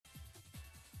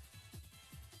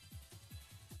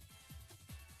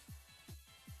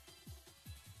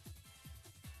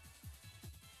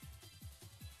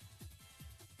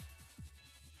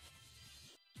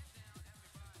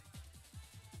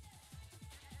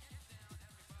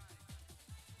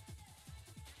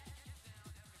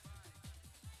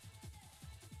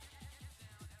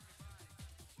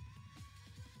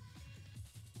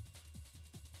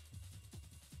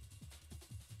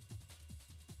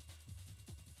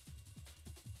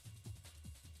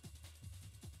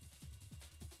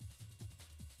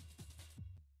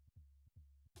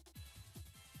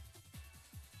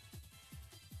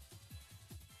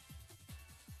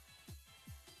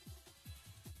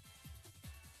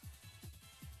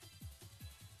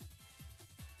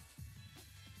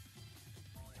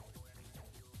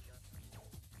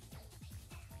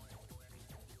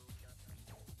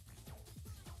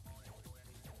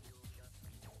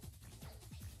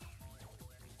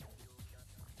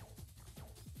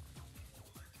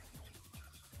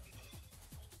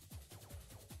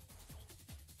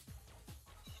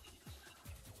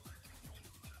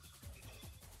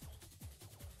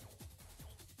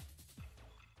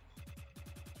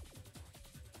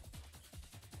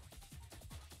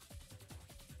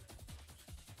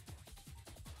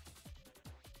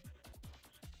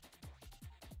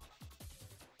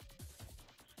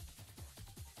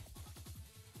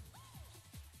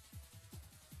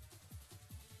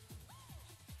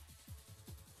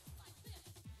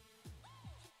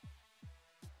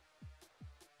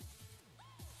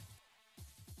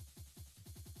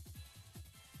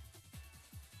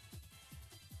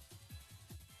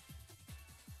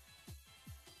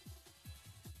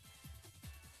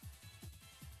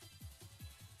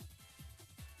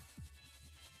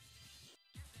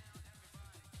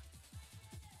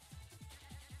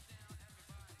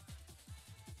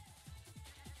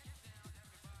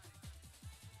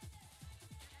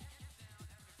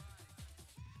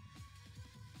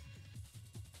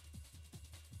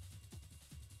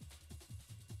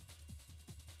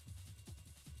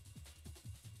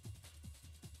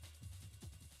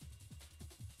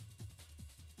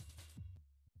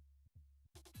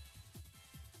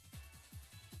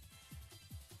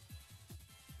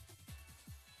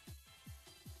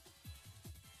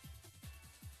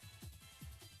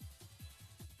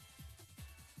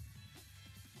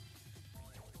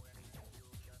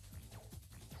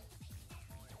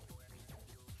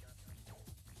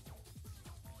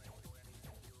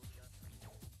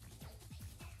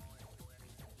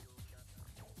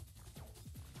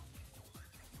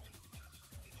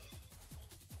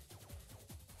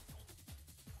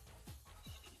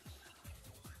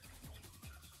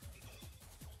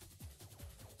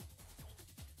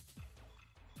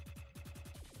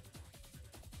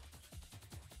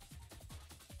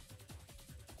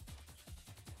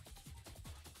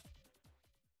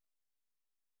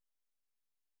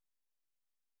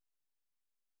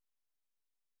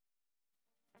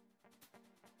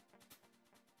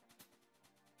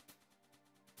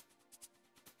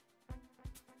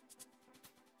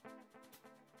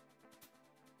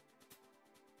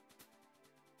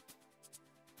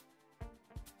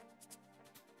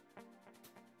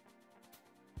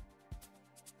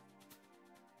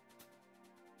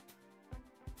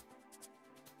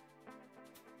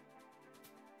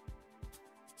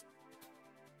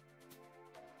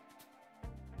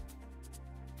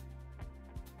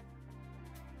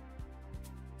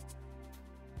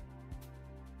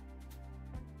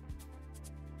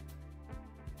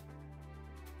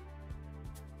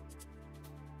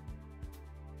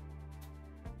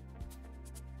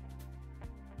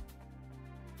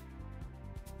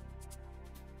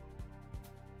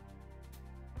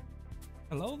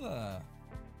Hello there.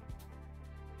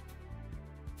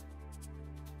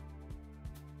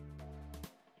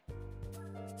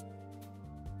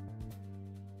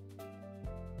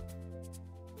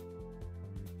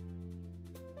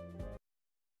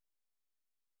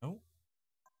 Oh.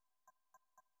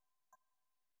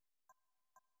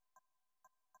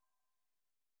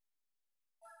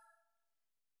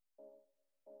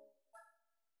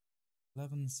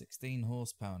 16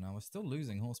 horsepower now. We're still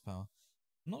losing horsepower.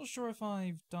 I'm not sure if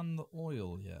I've done the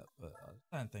oil yet, but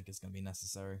I don't think it's going to be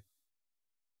necessary.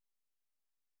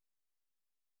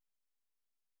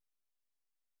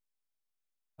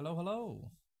 Hello, hello.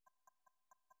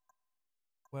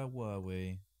 Where were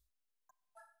we?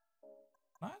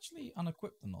 Can I actually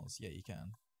unequip the NOS? Yeah, you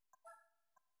can.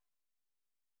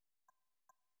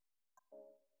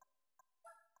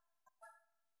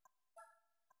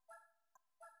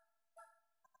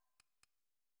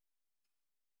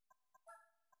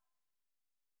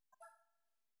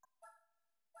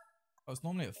 Oh, it's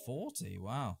normally at 40.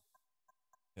 Wow.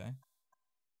 Okay.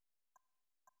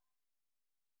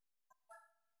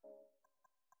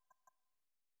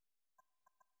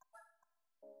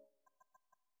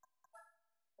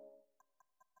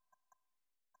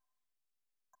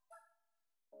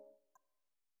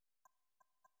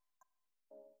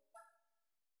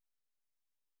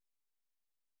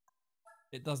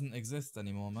 It doesn't exist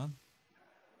anymore, man.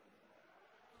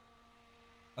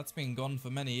 That's been gone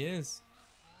for many years.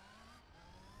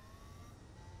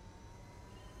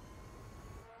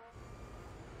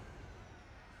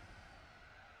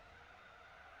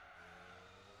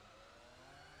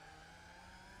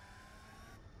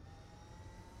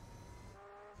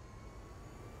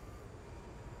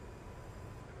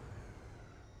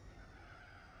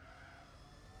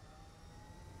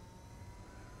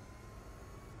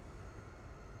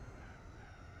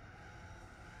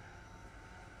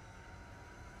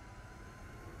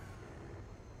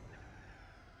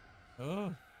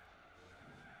 Oh.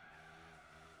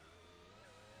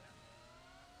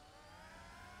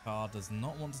 Car does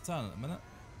not want to turn at the minute.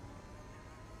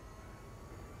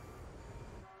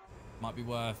 Might be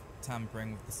worth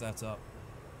tampering with the setup.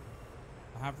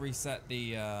 I have reset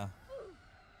the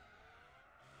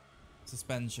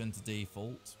suspension to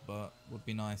default, but would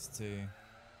be nice to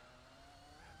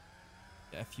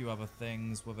get a few other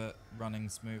things with it running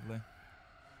smoothly.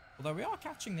 Although we are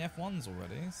catching the F1s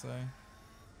already, so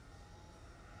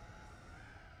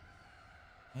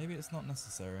maybe it's not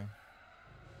necessary.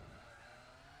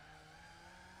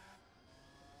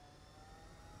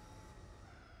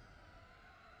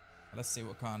 Let's see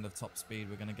what kind of top speed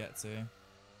we're going to get to.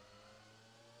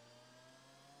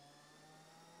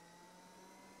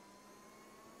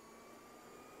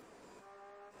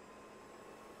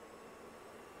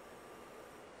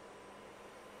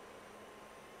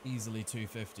 Easily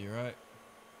 250, right?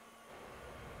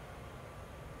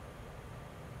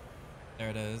 There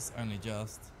it is, only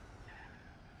just.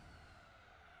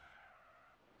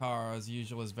 Car, as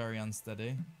usual, is very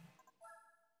unsteady.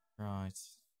 Right.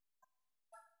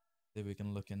 See if we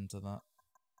can look into that.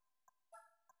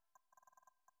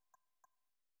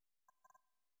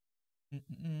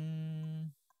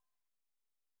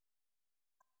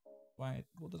 Wait,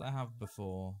 what did I have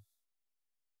before?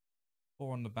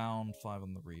 4 on the bound, 5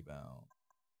 on the rebound.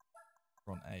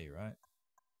 We're on A, right?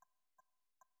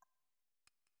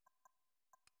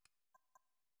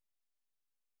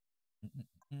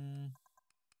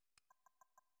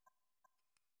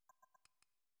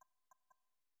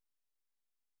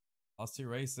 Last 2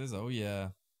 races, oh yeah.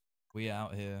 We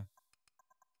out here.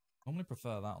 Normally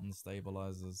prefer that on the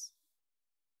stabilizers.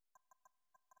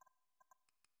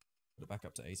 Put it back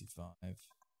up to 85.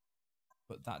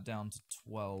 Put that down to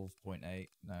 12.8.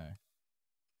 No.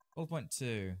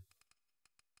 12.2.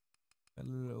 A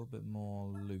little bit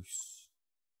more loose.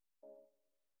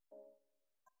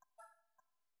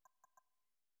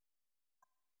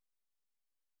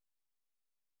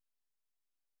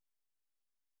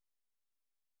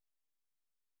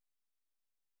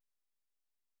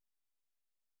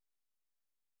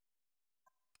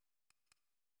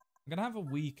 I'm gonna have a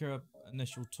weaker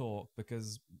initial torque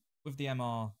because with the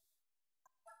MR,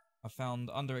 I found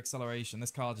under acceleration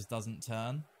this car just doesn't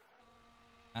turn,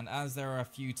 and as there are a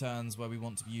few turns where we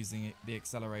want to be using the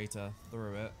accelerator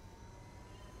through it,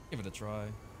 give it a try.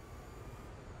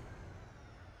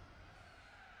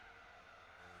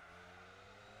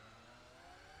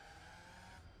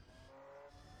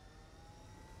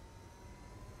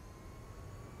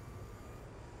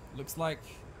 Looks like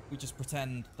we just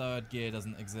pretend third gear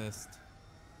doesn't exist.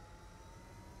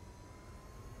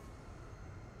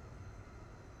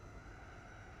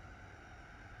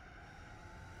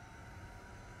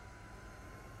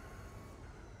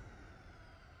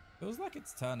 Feels like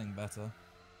it's turning better.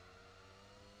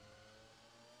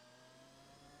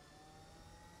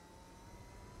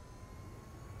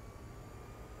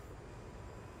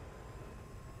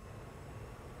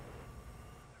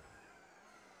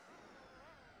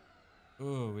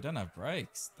 Ooh, we don't have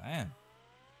brakes. Damn.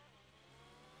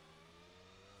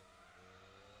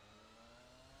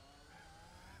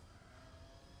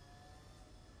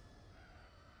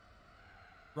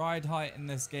 Ride height in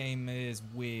this game is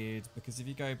weird because if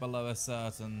you go below a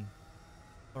certain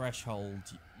threshold,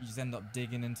 you just end up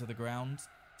digging into the ground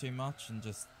too much and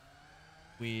just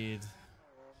weird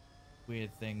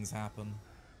things happen.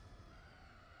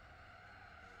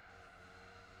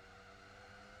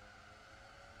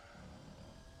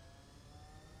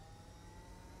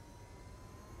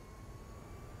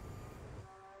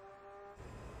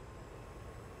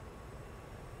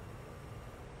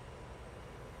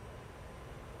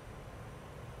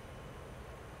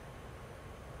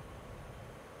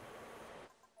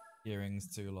 Gearing's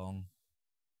too long.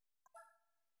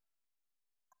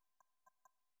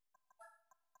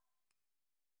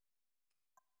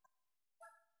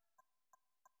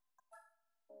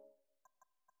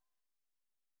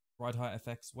 Ride height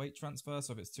affects weight transfer,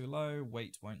 so if it's too low,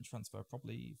 weight won't transfer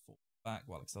properly. Fall back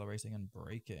while accelerating and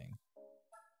braking.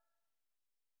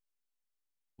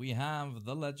 We have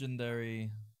the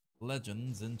legendary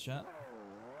legends in chat.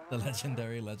 The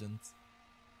legendary legends.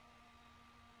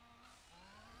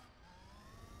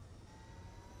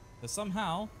 So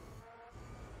somehow,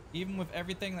 even with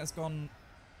everything that's gone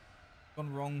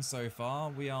wrong so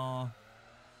far, we've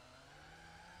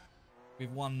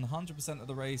won 100% of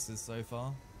the races so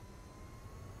far.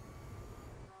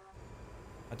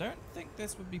 I don't think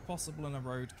this would be possible in a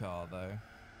road car though.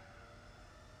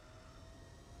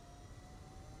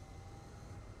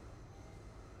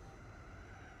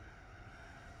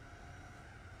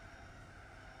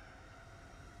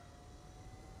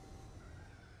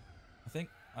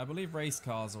 I believe race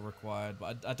cars are required,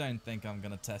 but I don't think I'm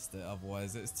gonna test it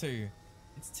otherwise. It's too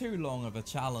long of a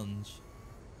challenge.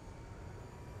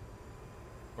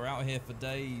 We're out here for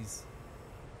days.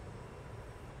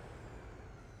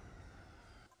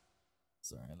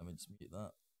 Sorry, let me just mute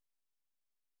that.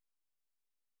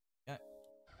 Yeah.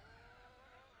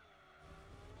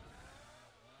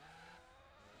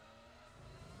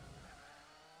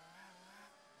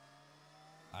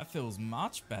 That feels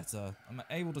much better. I'm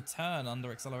able to turn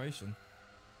under acceleration.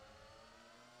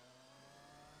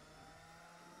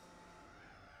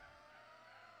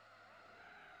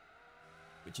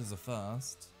 Which is a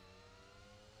first.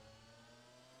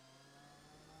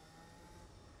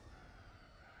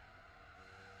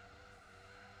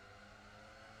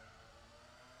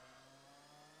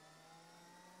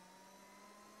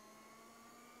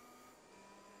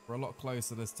 We're a lot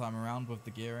closer this time around with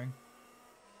the gearing.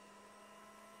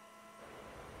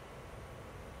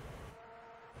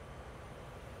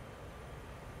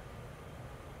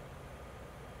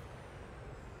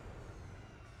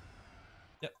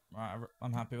 Yep, right,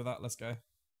 I'm happy with that. Let's go.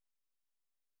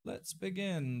 Let's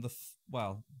begin the,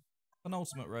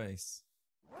 penultimate race.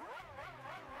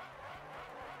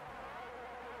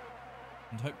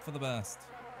 And hope for the best.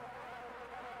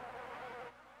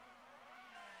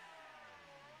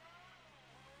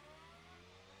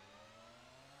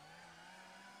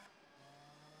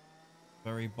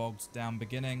 Very bogged down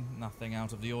beginning, nothing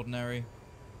out of the ordinary.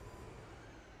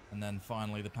 And then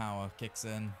finally the power kicks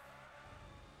in.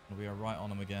 And we are right on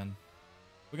him again.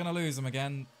 We're going to lose him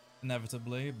again,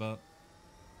 inevitably, but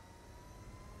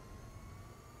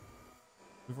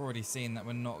we've already seen that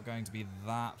we're not going to be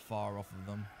that far off of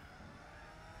them.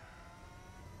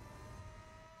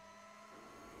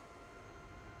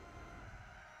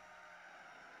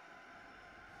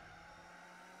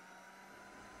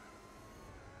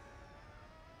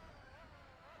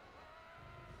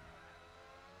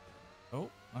 Oh,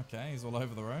 okay, he's all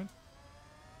over the road.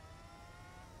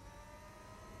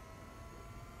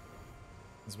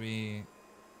 As we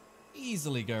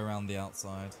easily go around the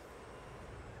outside.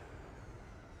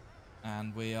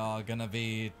 And we are going to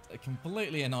be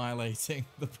completely annihilating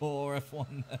the poor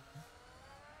F1 there.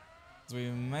 As we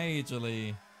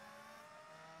majorly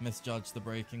misjudged the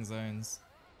braking zones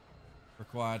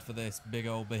required for this big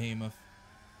old behemoth.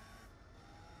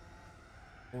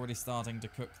 Already starting to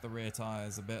cook the rear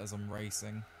tyres a bit as I'm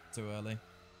racing too early.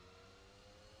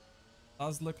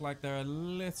 Does look like they're a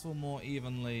little more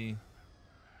evenly...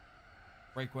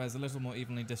 brake wear's a little more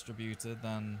evenly distributed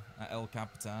than at El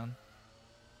Capitan.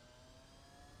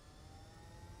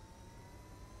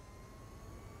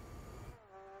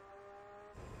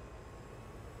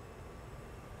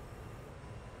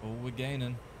 Oh, we're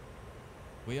gaining.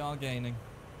 We are gaining.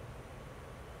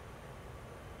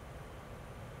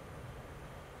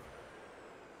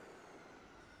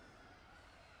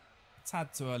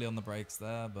 tad too early on the brakes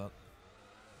there, but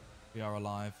we are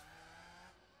alive.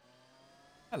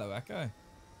 Hello, Echo.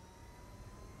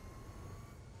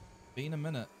 Been a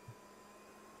minute.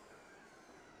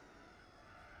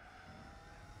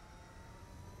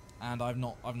 And I've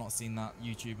not seen that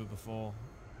YouTuber before,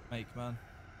 Make Man.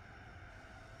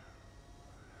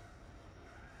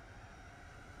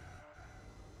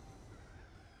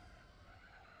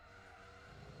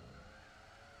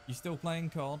 You still playing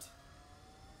COD?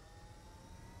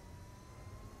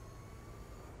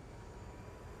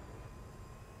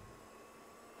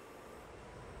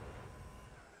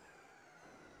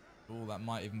 Oh, that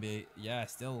might even be... Yeah,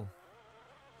 still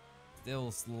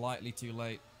slightly too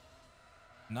late.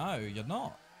 No, you're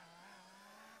not.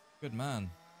 Good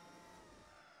man.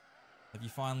 Have you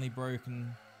finally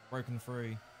broken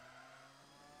free?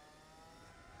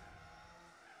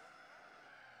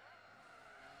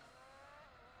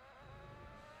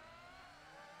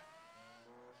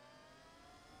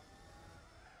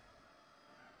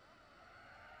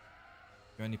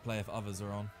 You only play if others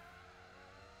are on.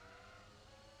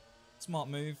 Smart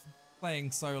move. Playing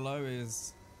solo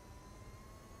is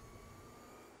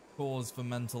cause for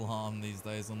mental harm these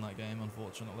days on that game,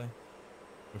 unfortunately.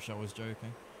 Wish I was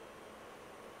joking.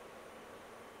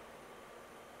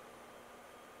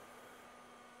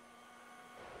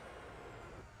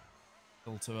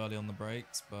 Still too early on the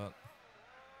brakes, but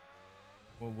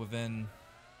we're within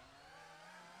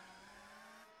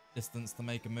distance to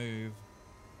make a move.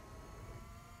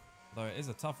 Although it is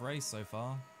a tough race so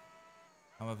far.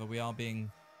 However, we are being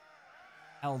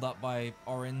held up by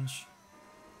orange.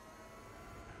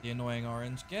 The annoying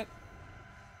orange. Get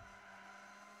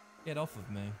off of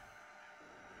me.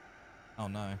 Oh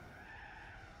no.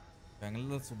 Going a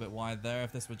little bit wide there.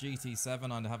 If this were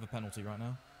GT7, I'd have a penalty right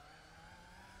now.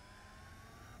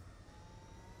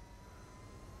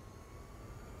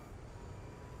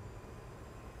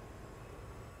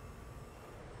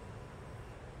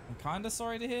 I'm kind of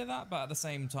sorry to hear that, but at the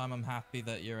same time, I'm happy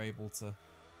that you're able to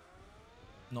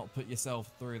not put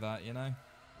yourself through that, you know?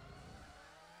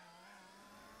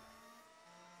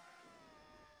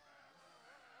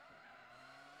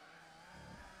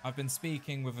 I've been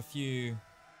speaking with a few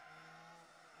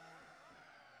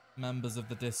members of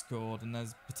the Discord, and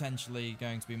there's potentially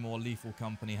going to be more Lethal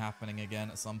Company happening again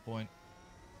at some point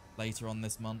later on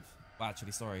this month. Well,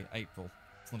 actually, sorry, April.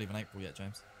 It's not even April yet,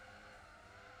 James.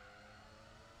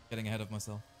 Getting ahead of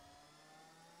myself.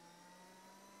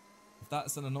 If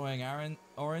that's an annoying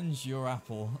orange, you're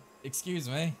Apple. Excuse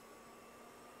me.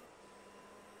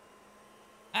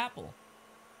 Apple.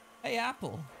 Hey,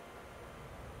 Apple.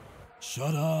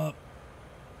 Shut up.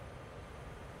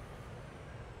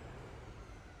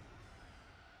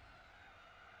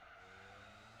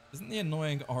 Isn't the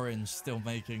annoying orange still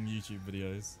making YouTube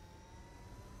videos?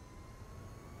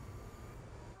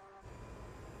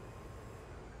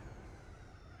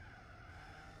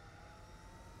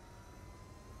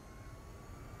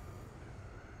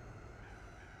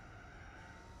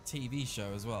 TV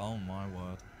show as well. Oh my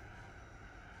word.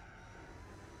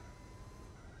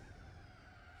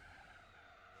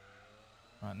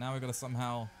 Right, now we've got to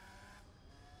somehow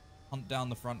hunt down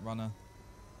the front runner.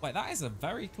 Wait, that is a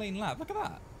very clean lap. Look at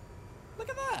that. Look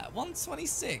at that.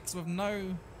 126 with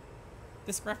no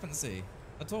discrepancy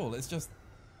at all. It's just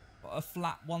a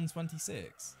flat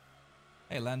 126.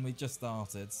 Hey Len, we just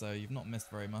started, so you've not missed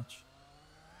very much.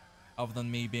 Other than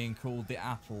me being called the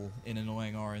Apple in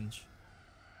annoying orange.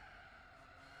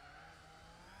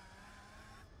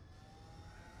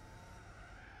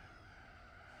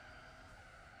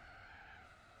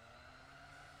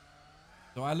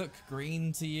 Do I look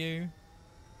green to you?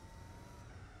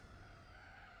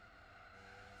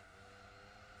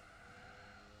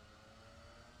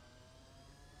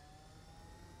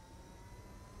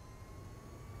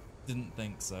 Didn't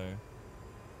think so.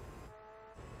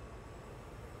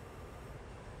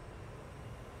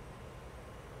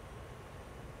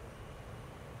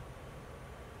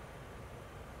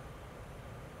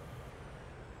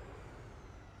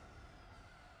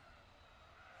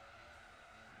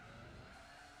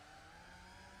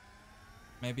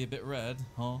 Maybe a bit red,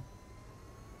 huh?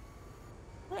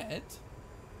 Red?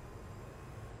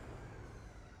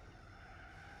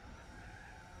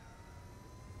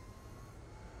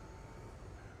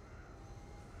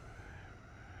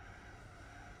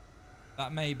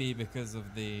 That may be because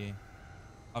of the...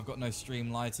 I've got no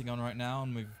stream lighting on right now,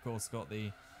 and we've of course got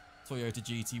the Toyota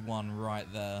GT1 right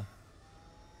there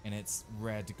in its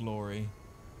red glory.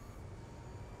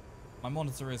 My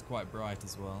monitor is quite bright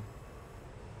as well.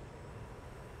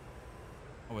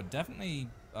 Oh, we're definitely...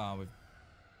 Oh,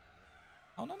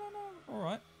 no, no, no.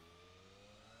 Alright.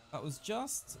 That was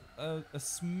just a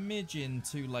smidgen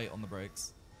too late on the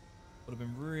brakes. Would have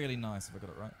been really nice if I got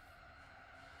it right.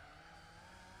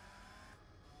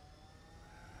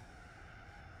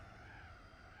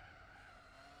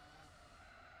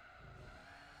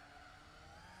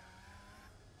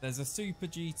 There's a Super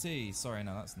GT. Sorry,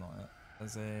 no, that's not it.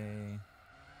 There's a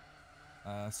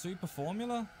Super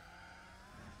Formula?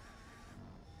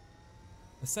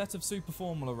 A set of Super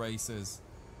Formula races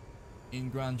in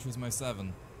Gran Turismo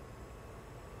 7.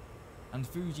 And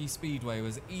Fuji Speedway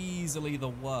was easily the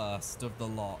worst of the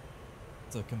lot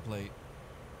to complete.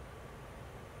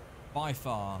 By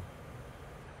far.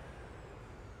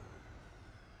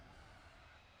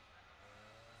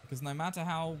 Because no matter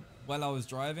how well I was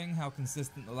driving, how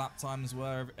consistent the lap times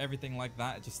were, everything like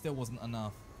that, it just still wasn't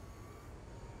enough.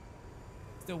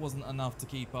 Still wasn't enough to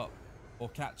keep up or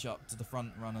catch up to the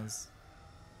front runners.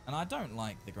 And I don't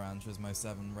like the Gran Turismo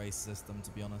 7 race system,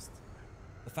 to be honest.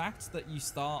 The fact that you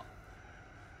start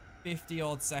 50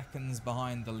 odd seconds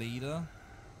behind the leader,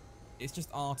 it's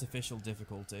just artificial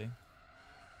difficulty.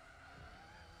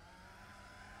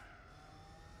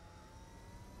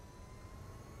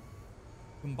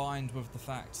 Combined with the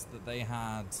fact that they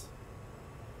have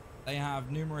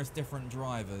numerous different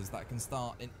drivers that can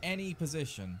start in any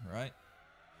position, right?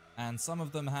 And some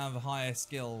of them have higher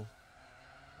skill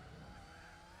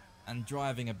and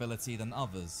driving ability than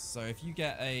others. So if you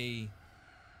get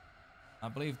I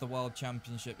believe the world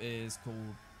championship is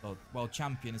called, well, world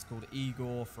champion is called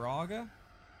EVGA,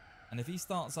 and if he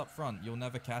starts up front, you'll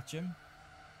never catch him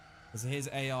because his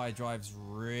AI drives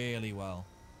really well.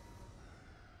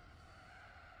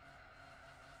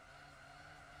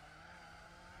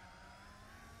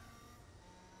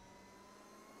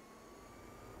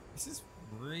 This is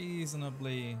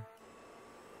reasonably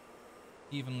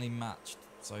evenly matched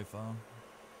so far.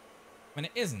 I mean,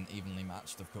 it isn't evenly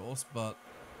matched, of course, but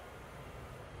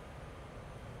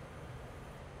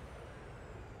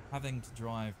having to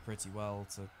drive pretty well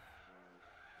to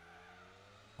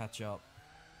catch up.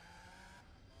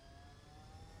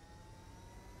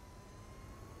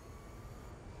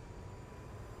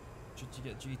 Should you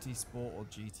get GT Sport or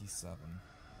GT7?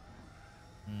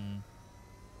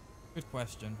 Good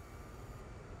question.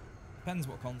 Depends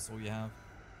what console you have.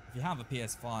 If you have a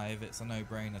PS5, it's a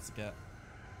no-brainer to get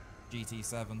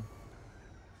GT7,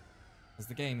 as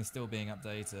the game is still being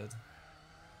updated.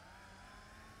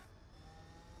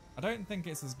 I don't think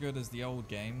it's as good as the old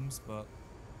games, but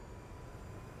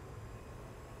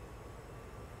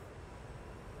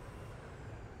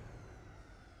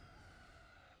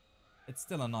it's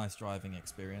still a nice driving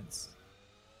experience.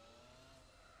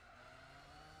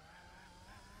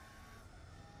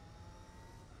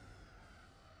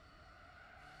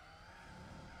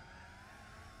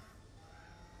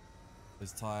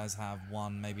 Those tyres have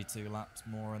 1, maybe 2 laps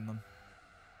more in them.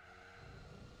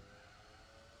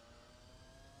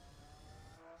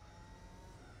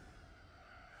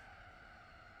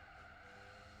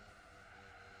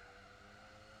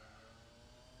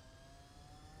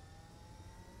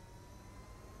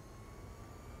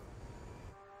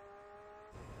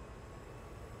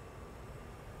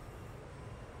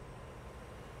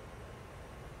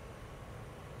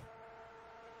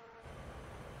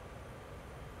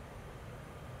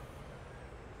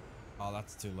 Oh,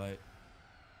 that's too late.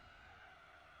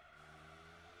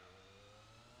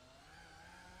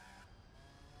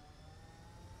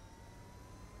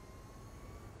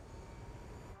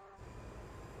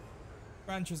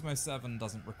 Gran Turismo 7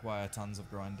 doesn't require tons of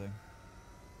grinding.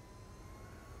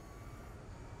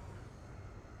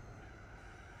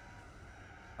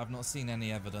 I've not seen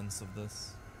any evidence of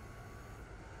this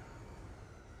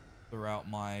throughout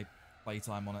my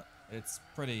playtime on it. It's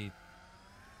pretty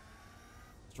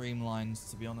streamlined,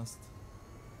 to be honest.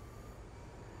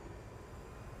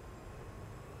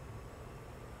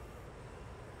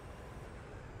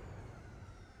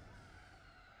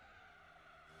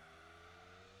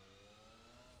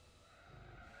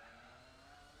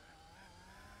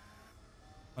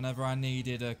 Whenever I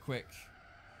needed a quick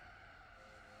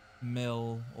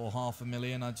mil or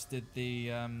 $500,000, I just did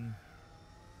the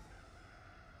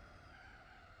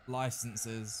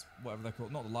licenses, whatever they're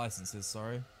called. Not the licenses,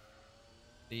 sorry.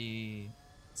 The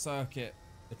circuit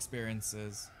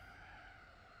experiences.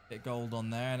 Get gold on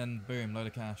there and then boom, load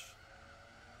of cash.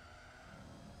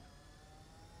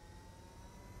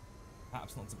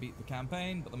 Perhaps not to beat the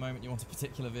campaign, but the moment you want a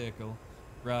particular vehicle.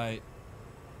 Right.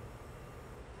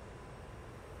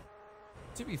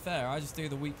 To be fair, I just do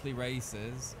the weekly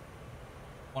races,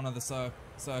 one of the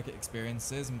circuit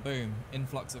experiences, and boom,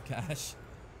 influx of cash.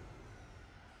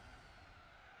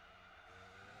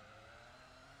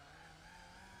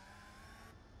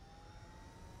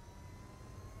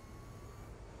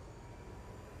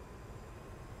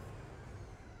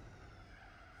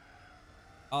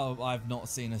 Oh, I've not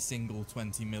seen a single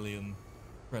 20 million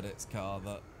credits car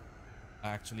that I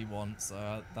actually want,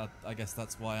 so I guess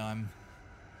that's why I'm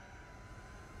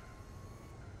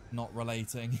not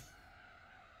relating.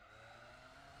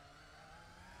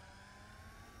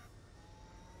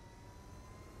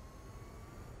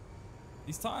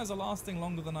 These tires are lasting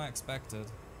longer than I expected.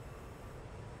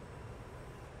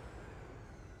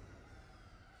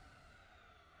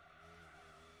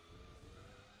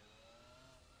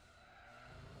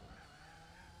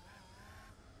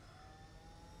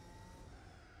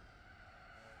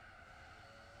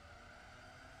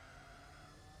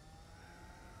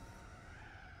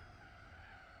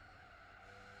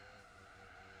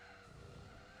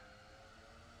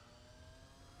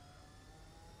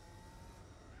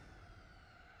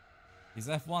 These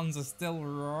F1s are still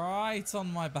right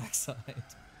on my backside.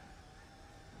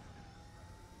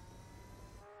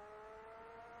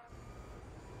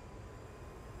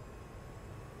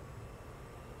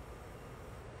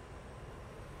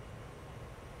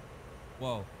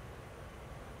 Whoa.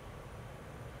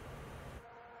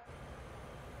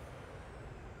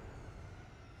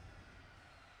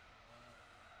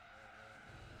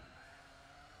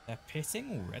 They're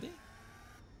pitting already?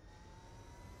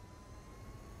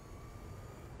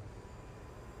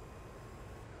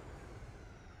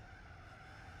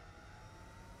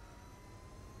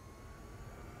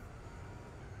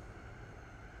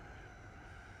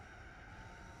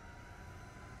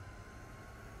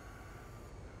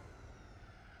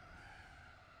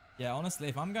 Yeah, honestly,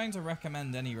 if I'm going to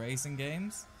recommend any racing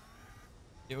games,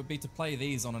 it would be to play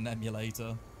these on an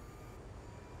emulator.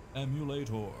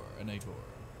 Emulator. I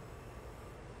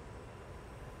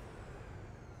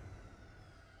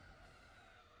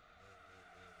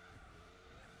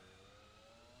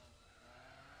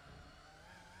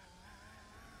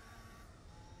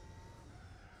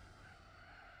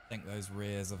think those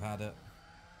rears have had it.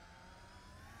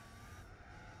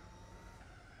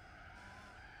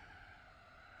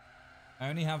 I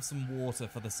only have some water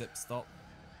for the sip stop.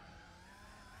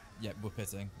 Yep, we're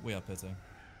pitting. We are pitting.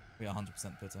 We are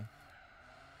 100% pitting.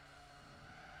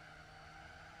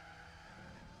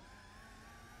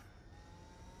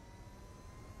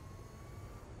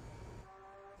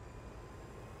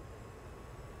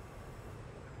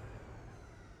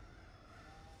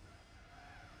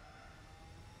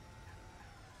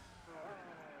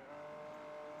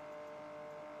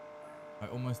 I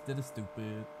almost did a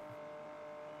stupid.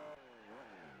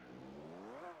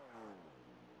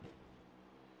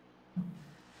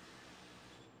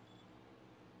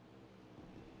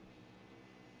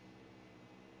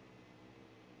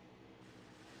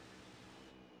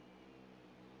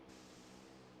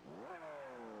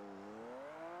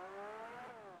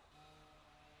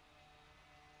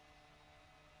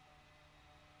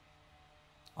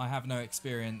 I have no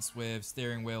experience with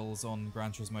steering wheels on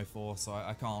Gran Turismo 4, so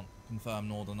I can't confirm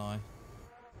nor deny.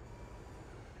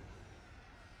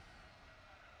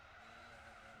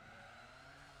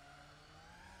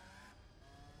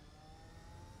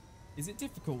 Is it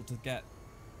difficult to get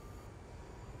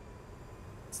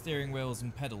steering wheels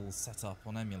and pedals set up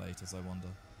on emulators, I wonder?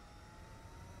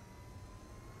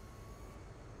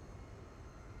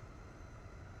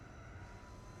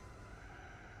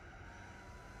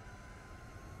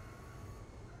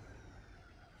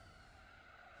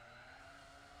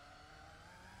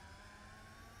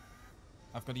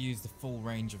 I've got to use the full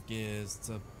range of gears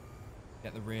to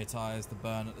get the rear tyres to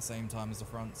burn at the same time as the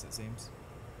fronts, it seems.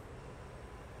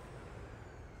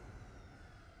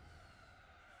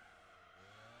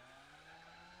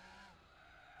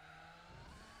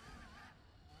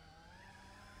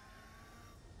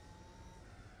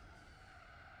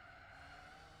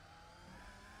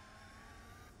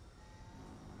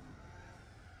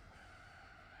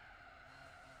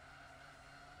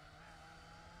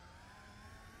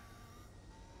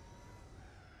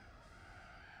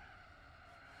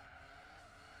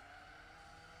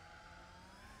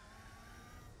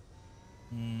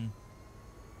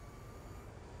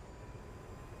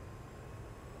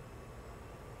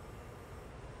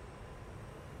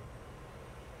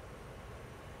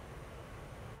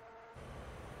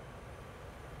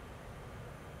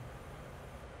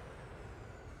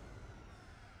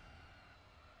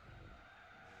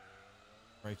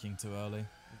 Braking too early.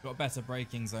 We've got better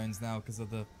braking zones now because of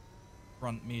the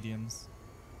front mediums.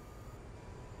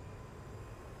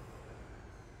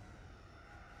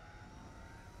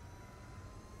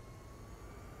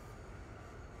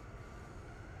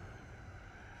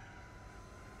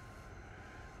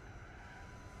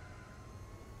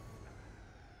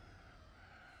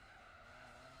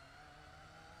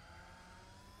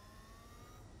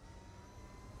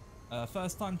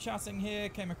 First time chatting here,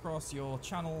 came across your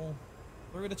channel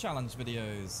through the challenge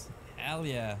videos. Hell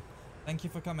yeah. Thank you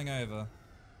for coming over.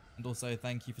 And also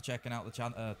thank you for checking out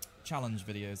the challenge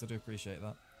videos. I do appreciate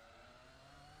that.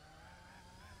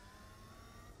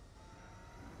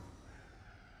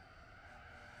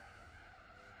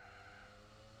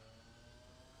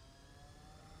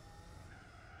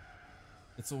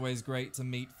 It's always great to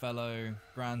meet fellow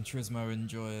Gran Turismo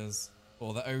enjoyers.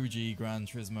 Or the OG Gran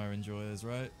Turismo enjoyers,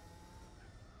 right?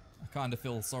 I kind of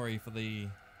feel sorry for the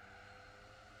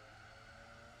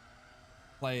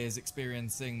players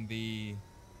experiencing the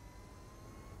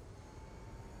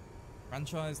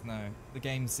franchise? No, the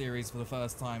game series for the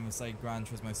first time with, say, Gran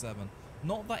Turismo 7.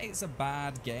 Not that it's a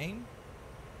bad game,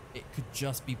 it could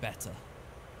just be better.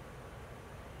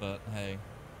 But hey.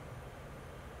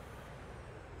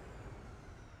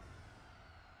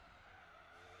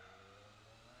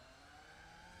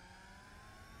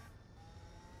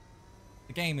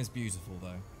 The game is beautiful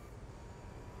though.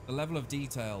 The level of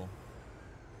detail,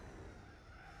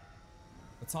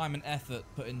 the time and effort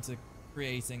put into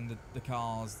creating the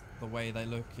cars, the way they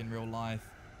look in real life.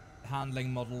 The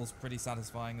handling model's pretty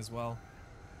satisfying as well.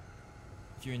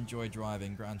 If you enjoy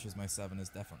driving, Gran Turismo 7 is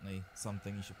definitely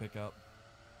something you should pick up.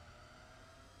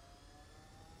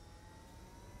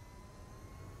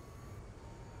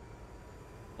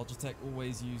 Logitech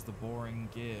always use the boring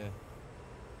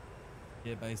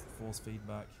gear-based force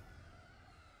feedback.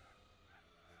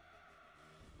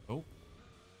 Oh.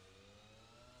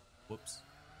 Whoops.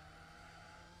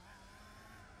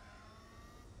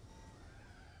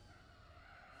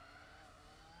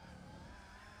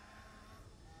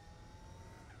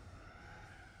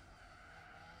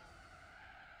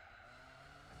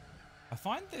 I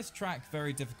find this track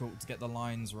very difficult to get the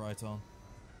lines right on.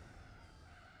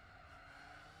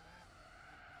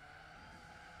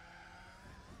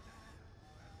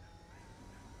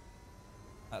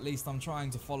 At least I'm trying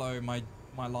to follow my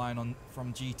line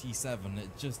from GT7. It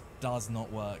just does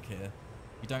not work here.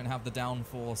 You don't have the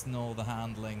downforce nor the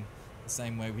handling the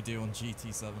same way we do on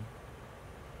GT7.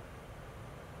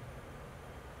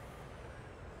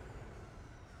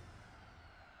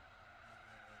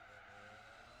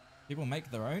 People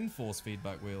make their own force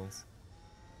feedback wheels.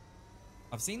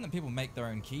 I've seen that people make their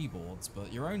own keyboards,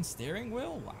 but your own steering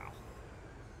wheel? Wow.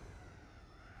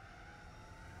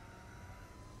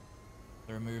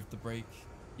 They removed the brake.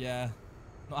 Yeah.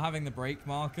 Not having the brake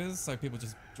markers, so people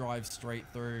just drive straight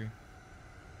through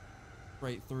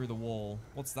the wall.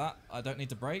 What's that? I don't need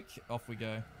to brake? Off we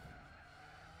go.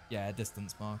 Yeah,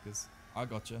 distance markers. I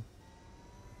gotcha.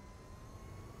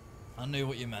 I knew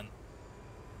what you meant.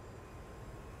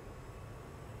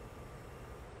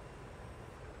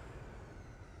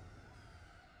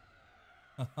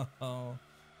 I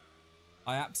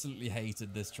absolutely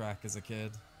hated this track as a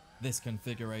kid. This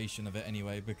configuration of it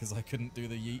anyway, because I couldn't do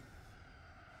the yeet.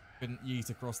 Couldn't yeet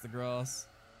across the grass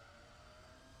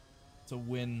to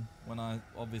win when I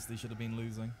obviously should have been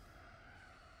losing.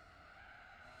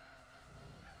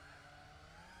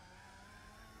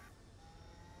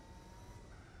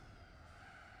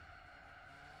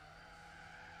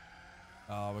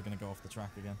 Oh, we're gonna go off the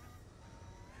track again.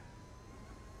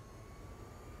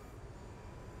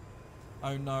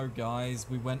 Oh no, guys,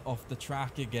 we went off the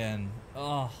track again.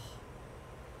 Oh.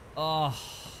 Oh.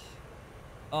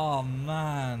 Oh,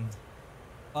 man.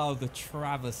 Oh, the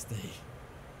travesty.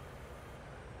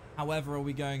 However, are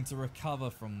we going to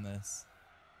recover from this?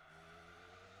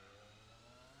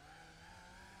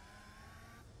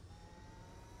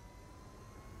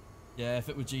 Yeah, if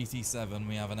it were GT7,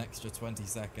 we have an extra 20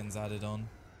 seconds added on.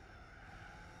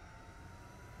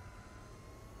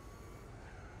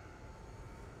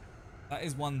 That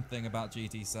is one thing about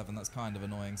GT7 that's kind of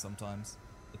annoying sometimes.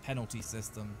 The penalty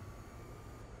system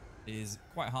is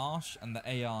quite harsh, and the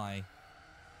AI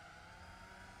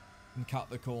can cut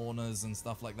the corners and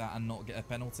stuff like that and not get a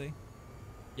penalty.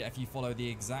 Yet if you follow the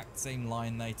exact same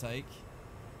line they take,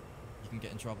 you can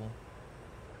get in trouble.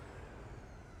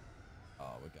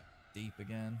 Oh, we're going deep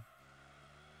again.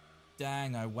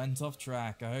 Dang, I went off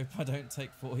track. I hope I don't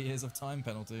take 4 years of time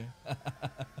penalty.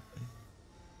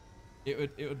 It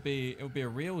would be a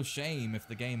real shame if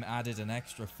the game added an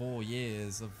extra 4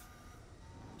 years of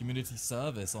community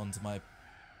service onto my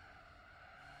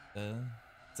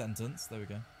sentence. There we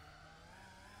go.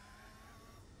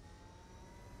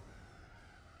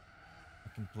 I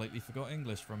completely forgot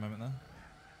English for a moment there.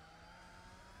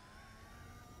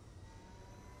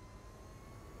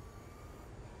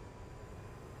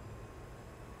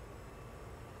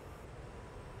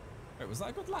 Wait, was that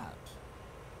a good lap?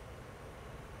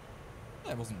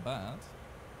 That wasn't bad.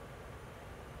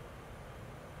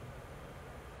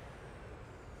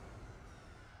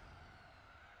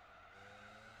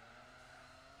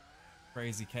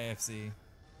 Crazy KFC.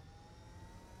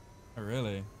 Oh,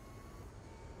 really?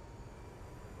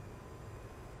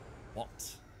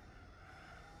 What?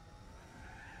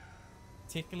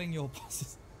 Tickling your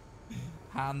boss's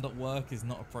hand at work is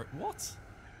not appropriate. What?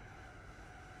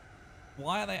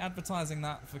 Why are they advertising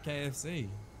that for KFC?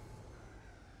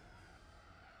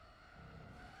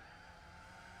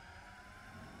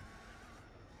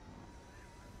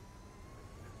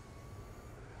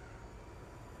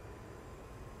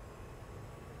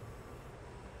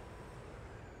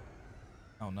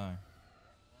 Oh no.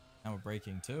 Now we're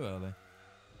braking too early.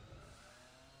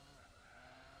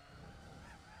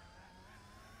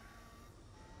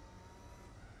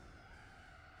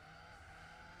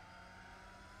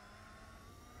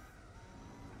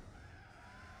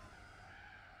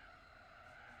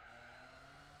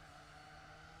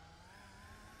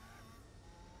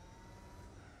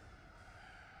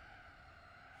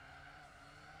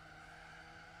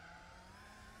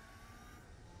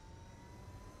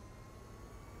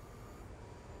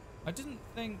 I didn't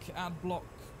think ad block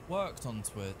worked on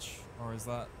Twitch, or is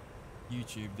that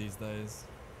YouTube these days?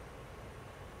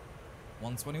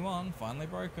 121, finally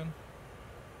broken.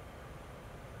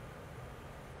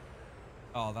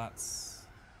 Oh, that's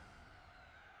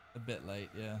a bit late,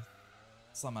 yeah.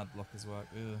 Some ad blockers work.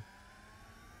 Ugh.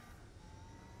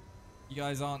 You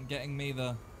guys aren't getting me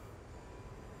the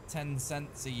 10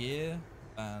 cents a year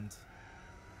and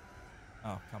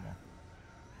oh, come on.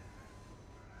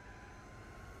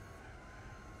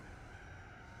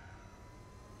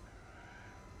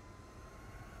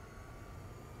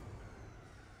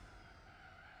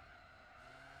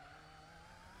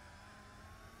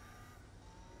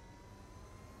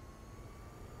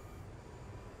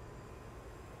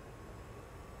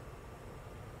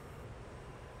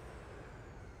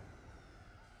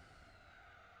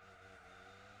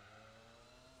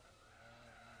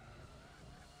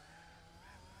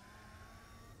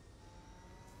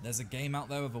 There's a game out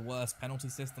there with a worse penalty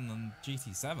system than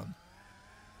GT7.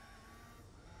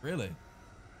 Really?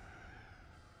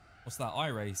 What's that,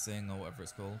 iRacing or whatever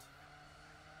it's called?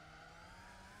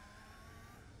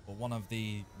 Or one of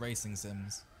the racing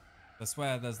sims. I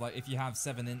swear there's like, if you have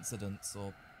 7 incidents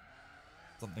or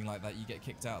something like that, you get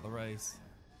kicked out of the race.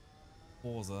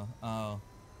 Forza. Oh.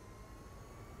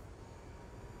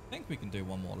 I think we can do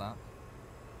one more lap.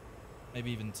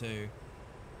 Maybe even 2.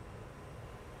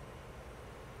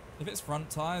 If it's front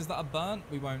tyres that are burnt,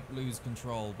 we won't lose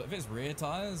control. But if it's rear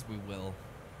tyres, we will.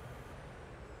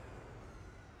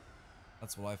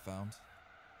 That's what I found.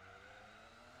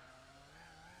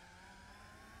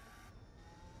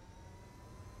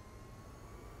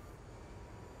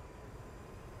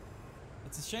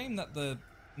 It's a shame that the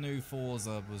new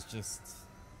Forza was just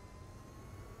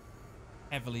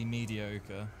heavily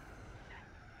mediocre.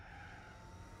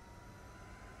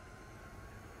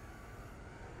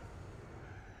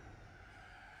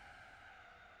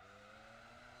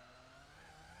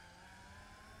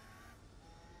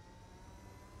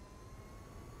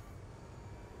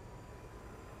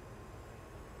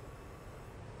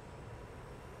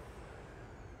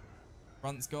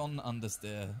 Front's gone,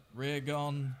 understeer. Rear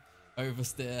gone,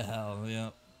 oversteer hell,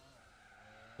 yep.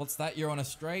 What's that, you're on a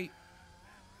straight?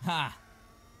 Ha!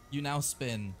 You now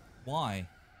spin. Why?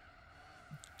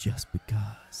 Just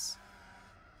because.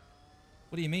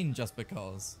 What do you mean, just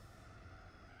because?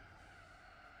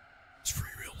 It's free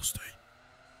real estate.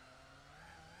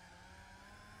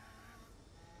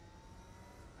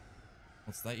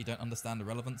 What's that, you don't understand the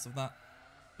relevance of that?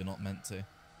 You're not meant to.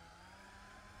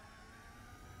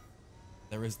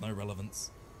 There is no relevance.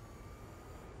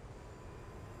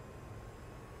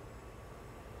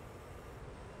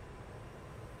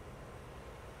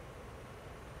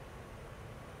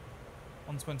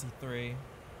 $123.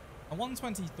 A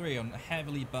 123 on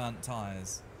heavily burnt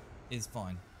tyres is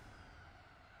fine.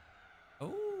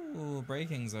 Oh,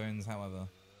 braking zones, however.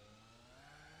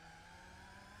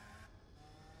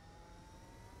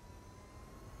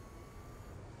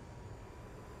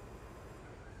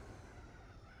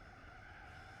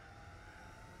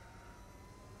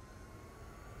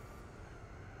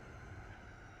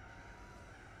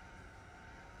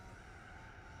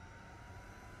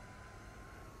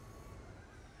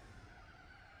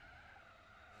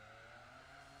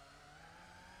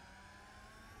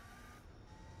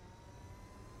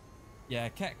 Yeah,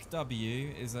 Keck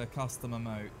W is a custom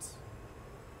emote.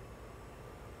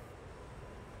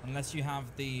 Unless you have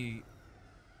the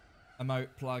emote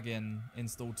plugin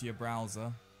installed to your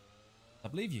browser. I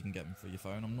believe you can get them for your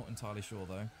phone, I'm not entirely sure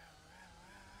though.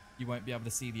 You won't be able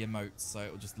to see the emotes, so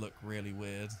it'll just look really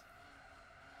weird.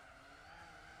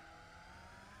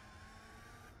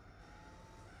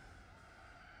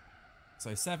 So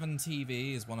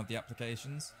 7TV is one of the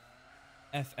applications.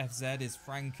 FFZ is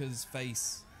Franca's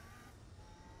face.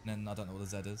 And then I don't know what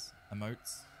the Z is.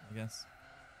 Emotes, I guess.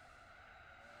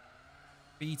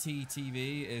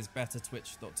 BTTV is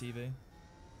bettertwitch.tv.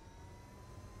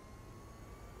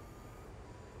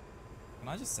 Can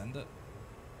I just send it?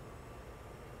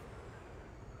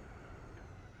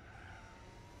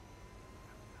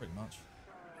 Pretty much.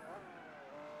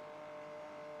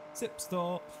 Sip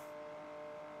stop.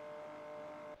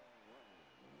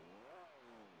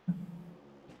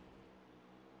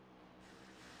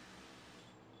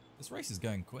 This race is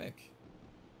going quick.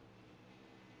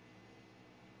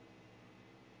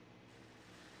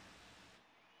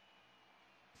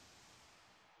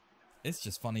 It's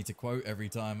just funny to quote every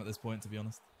time at this point, to be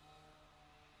honest.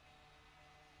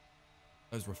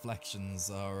 Those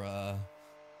reflections are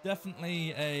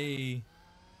definitely a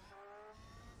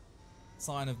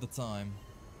sign of the time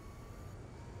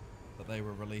that they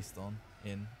were released on,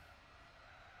 in,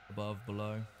 above,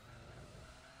 below.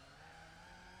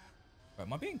 Right,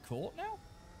 am I being caught now?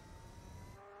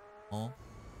 Oh.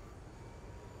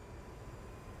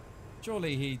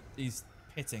 Surely he's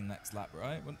pitting next lap,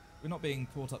 right? We're not being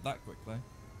caught up that quickly.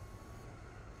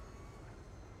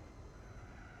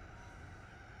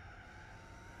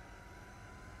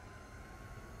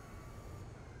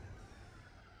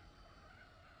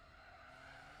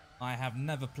 I have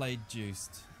never played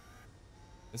Juiced.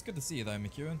 It's good to see you though,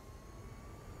 McEwen.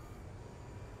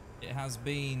 It has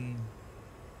been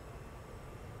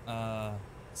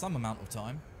some amount of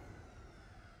time.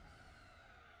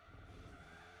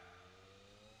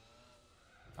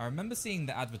 I remember seeing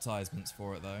the advertisements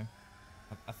for it though.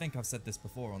 I think I've said this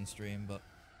before on stream, but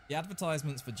the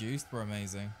advertisements for Juiced were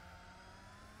amazing.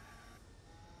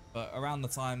 But around the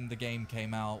time the game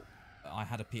came out, I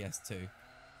had a PS2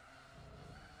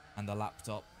 and a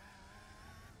laptop.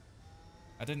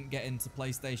 I didn't get into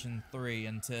PlayStation 3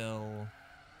 until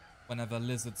whenever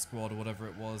Lizard Squad or whatever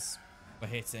it was were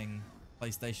hitting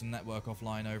PlayStation Network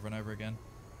offline over and over again.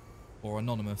 Or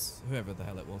Anonymous, whoever the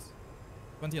hell it was.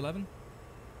 2011?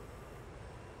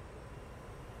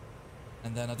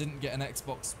 And then I didn't get an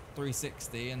Xbox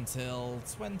 360 until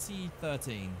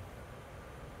 2013.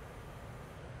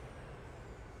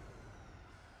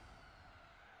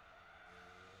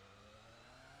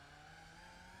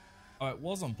 Oh, it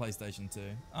was on PlayStation 2.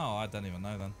 Oh, I don't even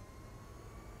know then.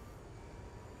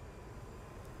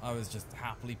 I was just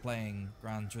happily playing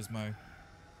Gran Turismo,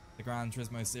 the Gran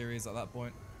Turismo series at that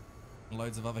point, and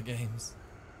loads of other games.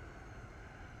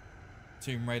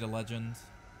 Tomb Raider Legend.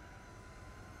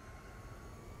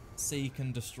 Seek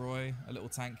and Destroy, a little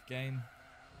tank game.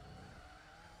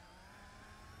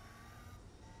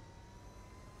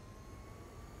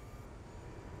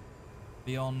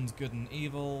 Beyond Good and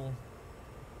Evil.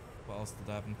 What else did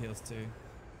I have in PS2?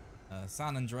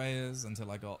 San Andreas, until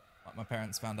my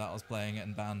parents found out I was playing it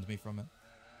and banned me from it.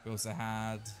 We also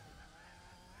had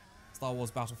Star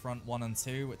Wars Battlefront 1 and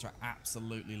 2, which I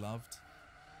absolutely loved.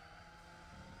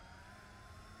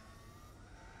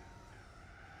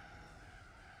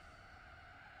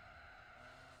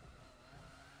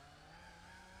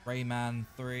 Rayman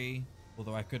 3,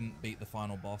 although I couldn't beat the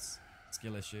final boss.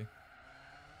 Skill issue.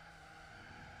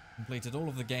 Completed all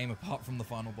of the game apart from the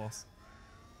final boss.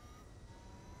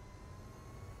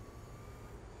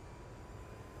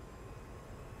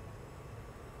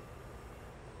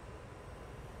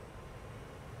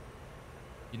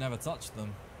 You never touched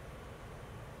them.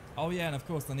 Oh yeah, and of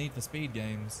course the Need for Speed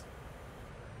games.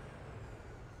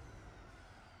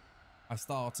 I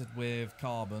started with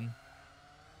Carbon,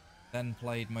 then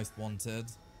played Most Wanted,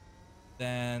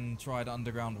 then tried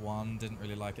Underground 1, didn't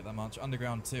really like it that much.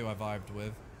 Underground 2 I vibed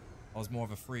with. I was more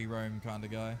of a free roam kind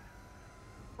of guy.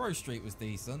 Pro Street was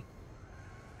decent.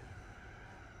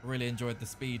 I really enjoyed the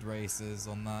speed races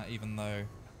on that, even though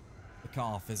the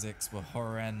car physics were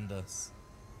horrendous.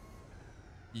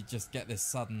 You just get this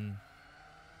sudden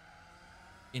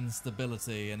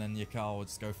instability and then your car would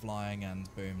just go flying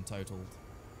and boom, totaled.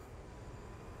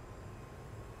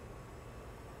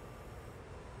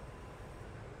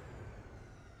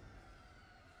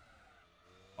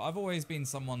 I've always been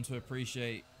someone to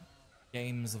appreciate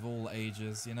games of all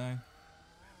ages, you know?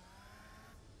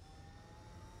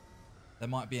 There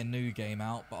might be a new game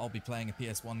out, but I'll be playing a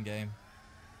PS1 game.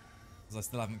 Because I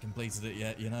still haven't completed it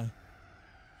yet, you know?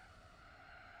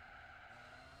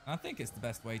 And I think it's the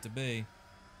best way to be.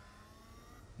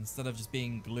 Instead of just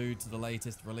being glued to the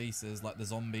latest releases like the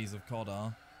zombies of COD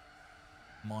are.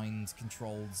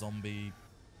 Mind-controlled zombie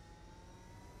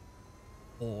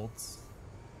hordes.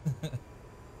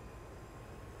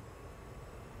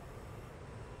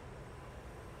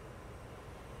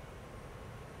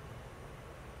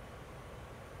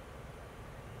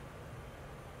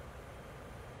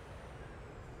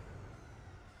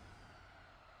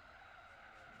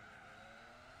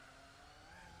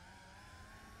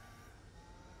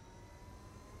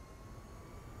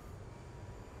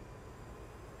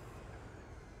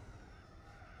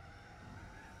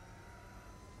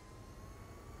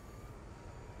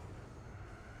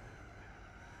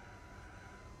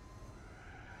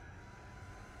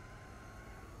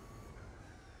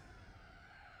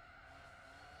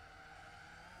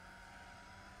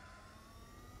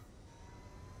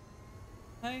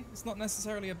 Hey, it's not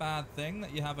necessarily a bad thing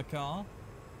that you have a car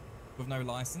with no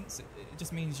license. It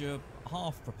just means you're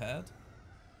half prepared.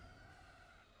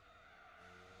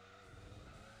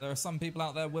 There are some people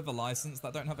out there with a license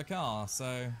that don't have a car,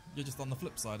 so you're just on the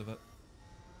flip side of it.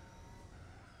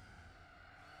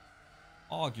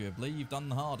 Arguably, you've done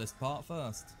the hardest part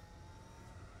first.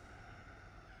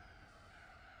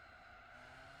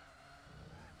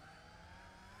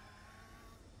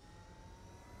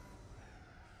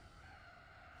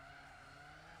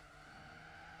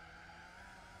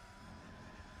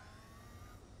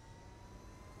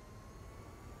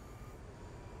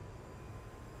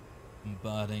 I'm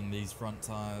burning these front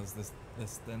tyres this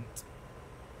stint.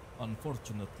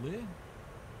 Unfortunately.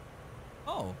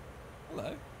 Oh,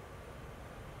 hello.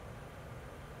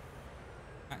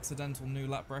 Accidental new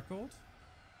lap record.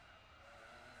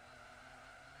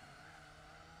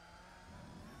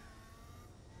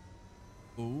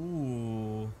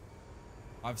 Ooh.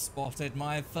 I've spotted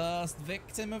my first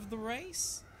victim of the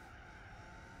race.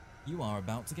 You are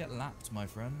about to get lapped, my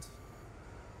friend.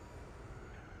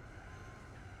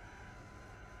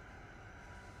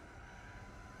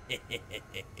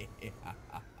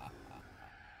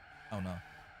 Oh no.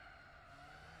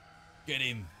 Get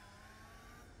him.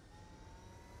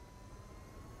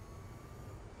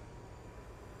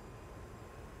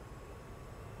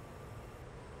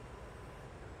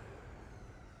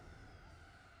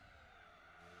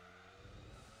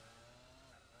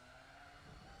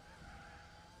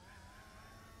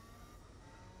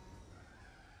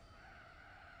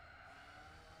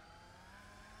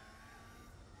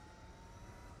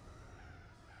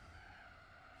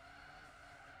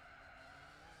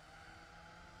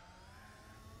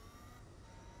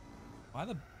 Why are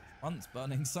the fronts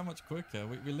burning so much quicker?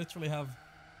 We literally have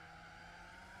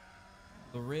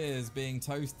the rears being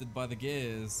toasted by the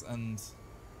gears and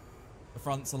the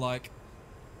fronts are like,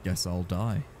 guess I'll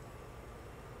die.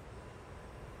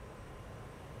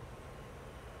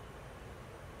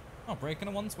 Oh, braking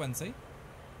a 120.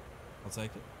 I'll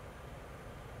take it.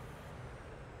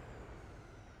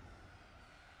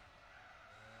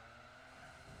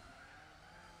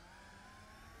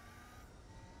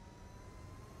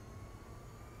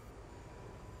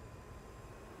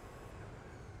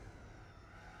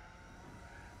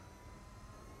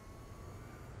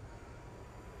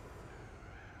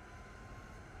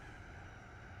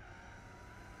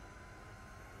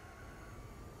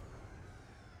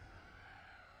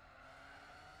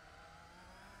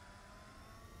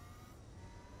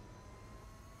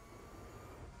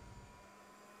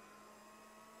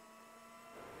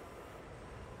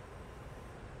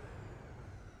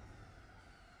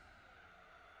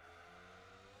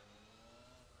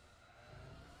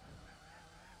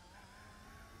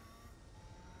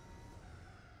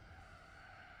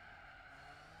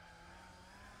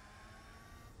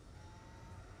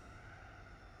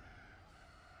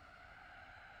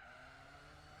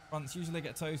 Fronts usually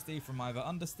get toasty from either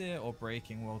understeer or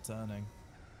braking while turning.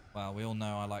 Well, we all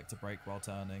know I like to brake while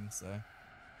turning, so.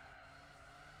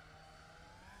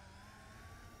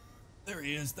 There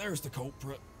he is, there's the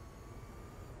culprit.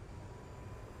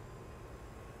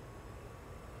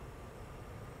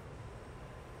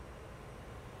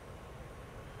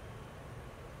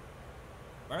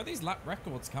 Where are these lap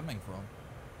records coming from?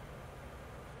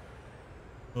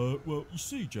 Well, you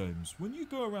see, James, when you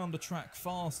go around a track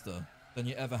faster than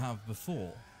you ever have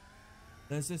before,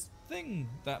 there's this thing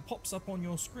that pops up on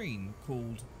your screen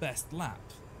called best lap,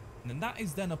 and then that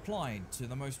is then applied to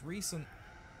the most recent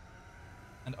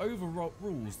and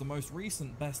overrules the most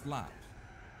recent best lap.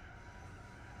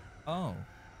 Oh.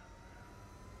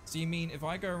 So you mean if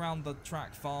I go around the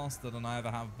track faster than I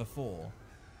ever have before,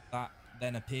 that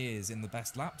then appears in the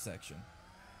best lap section?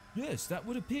 Yes, that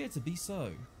would appear to be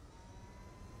so.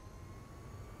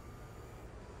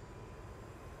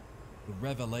 The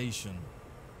revelation.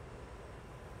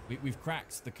 We've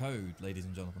cracked the code, ladies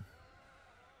and gentlemen.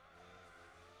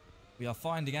 We are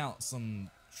finding out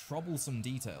some troublesome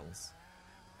details.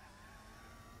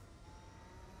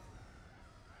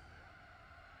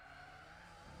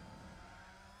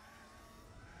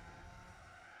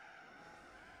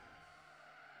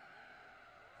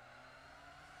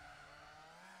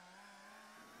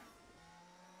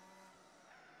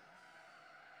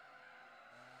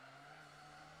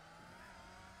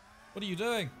 What are you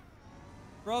doing?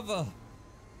 Brother!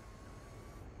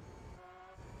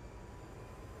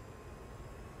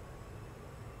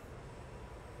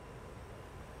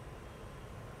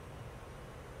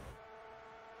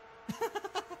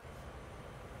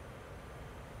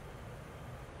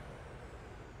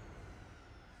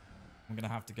 I'm gonna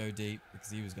have to go deep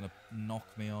because he was gonna knock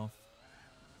me off.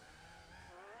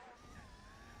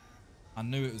 I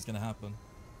knew it was going to happen.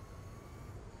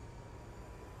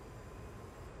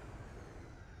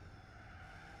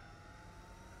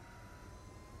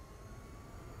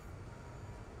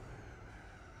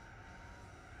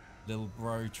 Little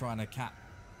bro trying to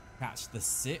catch the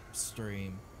sip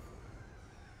stream.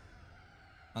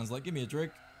 Man's like, give me a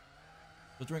drink.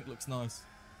 The drink looks nice.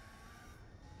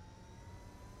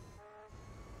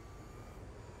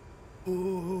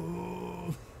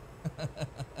 Ooh.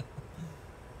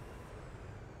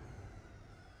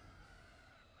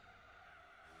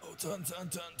 Oh, turn.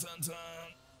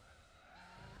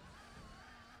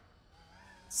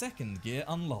 Second gear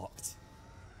unlocked.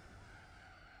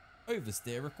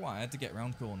 Oversteer required to get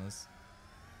round corners.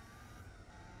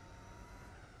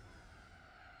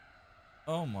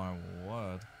 Oh my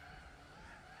word.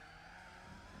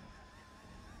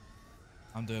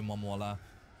 I'm doing one more lap.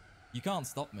 You can't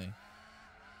stop me.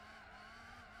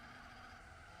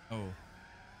 Oh.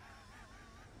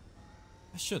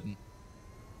 I shouldn't.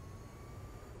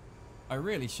 I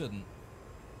really shouldn't.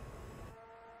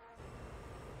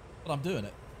 But I'm doing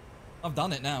it. I've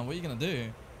done it now. What are you going to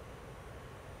do?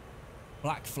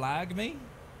 Black flag me?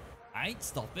 I ain't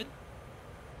stopping.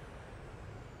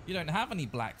 You don't have any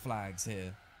black flags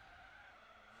here.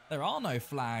 There are no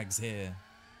flags here.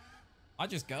 I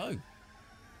just go.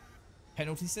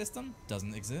 Penalty system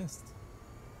doesn't exist.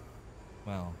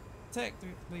 Well,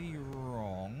 technically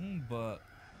wrong, but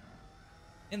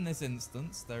in this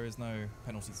instance, there is no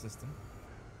penalty system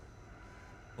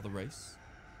for the race.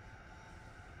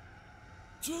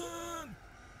 Turn!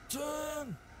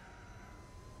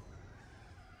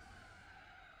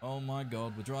 Oh my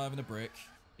god, we're driving a brick.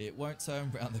 It won't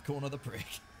turn around the corner of the brick.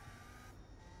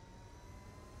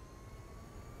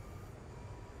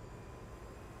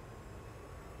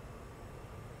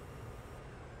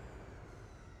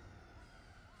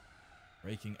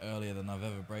 Braking earlier than I've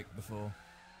ever braked before.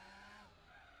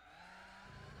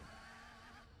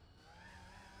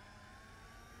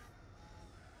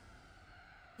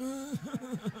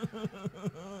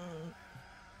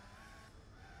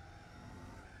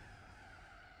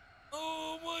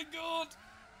 Oh my god!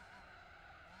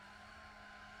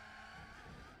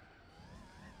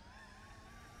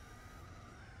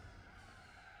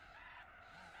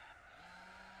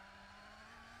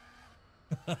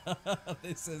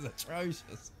 This is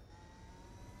atrocious.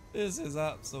 This is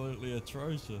absolutely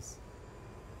atrocious.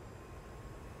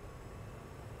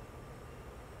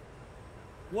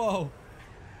 Whoa!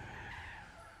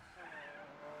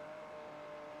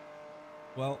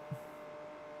 Well.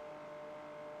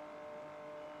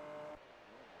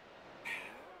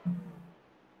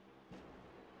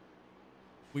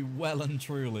 We well and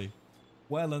truly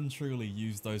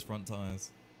used those front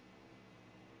tires.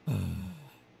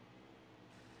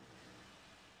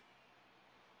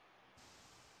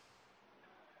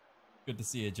 Good to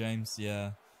see you, James.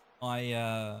 Yeah.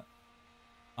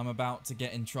 I'm about to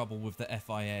get in trouble with the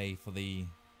FIA for the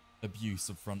abuse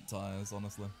of front tires,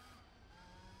 honestly.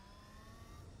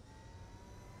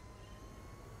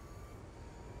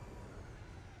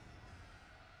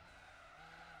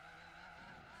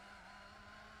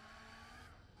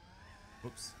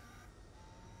 Whoops.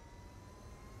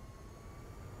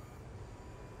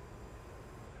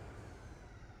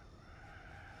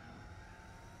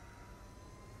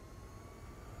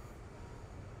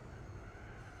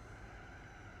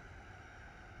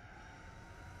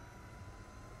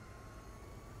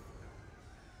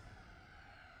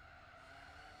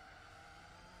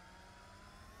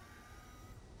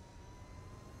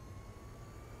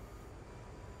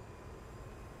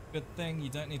 Good thing you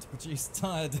don't need to produce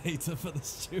tyre data for the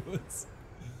stewards.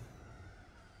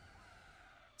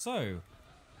 So,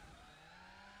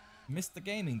 missed the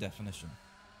gaming definition.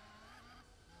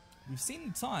 We've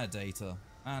seen the tyre data,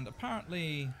 and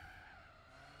apparently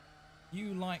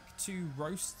you like to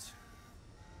roast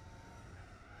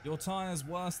your tyres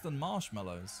worse than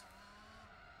marshmallows.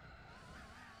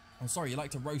 Oh, sorry, you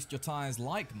like to roast your tyres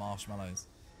like marshmallows.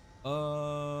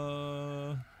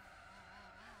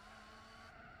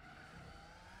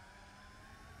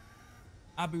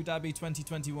 Abu Dhabi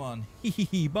 2021.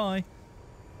 Hehehe, bye.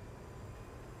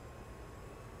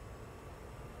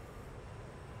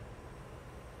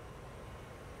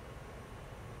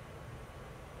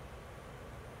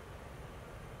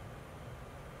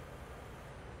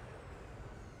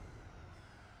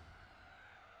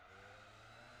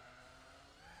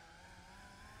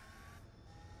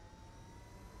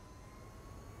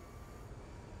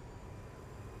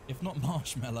 If not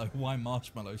marshmallow, why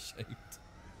marshmallow shaped?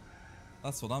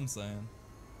 That's what I'm saying.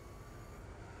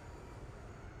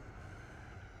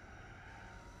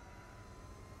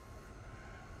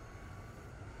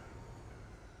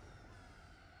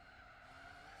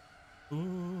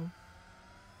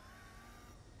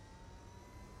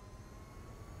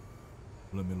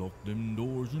 Let me lock them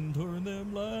doors and turn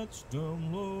them lights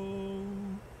down low.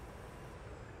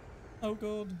 Oh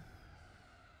god.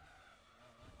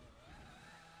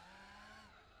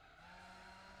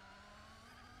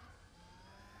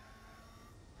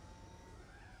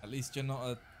 At least you're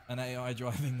not an AI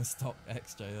driving the stock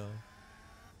XJR.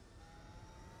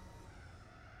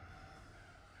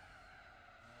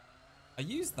 I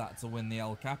used that to win the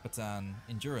El Capitan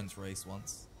endurance race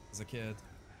once as a kid.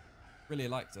 Really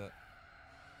liked it.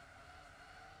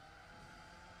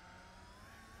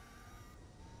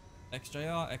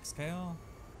 XJR, XKR?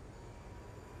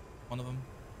 One of them.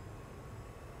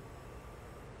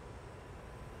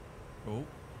 Oh,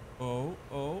 oh,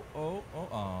 oh, oh, oh,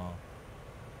 ah.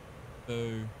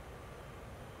 Boo.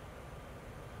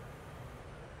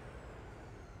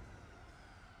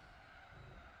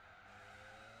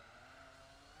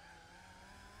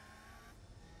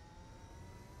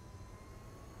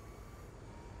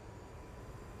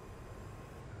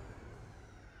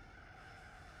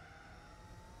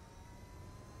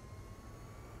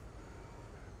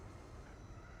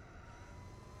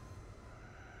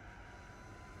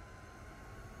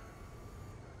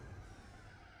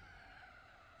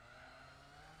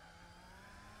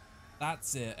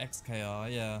 That's it,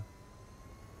 XKR, yeah.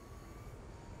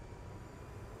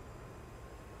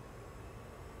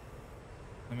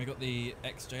 And we got the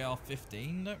XJR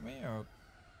 15, don't we? Or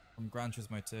from Gran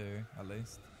Turismo 2, at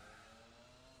least.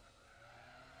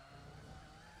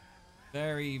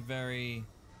 Very, very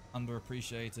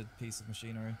underappreciated piece of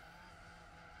machinery.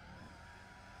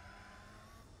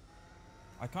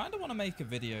 I kind of want to make a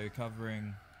video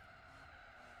covering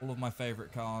all of my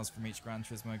favorite cars from each Gran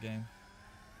Turismo game.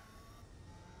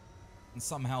 And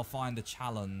somehow find a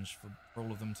challenge for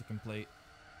all of them to complete,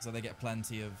 so they get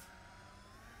plenty of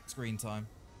screen time.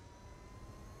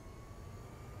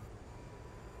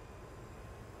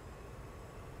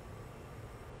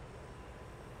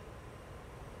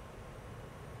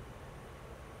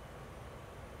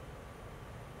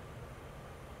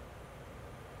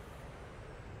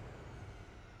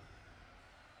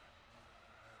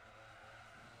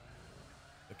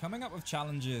 Coming up with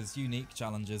challenges, unique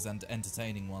challenges, and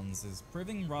entertaining ones is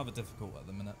proving rather difficult at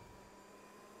the minute.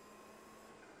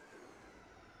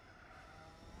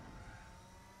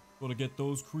 Gotta get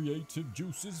those creative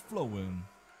juices flowing.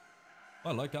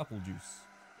 I like apple juice,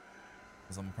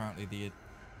 because I'm apparently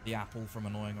the apple from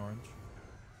Annoying Orange.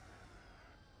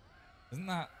 Isn't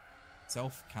that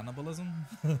self-cannibalism?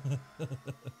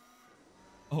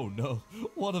 Oh no,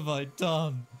 what have I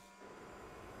done?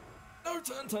 No,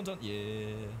 turn,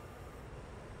 yeah.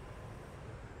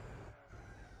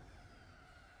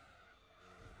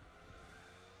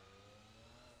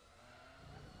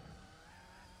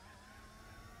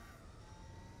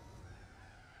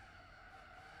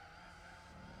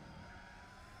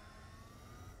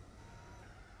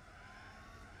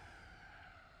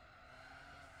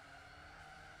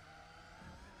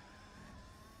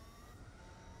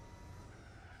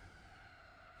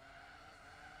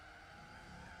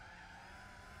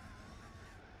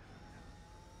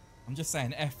 I'm just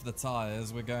saying, F the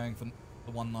tyres, we're going for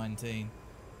the 119.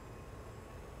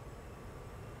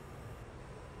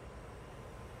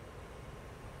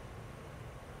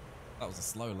 That was a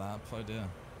slow lap, oh dear.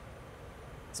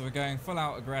 So we're going full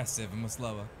out aggressive and we're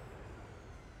slower.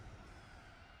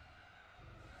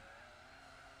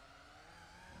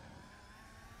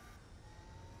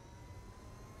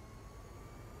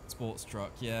 Sports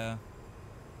truck, yeah.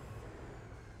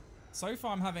 So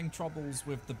far I'm having troubles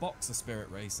with the Boxer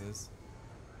Spirit races.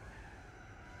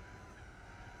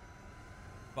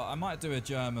 But I might do a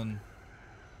German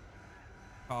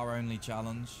car-only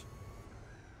challenge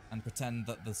and pretend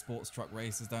that the sports truck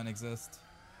races don't exist.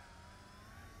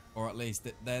 Or at least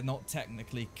they're not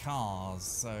technically cars,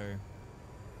 so...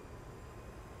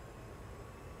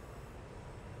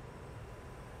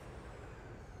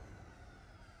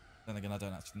 Then again, I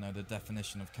don't actually know the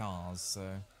definition of cars,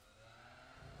 so...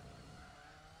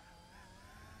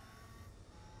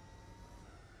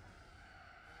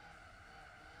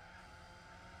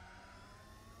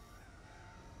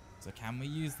 So can we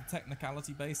use the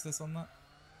technicality basis on that?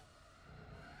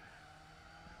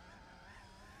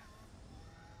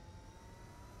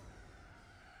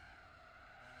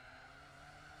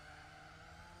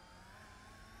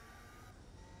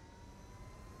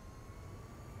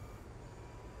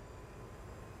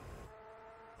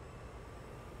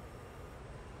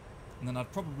 And then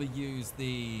I'd probably use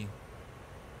the...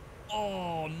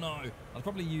 Oh no! I'd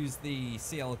probably use the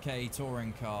CLK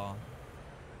touring car.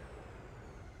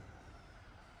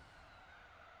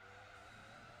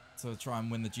 To try and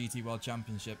win the GT World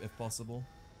Championship if possible.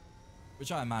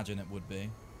 which I imagine it would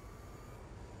be,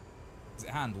 because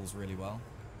it handles really well.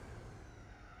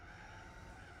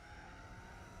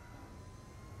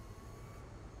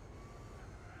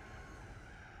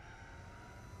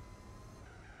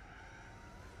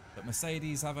 But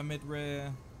Mercedes have a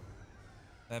mid-rear,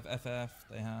 they have FF,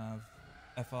 they have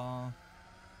FR,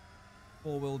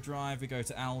 four-wheel drive, we go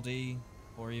to Audi,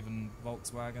 or even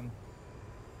Volkswagen.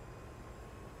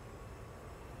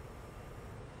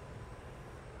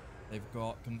 They've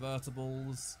got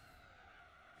convertibles.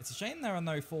 It's a shame there are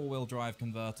no four-wheel drive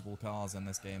convertible cars in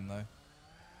this game, though.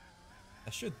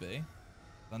 There should be.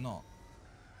 They're not.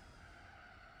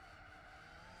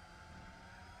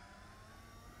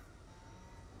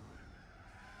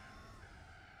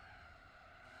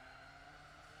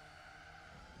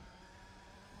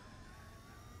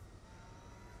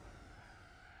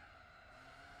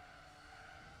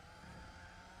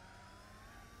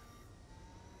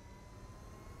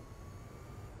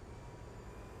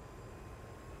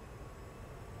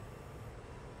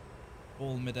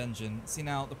 All mid-engine. See,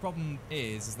 now the problem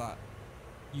is that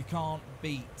you can't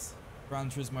beat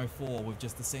Gran Turismo 4 with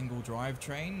just a single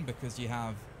drivetrain, because you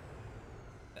have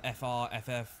the FR,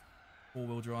 FF,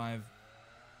 four-wheel drive,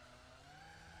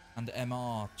 and the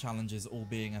MR challenges all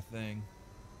being a thing.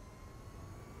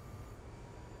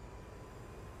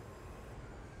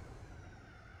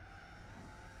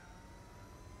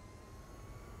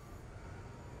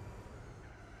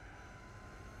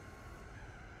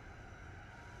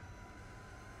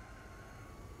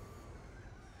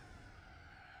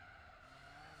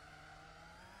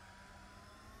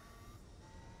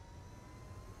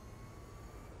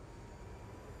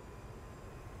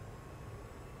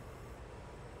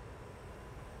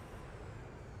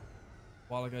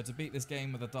 While ago, to beat this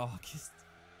game with the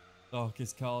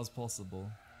darkest cars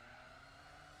possible.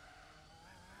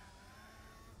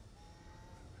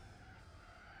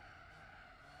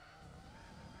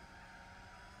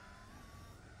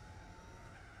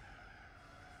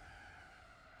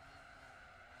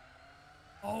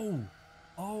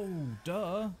 Oh,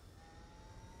 duh.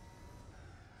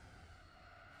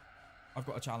 I've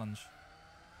got a challenge.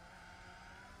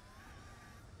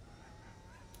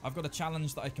 I've got a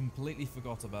challenge that I completely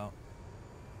forgot about.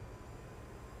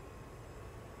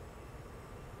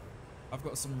 I've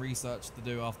got some research to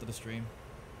do after the stream.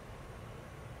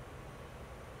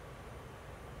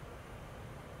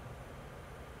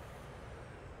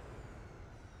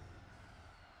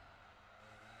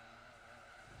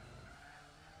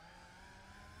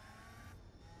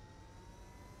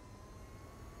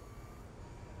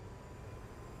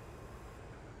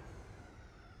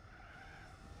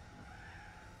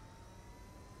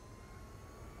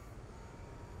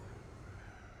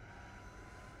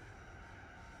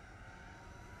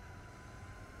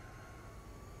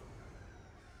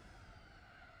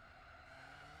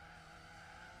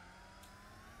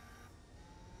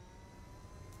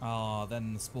 Ah,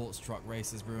 then the sports truck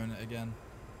races ruin it again.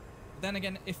 But then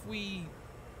again, if we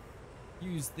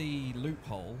use the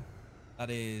loophole, that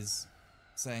is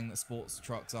saying that sports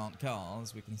trucks aren't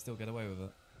cars, we can still get away with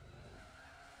it.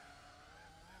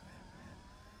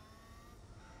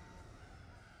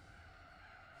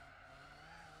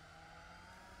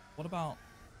 What about...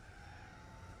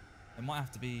 It might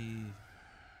have to be...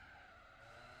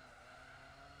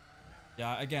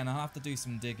 Yeah, again, I'll have to do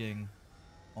some digging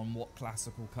on what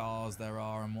classical cars there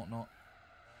are and whatnot.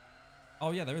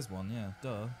 Oh yeah, there is one, yeah,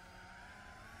 duh.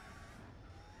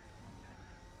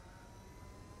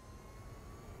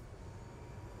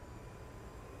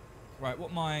 Right,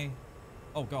 what my...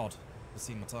 Oh god, I've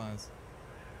seen my tyres.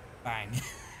 Bang.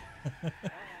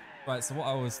 Right, so what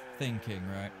I was thinking,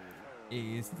 right,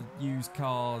 is to use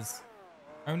cars...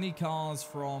 Only cars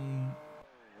from...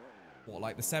 What,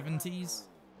 like the 70s?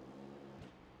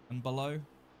 And below?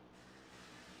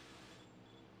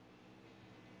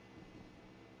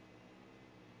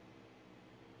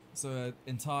 So an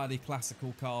entirely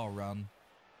classical car run.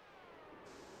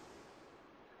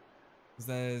 Because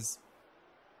there's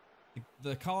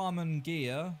the Carmen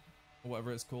Gear, or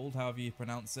whatever it's called, however you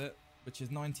pronounce it, which is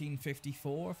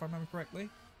 1954 if I remember correctly,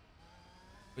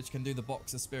 which can do the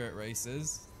Boxer Spirit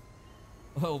races.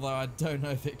 Although I don't know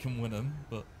if it can win them,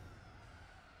 but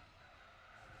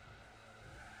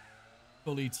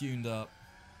fully tuned up.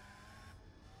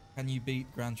 Can you beat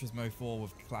Gran Turismo 4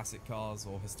 with classic cars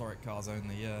or historic cars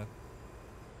only? Yeah.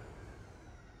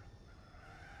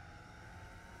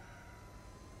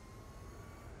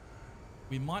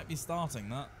 We might be starting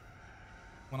that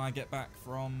when I get back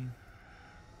from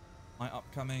my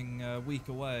upcoming week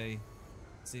away.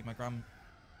 See my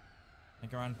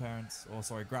grandparents, or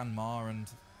sorry, grandma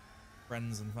and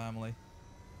friends and family.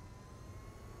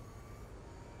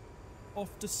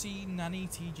 Off to see Nanny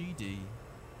TGD.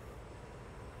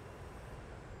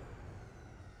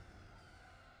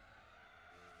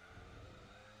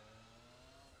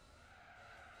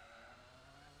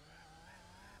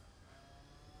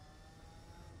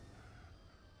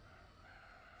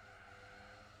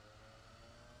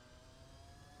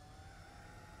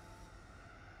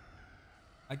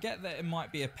 I get that it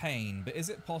might be a pain, but is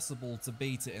it possible to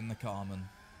beat it in the Carmen?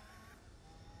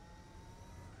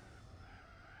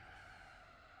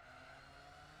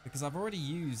 Because I've already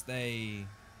used a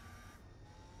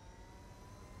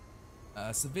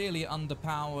severely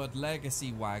underpowered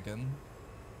legacy wagon.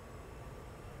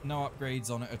 No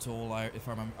upgrades on it at all, if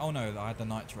I remember. Oh no, I had the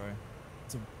nitro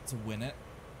to win it.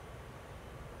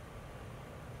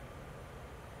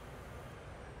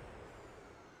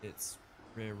 It's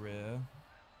rear.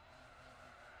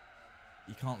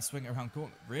 You can't swing it around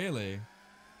corner. Really?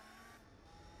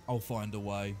 I'll find a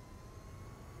way.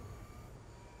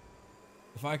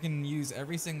 If I can use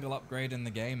every single upgrade in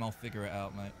the game, I'll figure it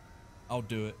out, mate. I'll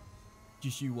do it.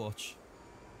 Just you watch.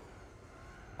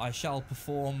 I shall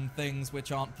perform things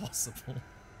which aren't possible.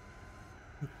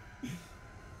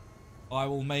 I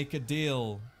will make a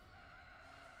deal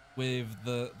with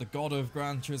the god of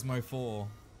Gran Turismo 4.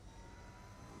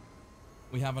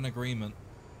 We have an agreement.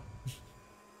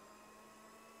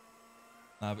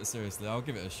 Nah, but seriously, I'll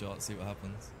give it a shot, see what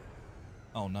happens.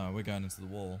 Oh no, we're going into the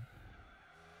wall.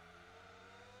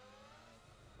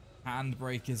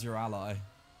 Handbrake is your ally.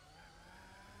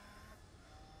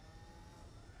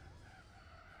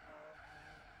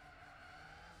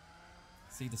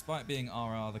 See, despite being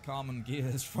RR, the Carmen gear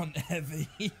is front heavy.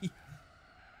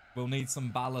 We'll need some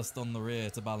ballast on the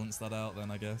rear to balance that out then,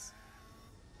 I guess.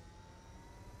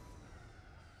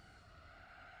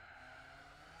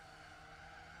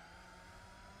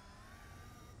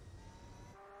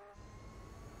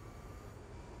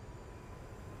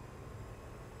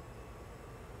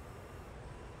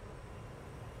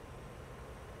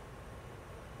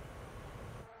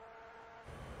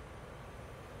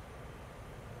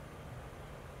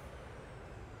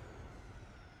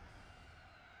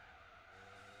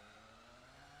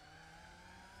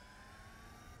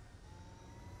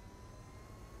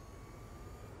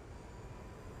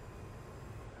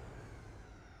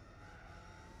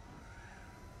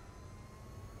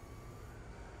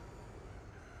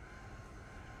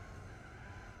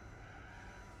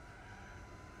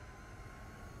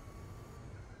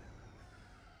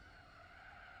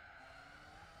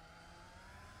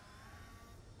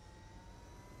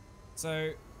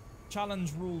 So,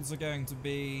 challenge rules are going to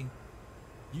be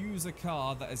use a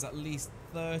car that is at least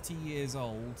 30 years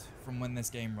old from when this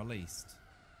game released.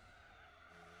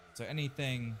 So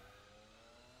anything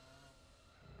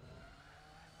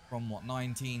from, what,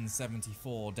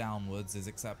 1974 downwards is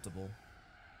acceptable.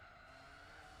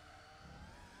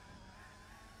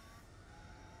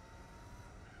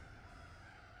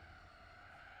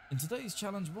 In today's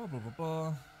challenge, blah, blah, blah,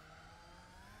 blah.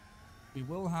 We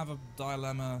will have a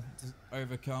dilemma to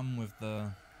overcome with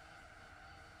the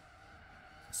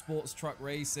sports truck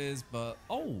races, but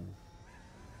oh!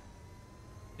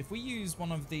 If we use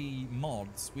one of the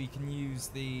mods, we can use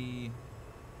the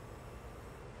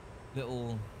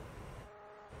little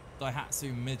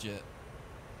Daihatsu midget,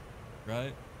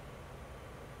 right?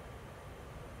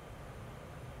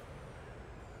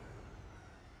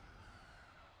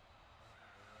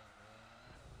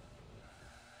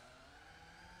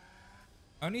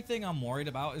 Only thing I'm worried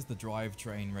about is the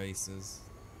drivetrain races.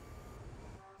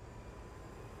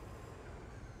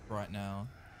 Right now.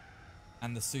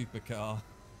 And the supercar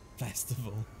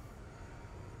festival.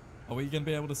 Are we going to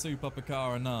be able to soup up a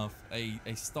car enough? A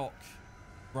stock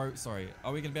road, sorry.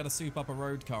 Are we going to be able to soup up a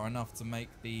road car enough to make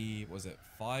the, was it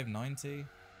 590?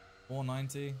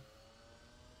 490?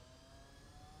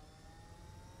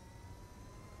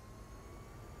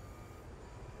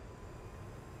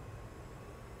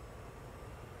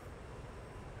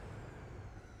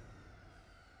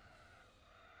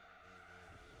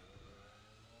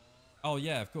 Oh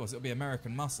yeah, of course. It'll be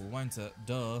American muscle, won't it?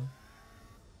 Duh.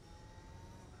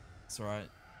 It's alright.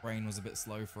 Brain was a bit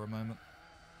slow for a moment.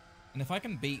 And if I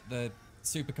can beat the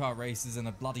supercar races in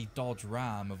a bloody Dodge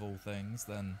Ram of all things,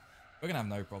 then we're gonna have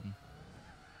no problem.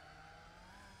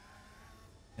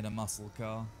 In a muscle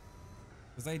car.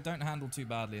 Because they don't handle too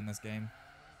badly in this game.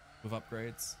 With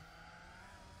upgrades.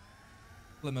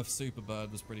 Plymouth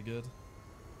Superbird was pretty good.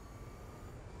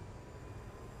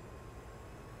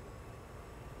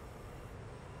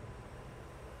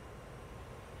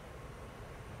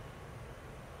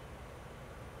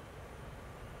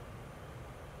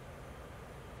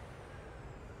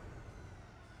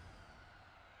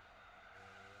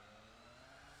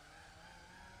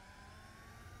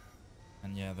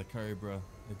 And yeah, the Cobra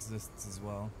exists as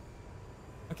well.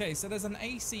 Okay, so there's an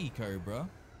AC Cobra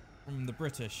from the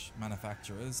British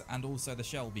manufacturers and also the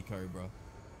Shelby Cobra.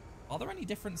 Are there any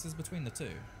differences between the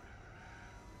two?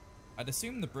 I'd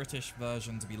assume the British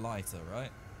version to be lighter,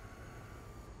 right?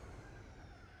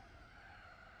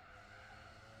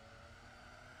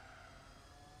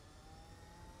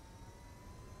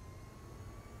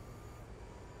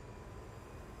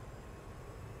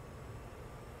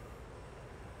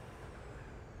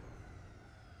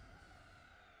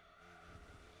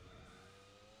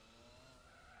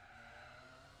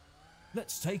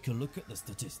 Let's take a look at the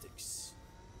statistics.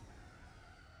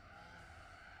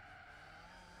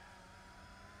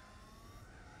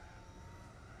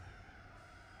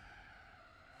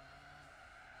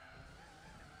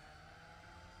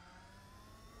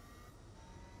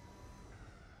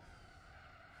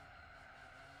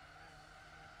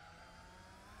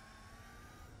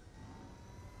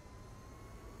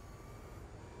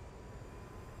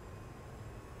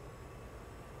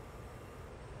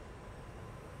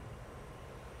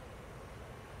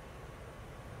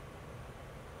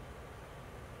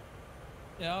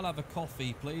 Yeah, I'll have a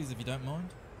coffee, please, if you don't mind.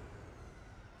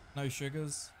 No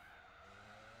sugars.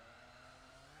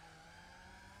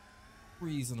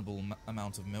 Reasonable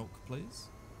amount of milk, please.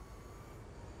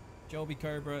 Shelby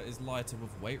Cobra is lighter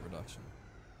with weight reduction.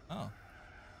 Oh.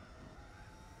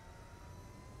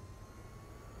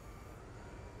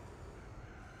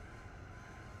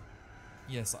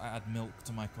 Yes, I add milk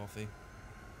to my coffee.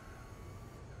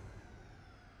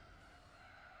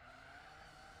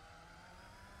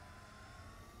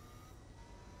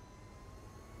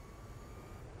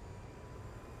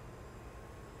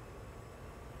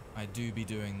 I do be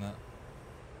doing that.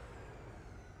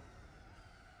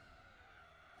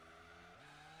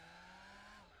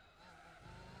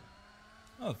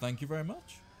 Oh, thank you very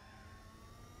much.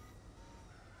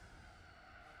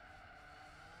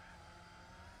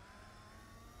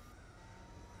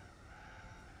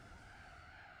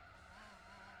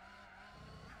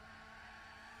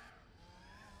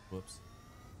 Whoops.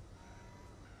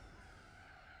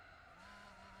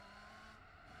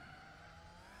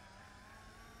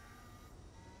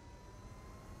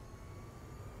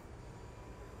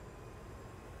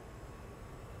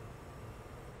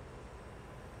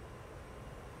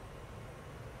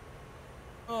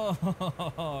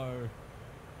 Oh.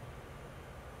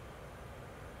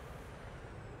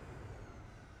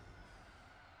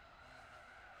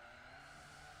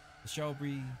 The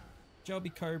Shelby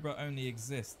Cobra only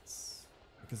exists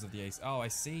because of the ace. Oh, I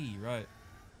see. Right.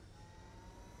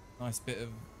 Nice bit of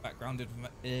background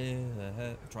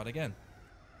information. Try it again.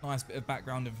 Nice bit of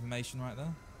background information right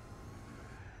there.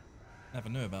 Never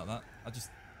knew about that.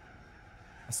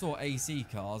 I saw AC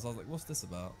cars. I was like, what's this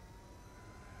about?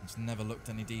 I just never looked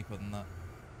any deeper than that.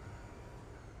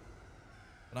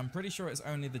 But I'm pretty sure it's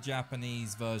only the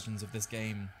Japanese versions of this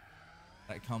game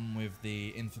that come with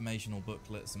the informational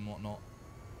booklets and whatnot,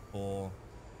 or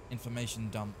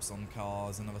information dumps on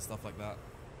cars and other stuff like that.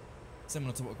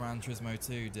 Similar to what Gran Turismo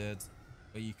 2 did,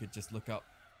 where you could just look up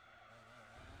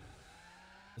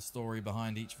the story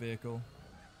behind each vehicle,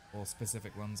 or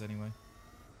specific ones anyway.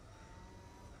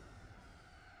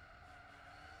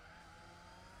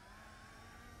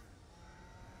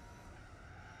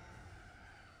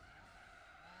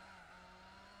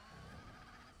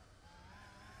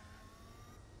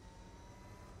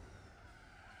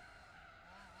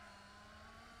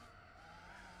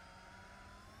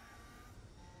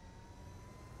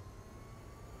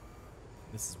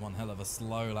 This is one hell of a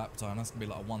slow lap time. That's going to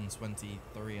be like a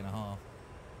 1:23.5.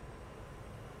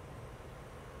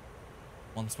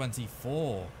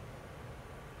 1:24.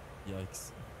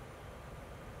 Yikes.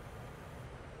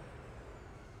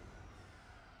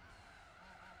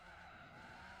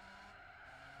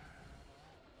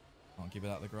 Can't keep it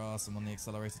out of the grass. I'm on the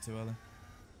accelerator too early.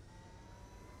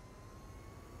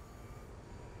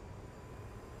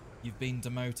 You've been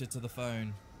demoted to the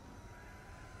phone.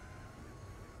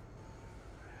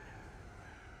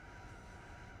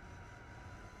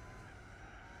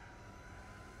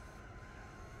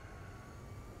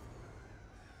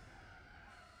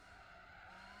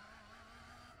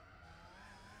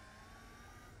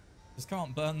 Just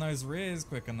can't burn those rears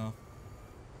quick enough.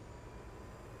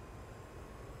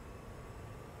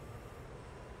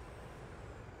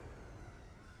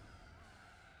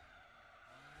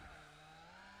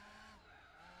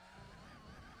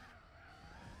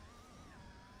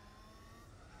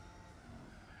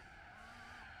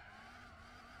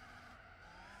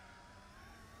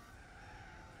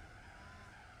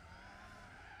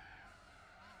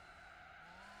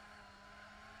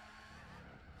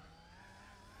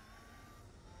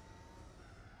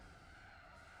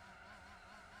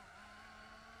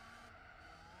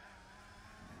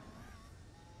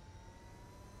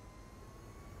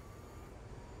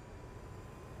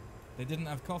 They didn't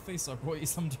have coffee, so I brought you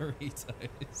some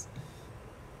Doritos.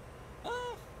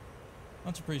 Ah,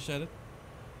 much appreciated.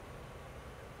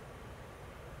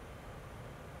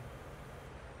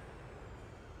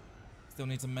 Still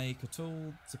need to make a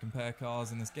tool to compare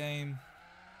cars in this game.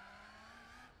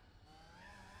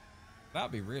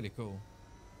 That'd be really cool.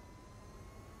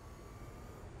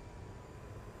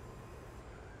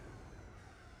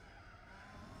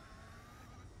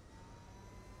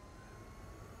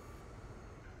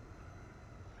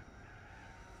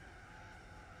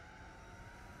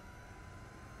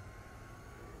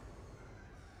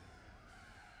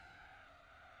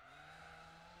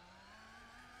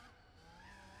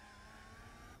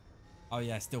 Oh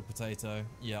yeah, still potato.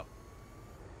 Yep.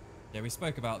 Yeah, we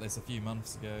spoke about this a few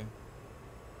months ago.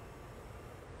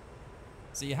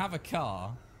 So you have a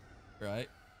car, right?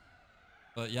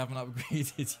 But you haven't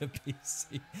upgraded your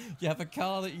PC. You have a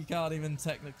car that you can't even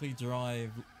technically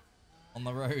drive on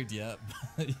the road yet,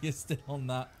 but you're still on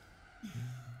that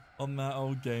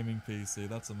old gaming PC.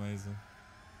 That's amazing.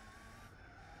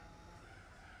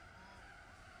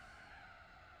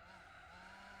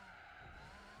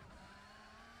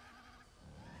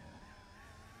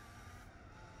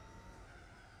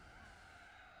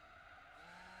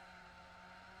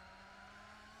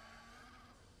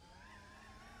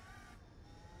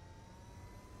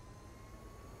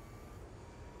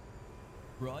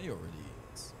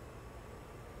 Priorities.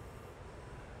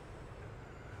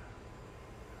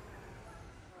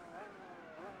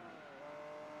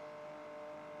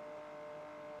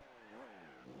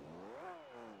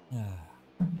 Ah.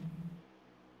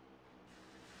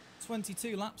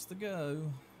 22 laps to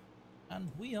go,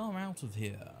 and we are out of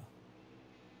here.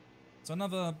 So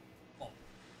another, what,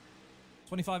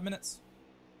 25 minutes?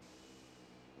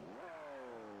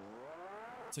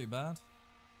 Too bad.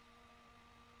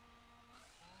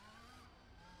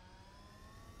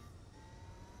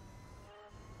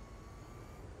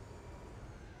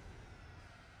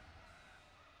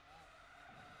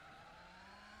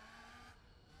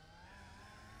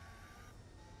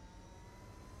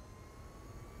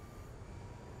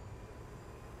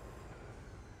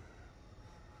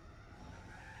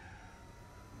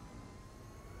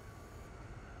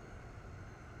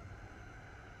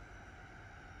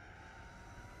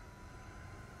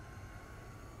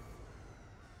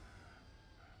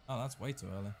 Oh, that's way too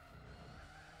early.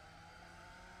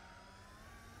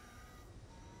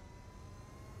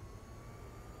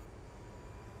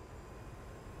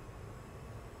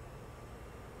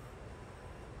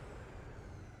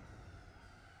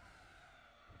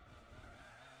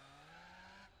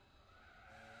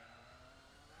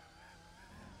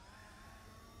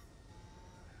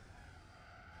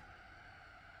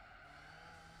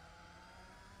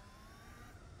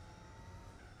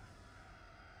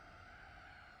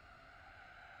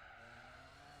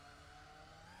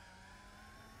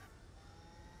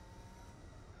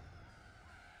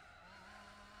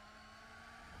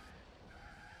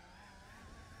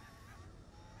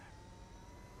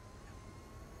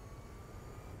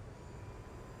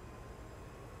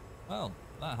 Well,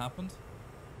 that happened.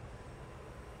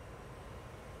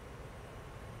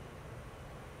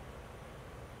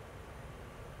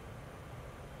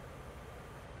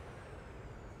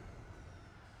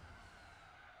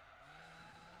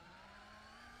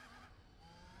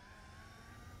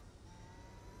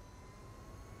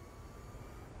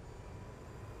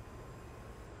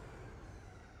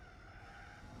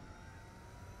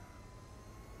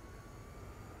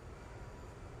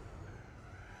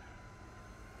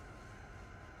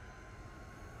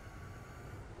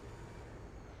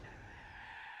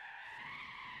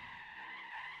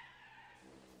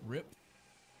 Rip.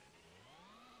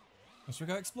 Should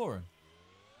we go exploring?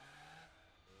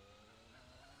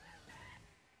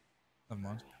 Never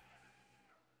mind.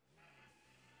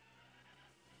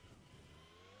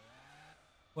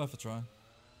 Worth a try.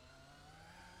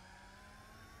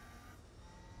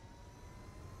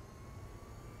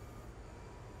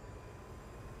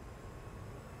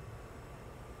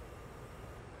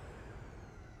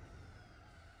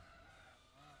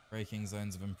 Braking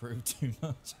zones have improved too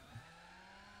much.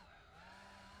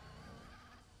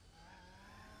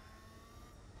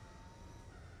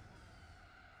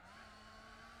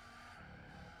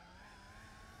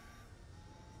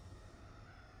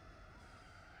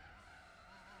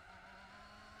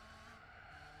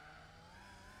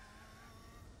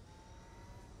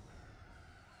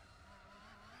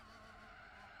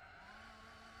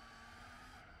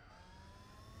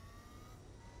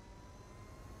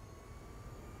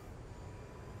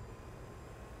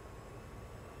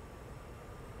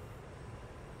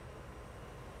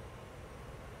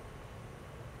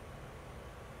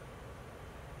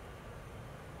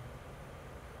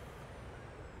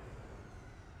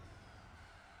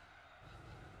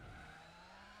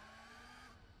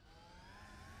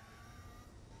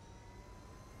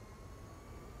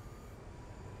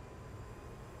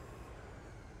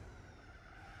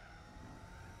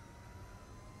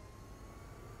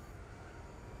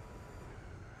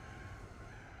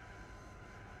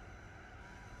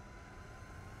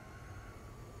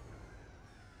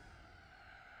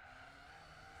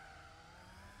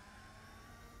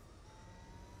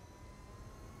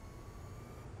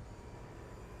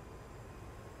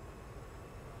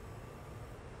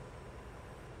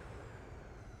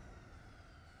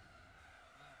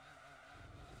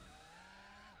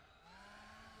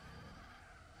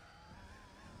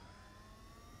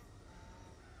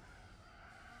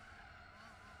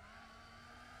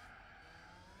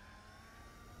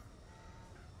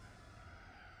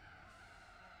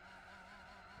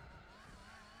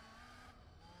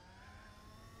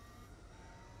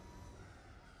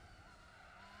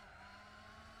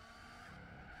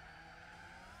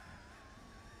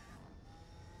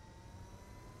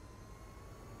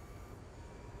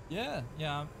 Yeah,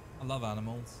 yeah, I love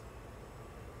animals.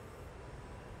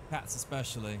 Cats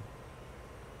especially.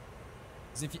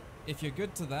 Because if you're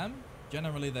good to them,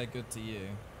 generally they're good to you.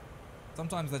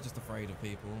 Sometimes they're just afraid of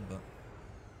people, but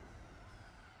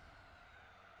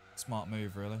smart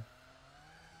move, really.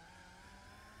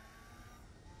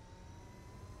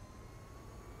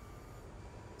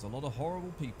 There's a lot of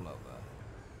horrible people out there.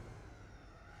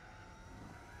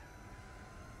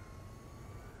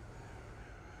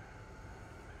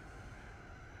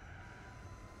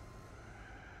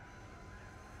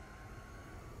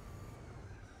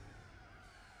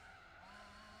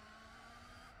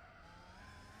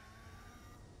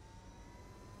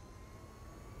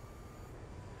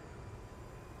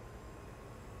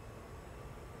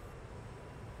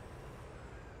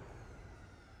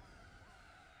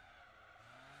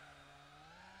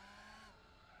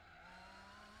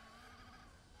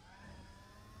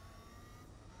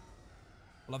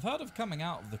 Well, I've heard of coming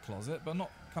out of the closet, but not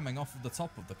coming off of the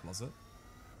top of the closet.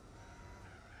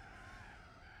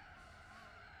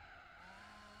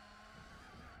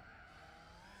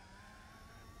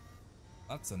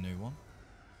 That's a new one.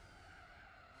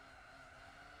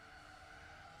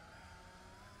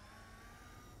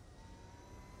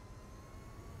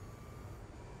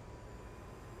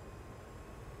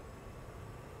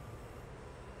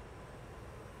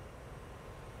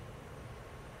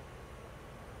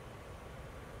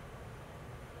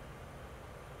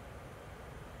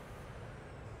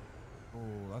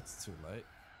 Oh, that's too late.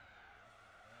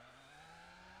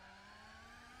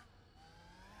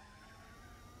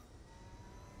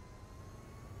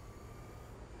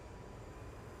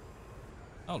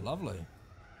 Oh, lovely.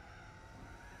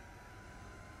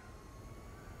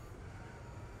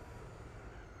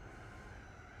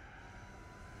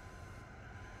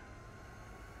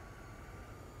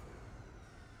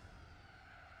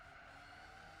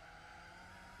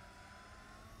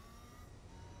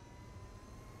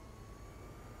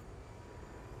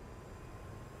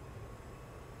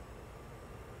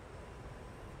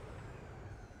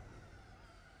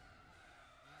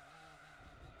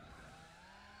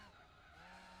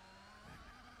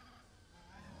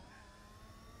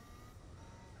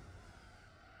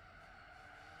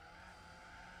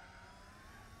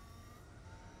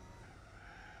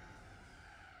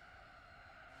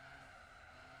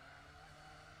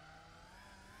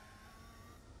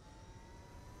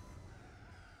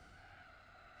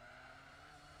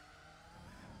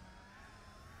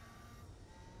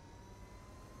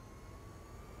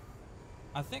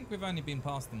 I think we've only been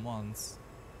past them once.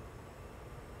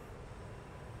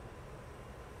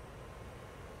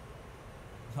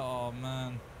 Oh,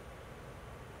 man.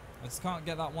 I just can't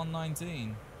get that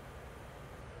 119.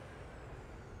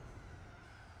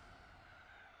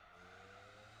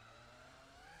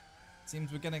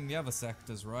 Seems we're getting the other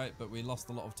sectors right, but we lost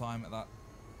a lot of time at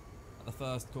the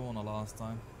first corner last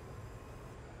time.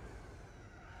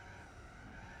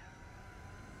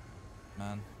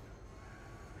 Man.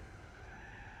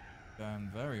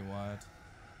 Going very wide.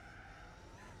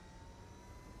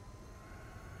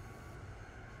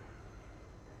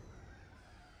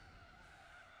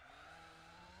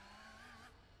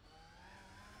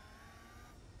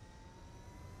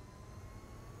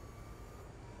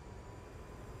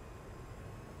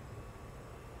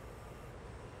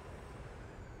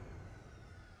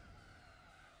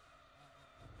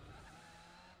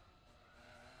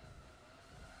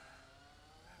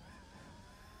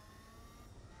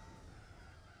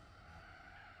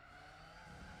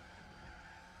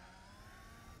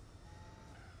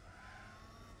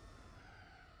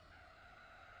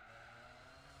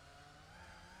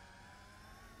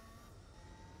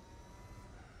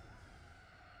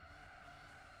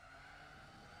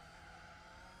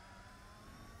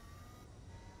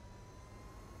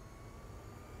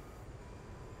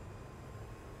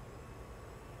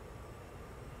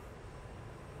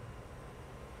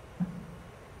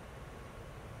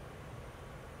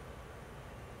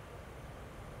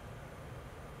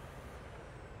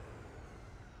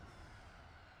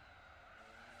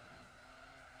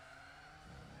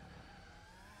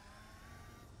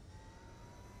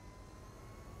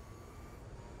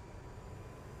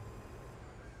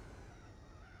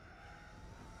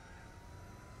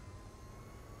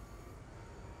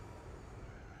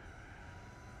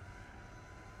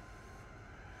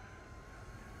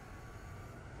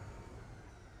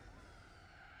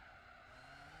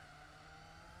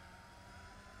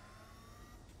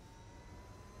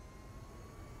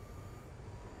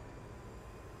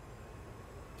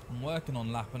 I'm working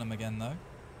on lapping them again, though.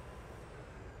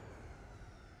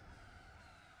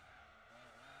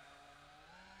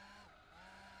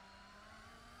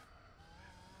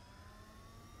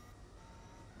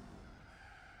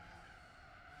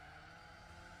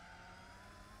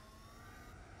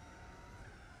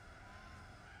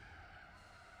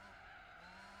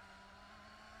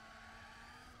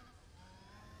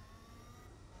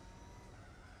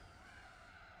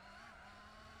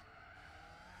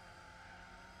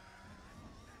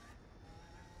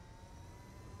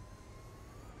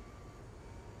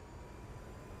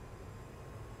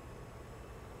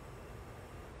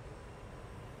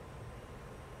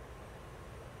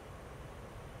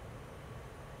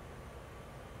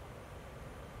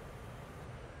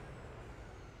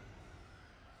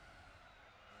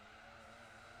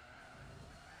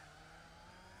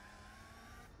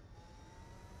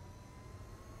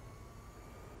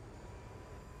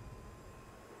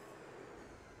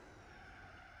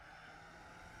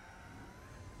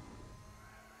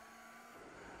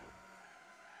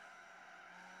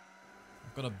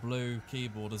 got a blue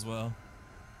keyboard as well.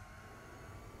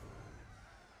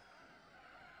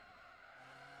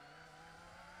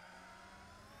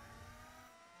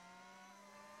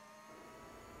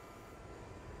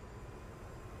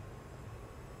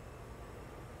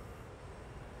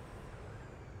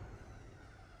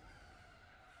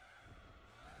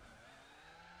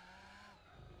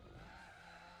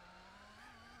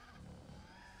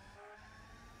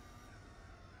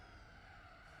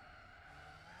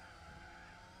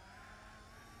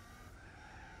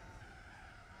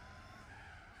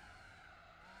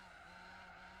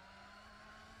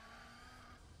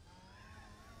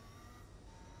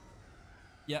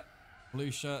 Yep,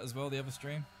 blue shirt as well, the other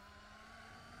stream.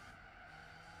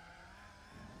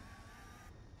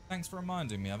 Thanks for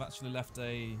reminding me, I've actually left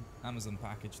a Amazon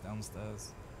package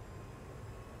downstairs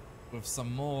with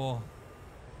some more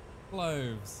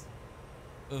clothes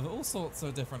of all sorts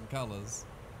of different colours.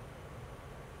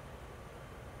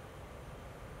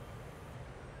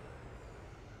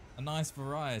 A nice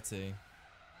variety.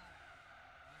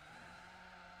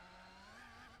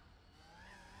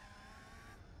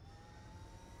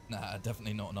 Nah,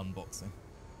 definitely not an unboxing.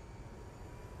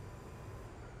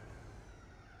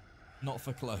 Not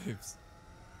for clothes.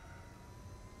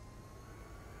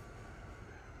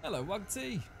 Hello,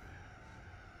 Wugty.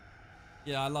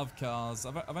 Yeah, I love cars.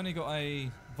 I've only got a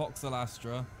Vauxhall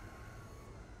Astra,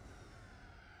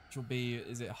 which will be,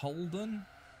 is it Holden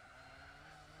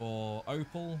or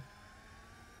Opel?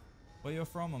 Where you're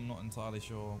from? I'm not entirely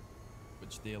sure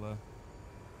which dealer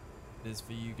it is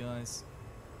for you guys.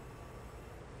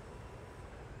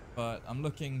 But I'm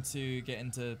looking to get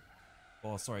into,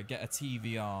 or sorry, get a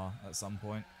TVR at some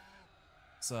point.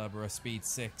 Cerber, a Speed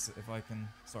 6 if I can,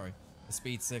 sorry, a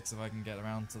Speed 6 if I can get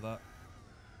around to that.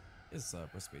 It is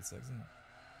Cerber, a Speed 6, isn't it?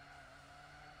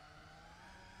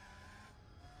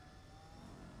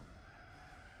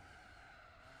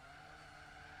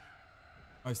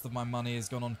 Most of my money has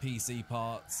gone on PC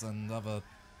parts and other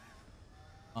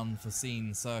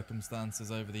unforeseen circumstances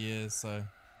over the years, so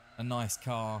a nice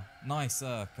car,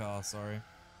 nicer car, sorry,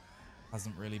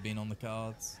 hasn't really been on the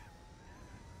cards.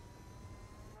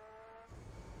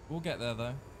 We'll get there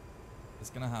though.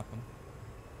 It's gonna happen.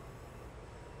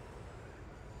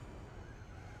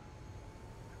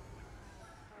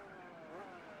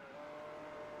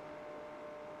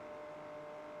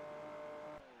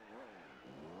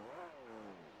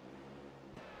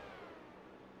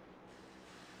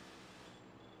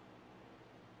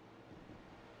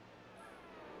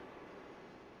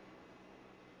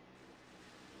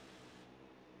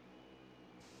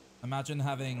 Imagine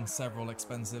having several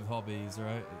expensive hobbies,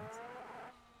 right?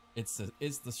 It's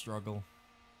the struggle.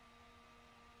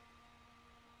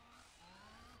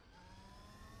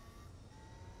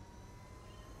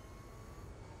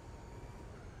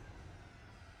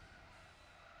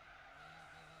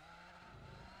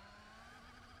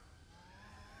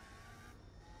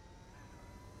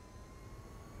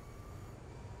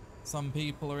 Some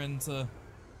people are into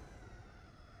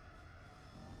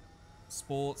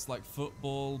sports like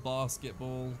football,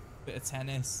 basketball, bit of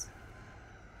tennis.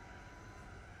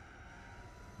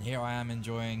 Here I am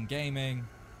enjoying gaming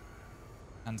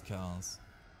and cars.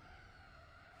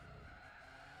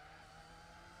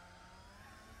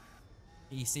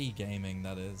 PC gaming,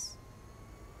 that is.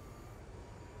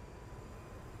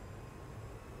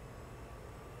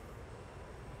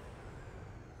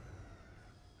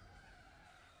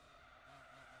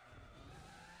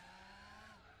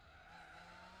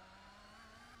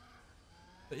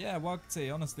 But yeah,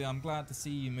 Wugty, honestly, I'm glad to see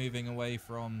you moving away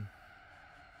from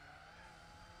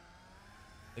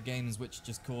the games which are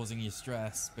just causing you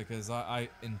stress, because I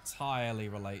entirely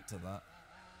relate to that.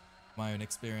 My own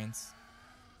experience.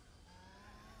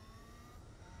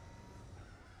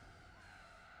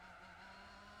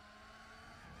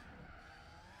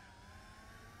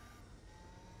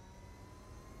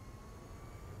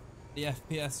 The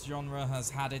FPS genre has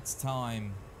had its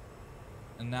time,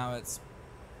 and now it's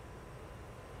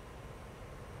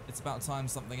about time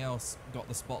something else got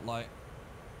the spotlight,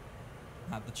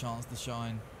 had the chance to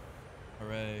shine.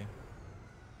 Hooray.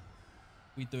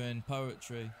 We doing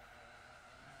poetry.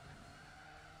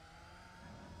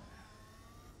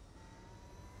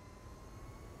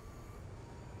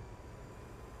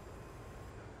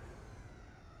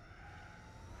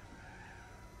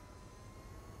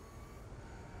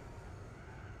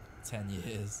 "10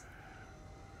 years.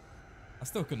 I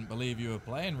still couldn't believe you were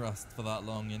playing Rust for that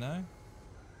long, you know?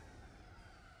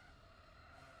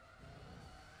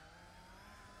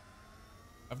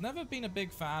 I've never been a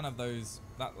big fan of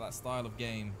that style of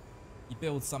game. You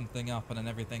build something up and then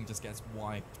everything just gets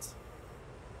wiped.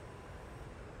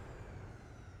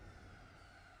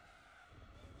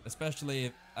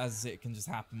 Especially as it can just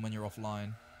happen when you're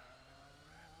offline.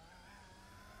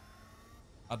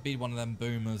 I'd be one of them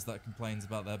boomers that complains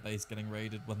about their base getting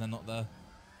raided when they're not there.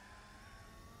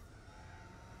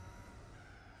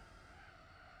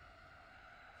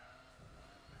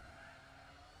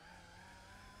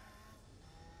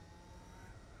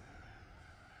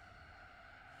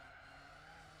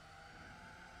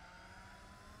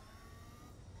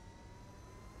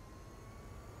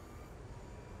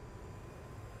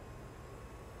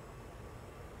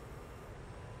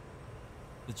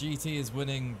 The GT is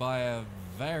winning by a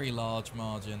very large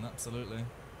margin, absolutely.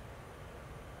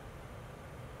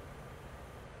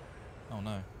 Oh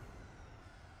no.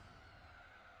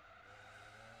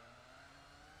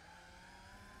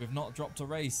 We've not dropped a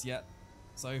race yet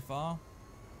so far,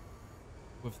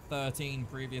 with 13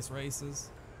 previous races.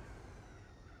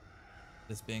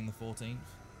 This being the 14th.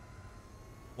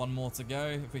 One more to go.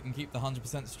 If we can keep the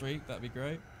 100% streak, that'd be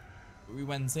great. But we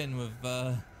went in with,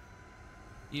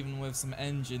 even with some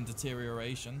engine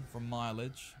deterioration from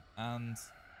mileage, and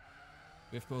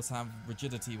we of course have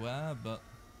rigidity wear, but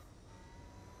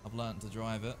I've learnt to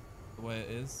drive it the way it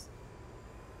is.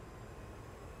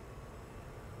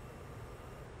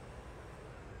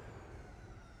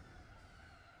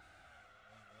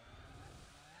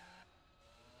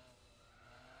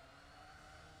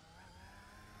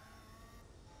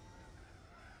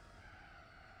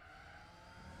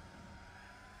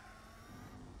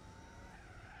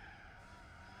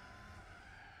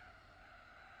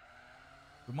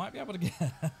 We might be able to get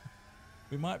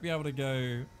we might be able to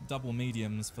go double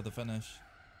mediums for the finish.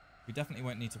 We definitely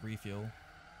won't need to refuel.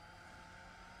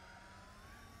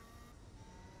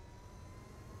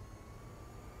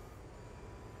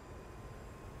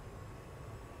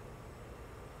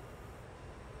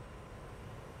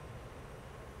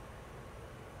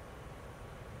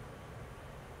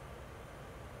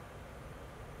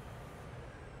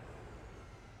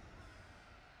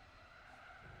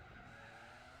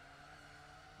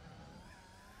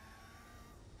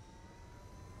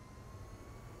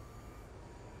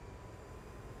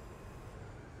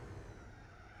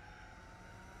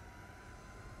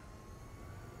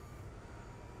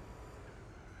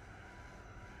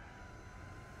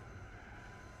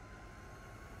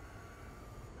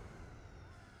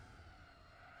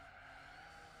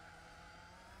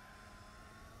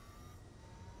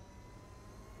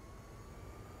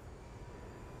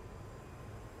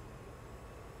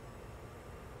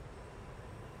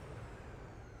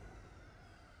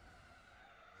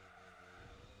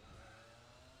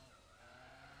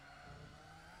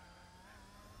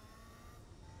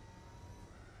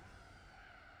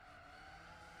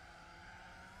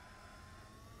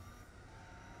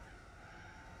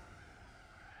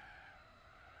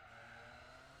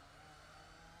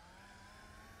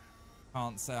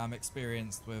 Can't say I'm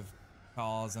experienced with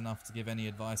cars enough to give any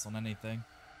advice on anything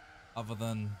other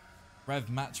than rev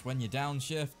match when you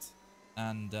downshift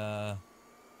and don't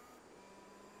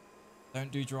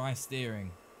do dry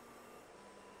steering,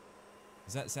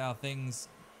 because that's how things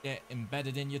get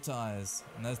embedded in your tires.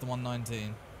 And there's the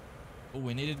 119. All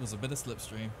we needed was a bit of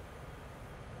slipstream.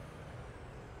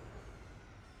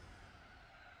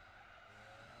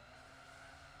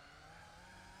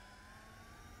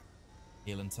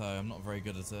 Heel and toe, I'm not very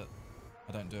good at it.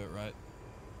 I don't do it right.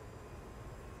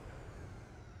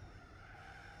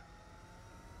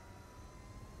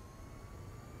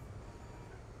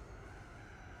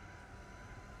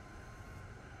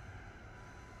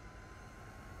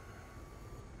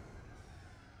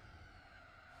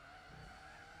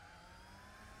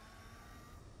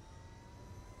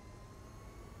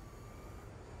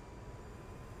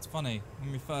 It's funny,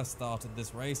 when we first started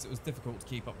this race, it was difficult to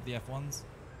keep up with the F1s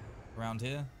around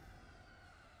here.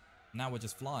 Now we're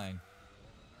just flying.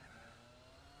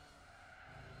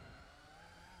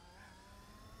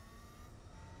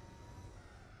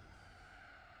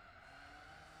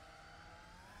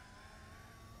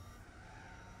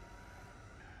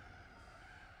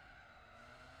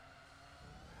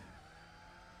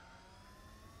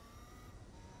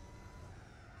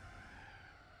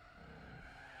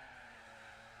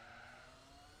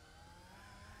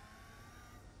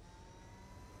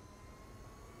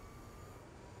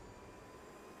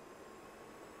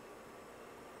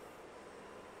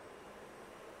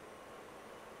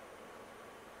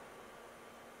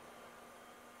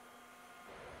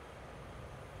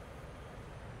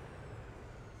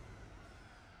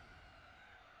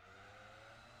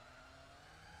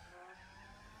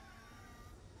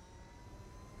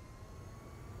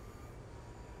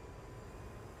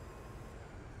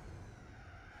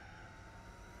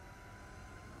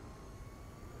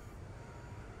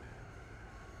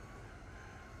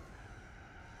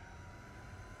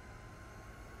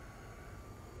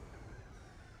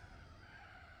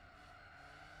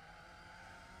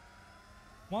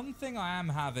 One thing I am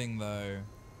having, though,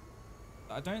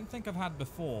 that I don't think I've had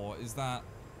before, is that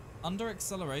under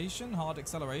acceleration, hard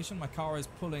acceleration, my car is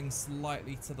pulling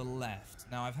slightly to the left.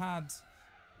 Now, I've had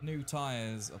new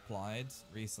tyres applied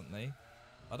recently.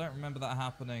 I don't remember that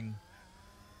happening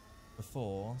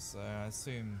before, so I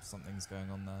assume something's going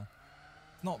on there.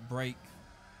 It's not brake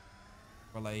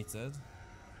related.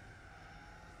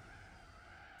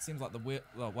 Seems like the wheel,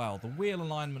 well, the wheel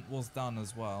alignment was done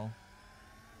as well.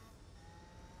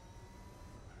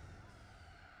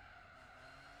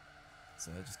 So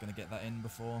just gonna get that in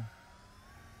before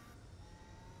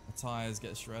the tyres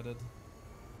get shredded.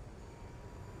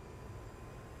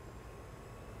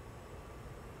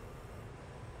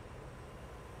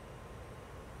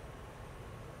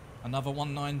 Another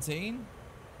 119?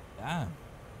 Damn.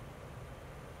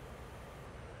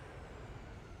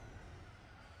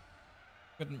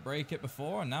 Couldn't break it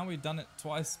before, and now we've done it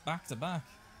twice back to back.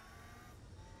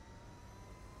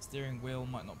 Steering wheel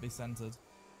might not be centered.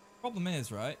 Problem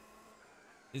is, right,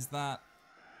 is that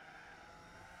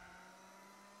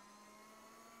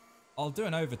I'll do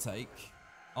an overtake,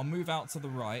 I'll move out to the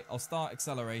right, I'll start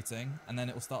accelerating, and then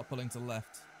it will start pulling to the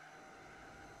left.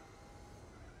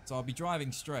 So I'll be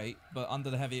driving straight, but under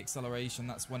the heavy acceleration,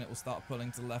 that's when it will start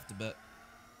pulling to the left a bit.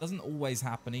 Doesn't always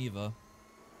happen either.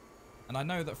 And I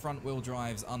know that front wheel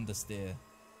drives understeer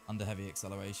under heavy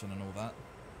acceleration and all that.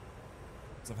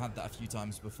 Because I've had that a few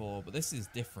times before, but this is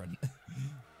different.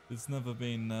 It's never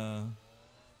been...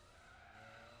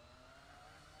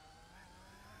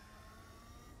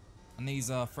 And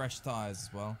these are fresh tyres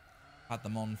as well. Had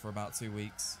them on for about 2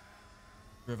 weeks.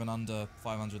 Driven under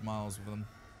 500 miles with them.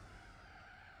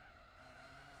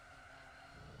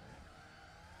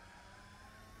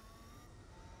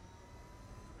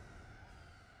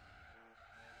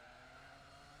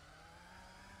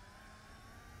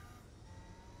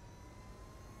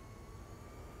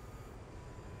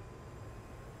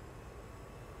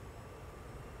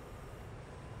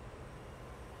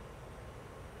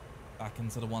 Back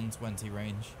into the 120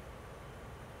 range.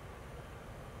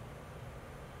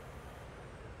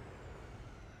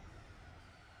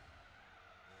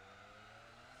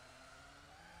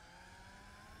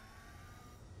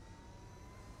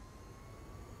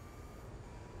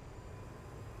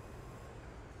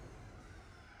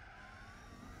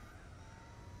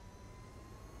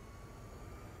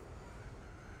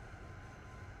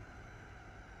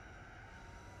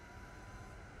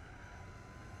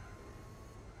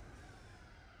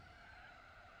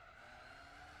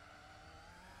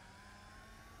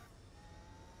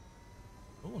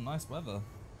 Oh, nice weather.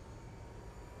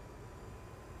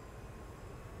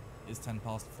 It's 10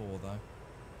 past 4 though.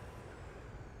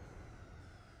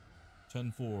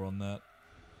 10-4 on that.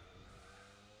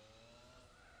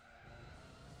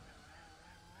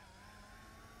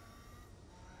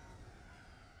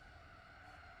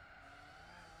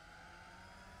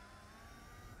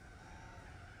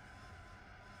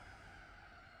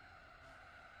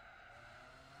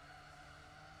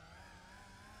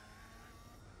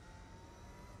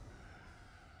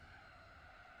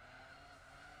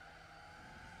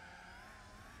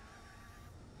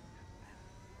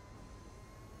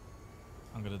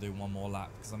 I'm going to do one more lap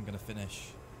because I'm going to finish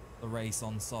the race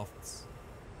on softs.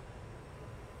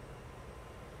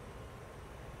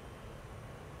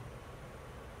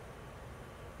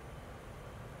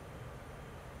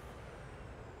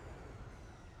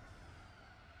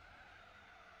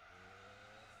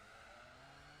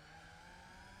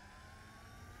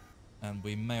 And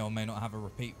we may or may not have a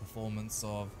repeat performance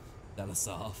of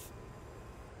Delasaf.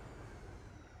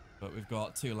 But we've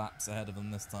got 2 laps ahead of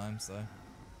them this time, so...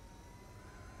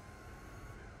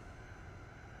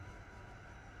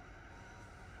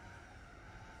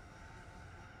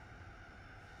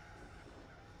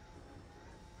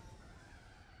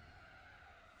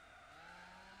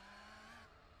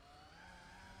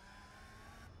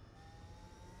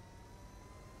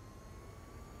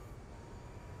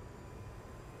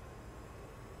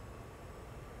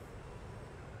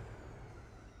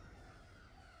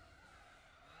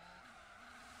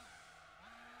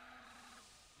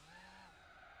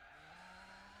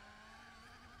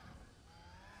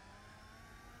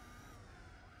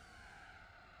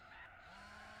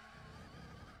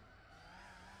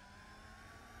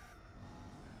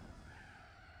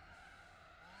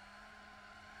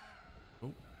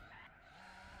 Oh.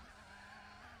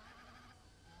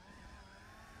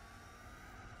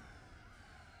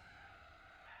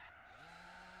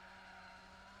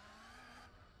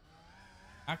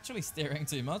 Actually steering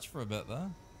too much for a bit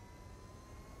there.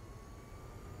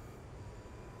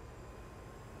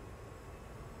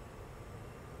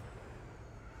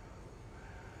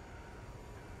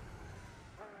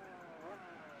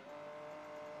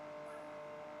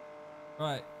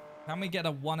 Right. Can we get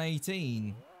a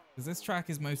 118? Because this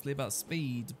track is mostly about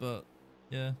speed, but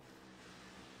yeah.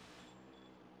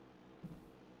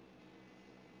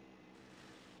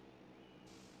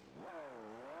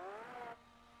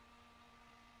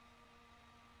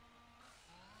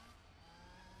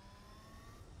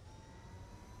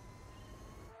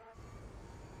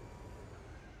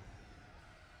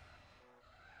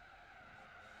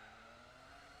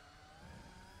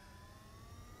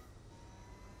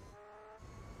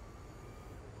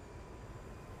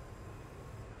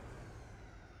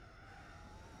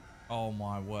 Oh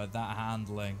my word, that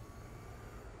handling.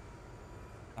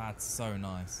 That's so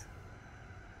nice.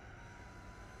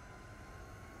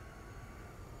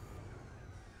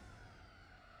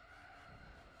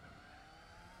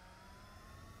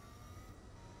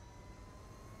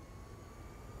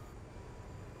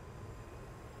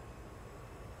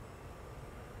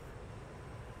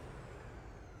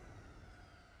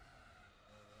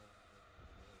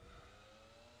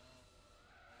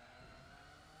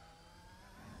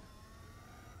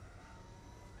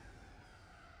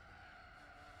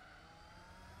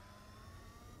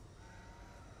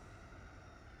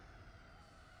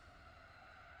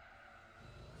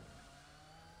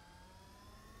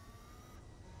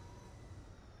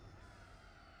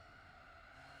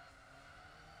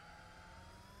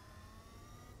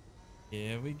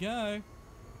 Here we go.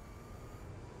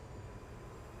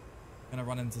 Gonna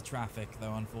run into traffic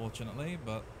though, unfortunately,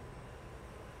 but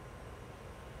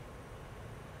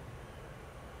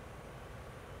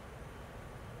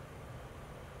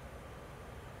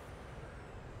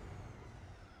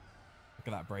look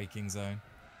at that braking zone.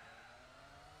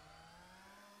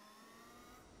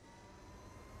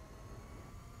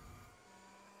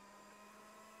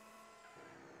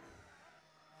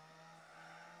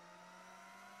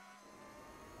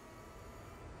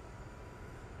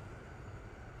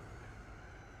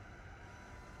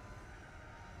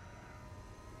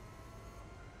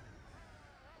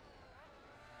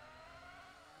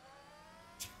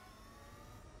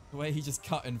 The way he just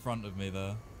cut in front of me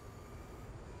there.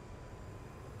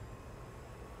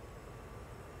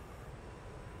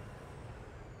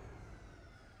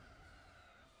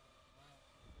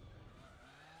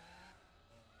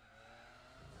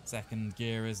 Second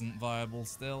gear isn't viable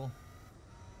still.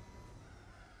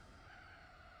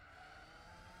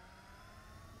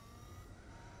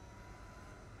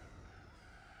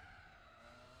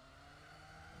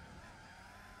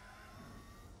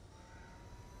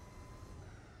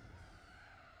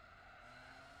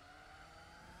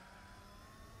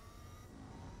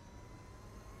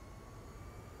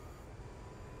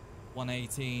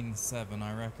 $118.7,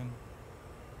 I reckon.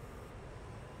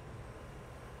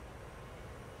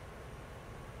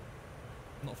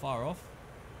 Not far off.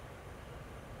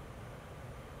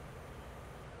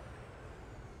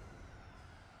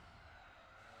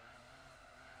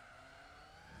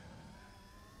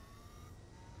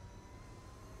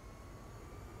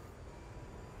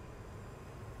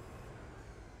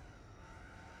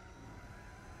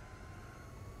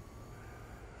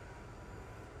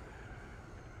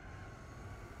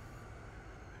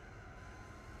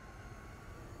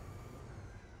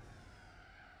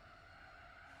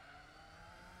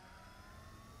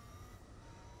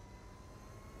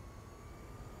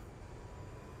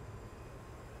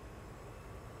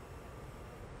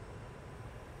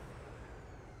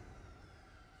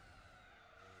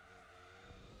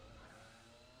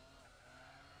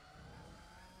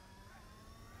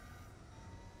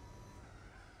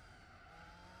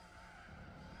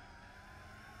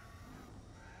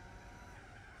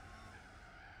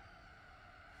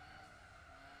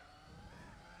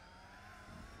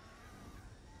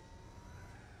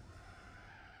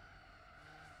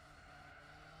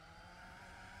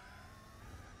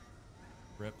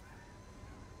 Rip.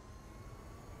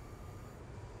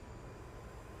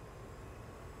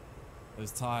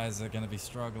 Those tyres are going to be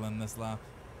struggling this lap.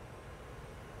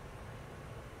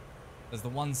 There's the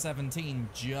 117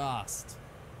 just.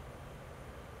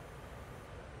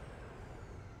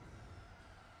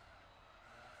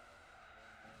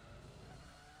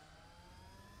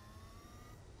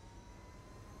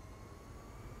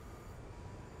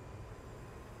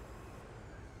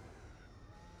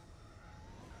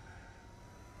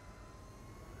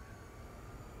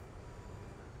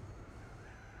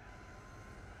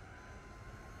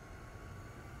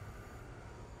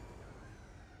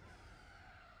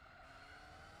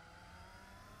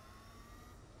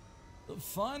 The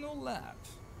final lap.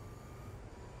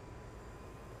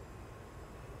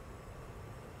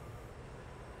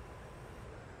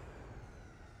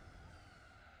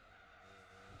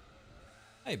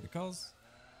 Hey, because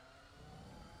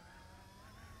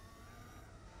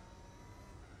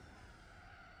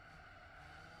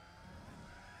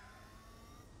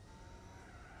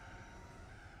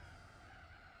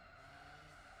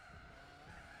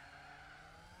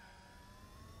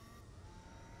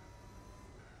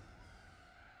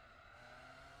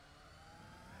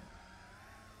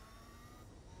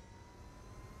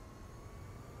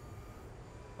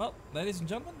Well, ladies and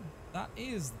gentlemen, that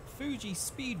is Fuji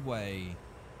Speedway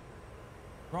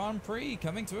Grand Prix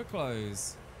coming to a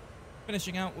close.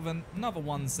 Finishing out with another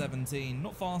 117.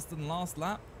 Not faster than last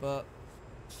lap, but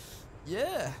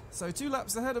yeah. So 2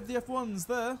 laps ahead of the F1s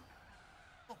there.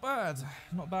 Not bad.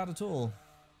 Not bad at all.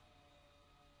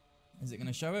 Is it going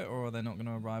to show it, or are they not going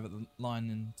to arrive at the line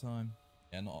in time?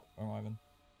 Yeah, not arriving.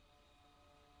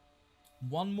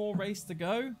 One more race to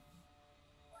go.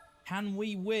 Can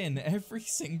we win every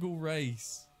single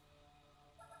race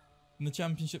in the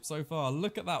championship so far?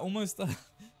 Look at that. Almost a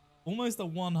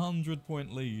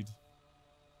 100-point lead.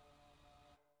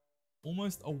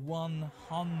 Almost a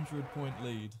 100-point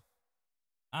lead.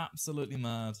 Absolutely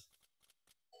mad.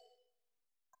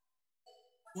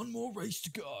 One more race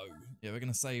to go. Yeah, we're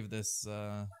going to save this.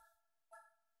 Why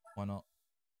not?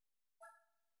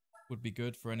 Would be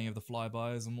good for any of the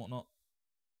flybys and whatnot.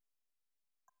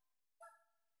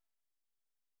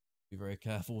 Be very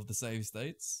careful with the save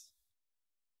states.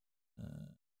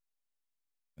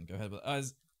 And go ahead with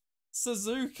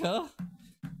Suzuka.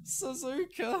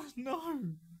 Suzuka, no.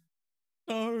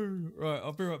 No. Right,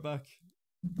 I'll be right back.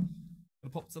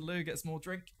 Gonna pop to the loo, get some more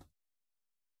drink.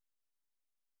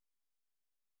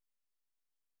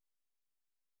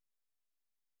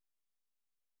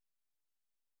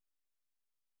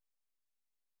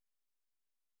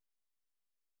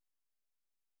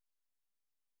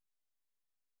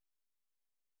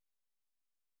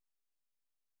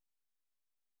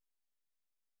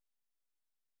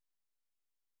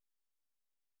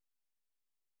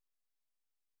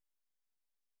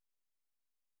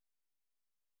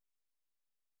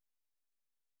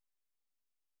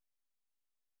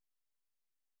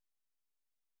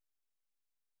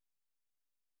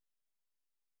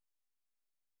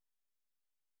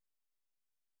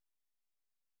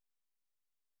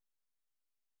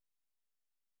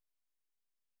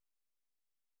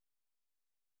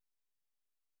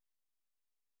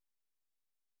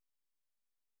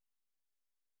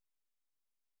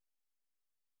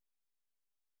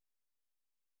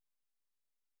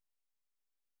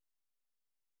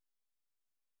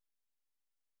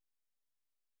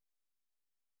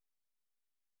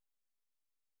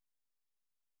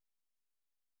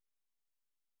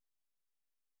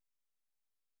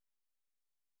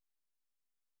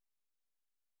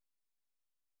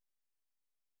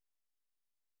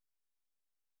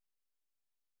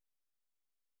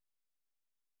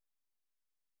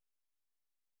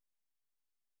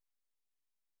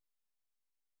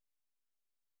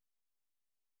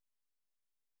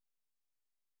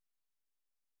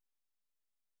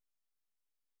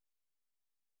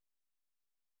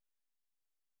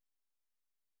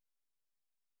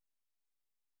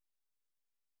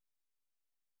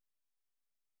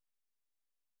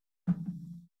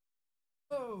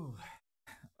 Oh,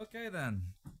 okay then.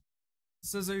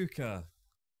 Suzuka.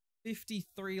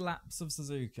 53 laps of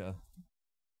Suzuka.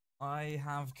 I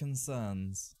have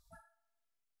concerns.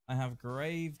 I have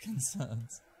grave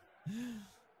concerns.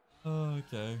 Oh,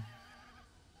 okay.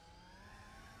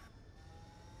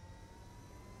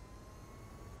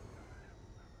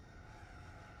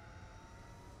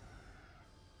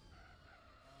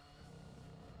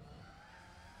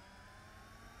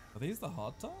 Are these the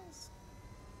hard tires?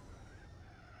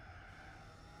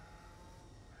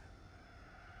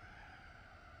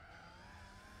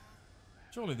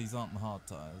 Surely these aren't the hard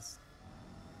tires.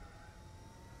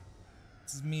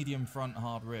 This is medium front,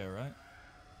 hard rear, right?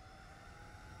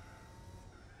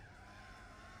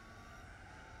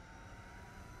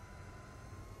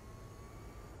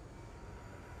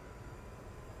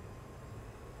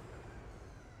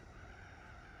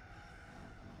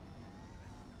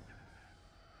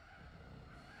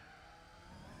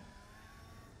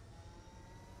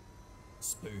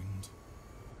 Spooned.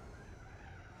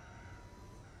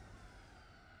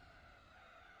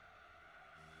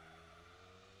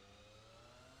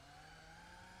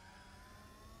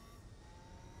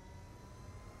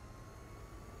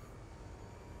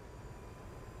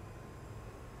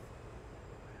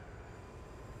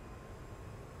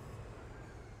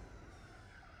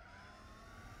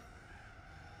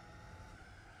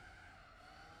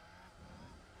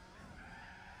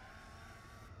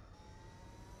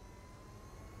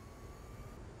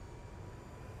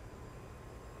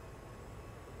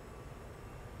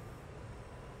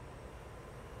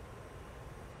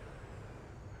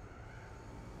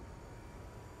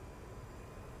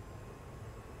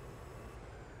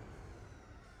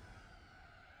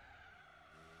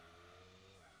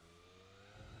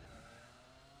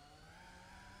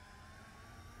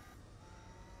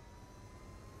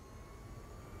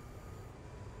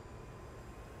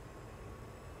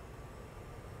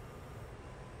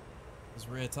 His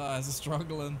rear tires are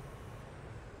struggling.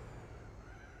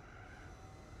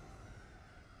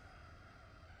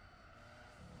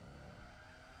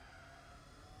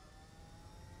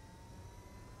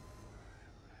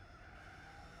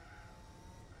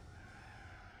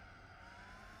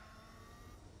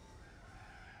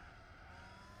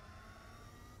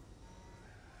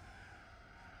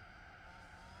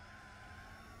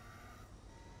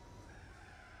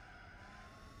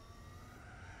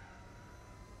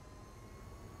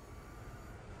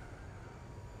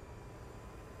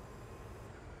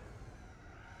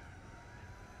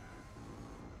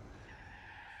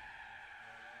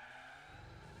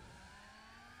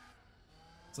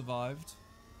 Survived.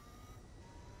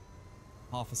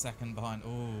 Half a second behind.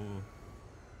 Ooh.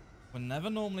 We're never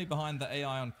normally behind the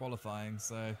AI on qualifying,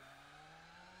 so...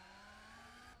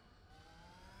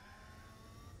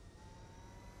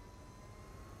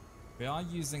 We are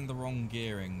using the wrong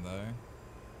gearing, though.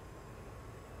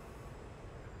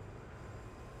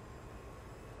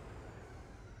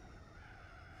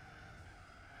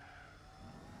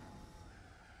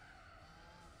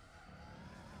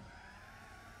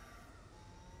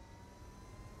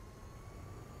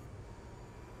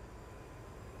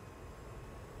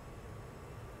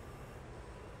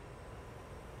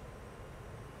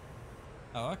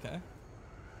 Oh, okay.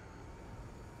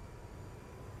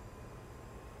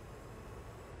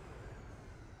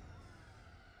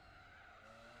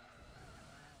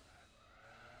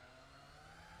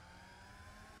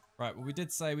 Right, well, we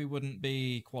did say we wouldn't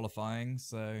be qualifying,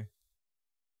 so...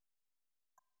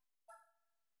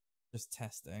 Just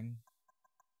testing.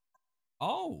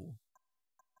 Oh!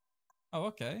 Oh,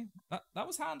 okay. That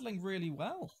was handling really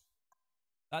well.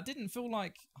 That didn't feel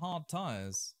like hard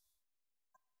tires.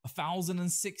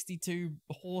 1,062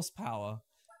 horsepower.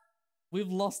 We've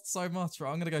lost so much.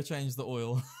 Right, I'm gonna go change the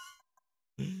oil.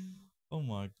 Oh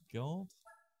my god.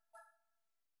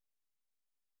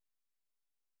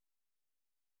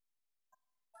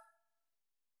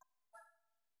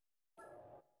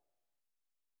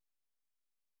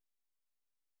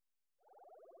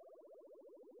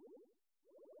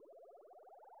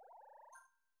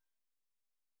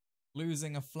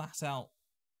 Losing a flat out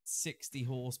 60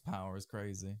 horsepower is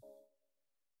crazy.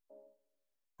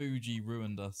 Fuji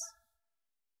ruined us.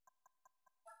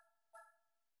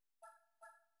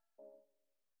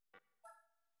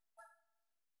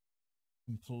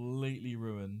 Completely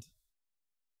ruined.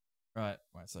 Right,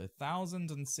 so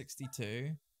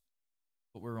 1,062.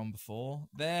 What we were on before.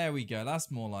 There we go,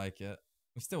 that's more like it.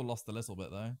 We still lost a little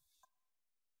bit though.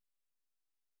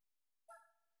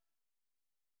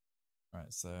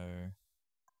 Right, so...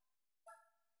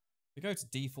 We go to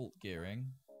default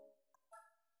gearing.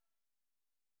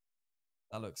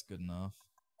 That looks good enough.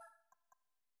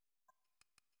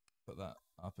 Put that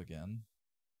up again.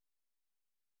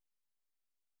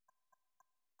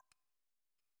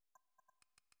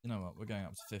 You know what? We're going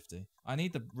up to 50. I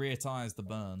need the rear tires to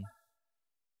burn.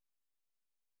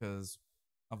 Because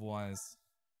otherwise...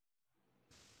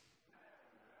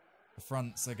 the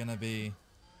fronts are going to be...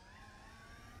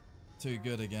 too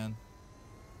good again.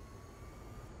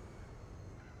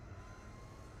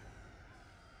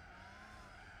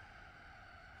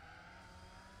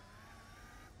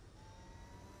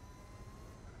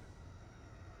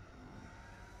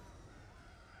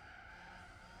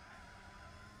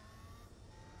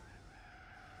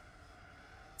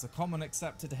 It's a common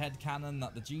accepted headcanon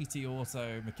that the GT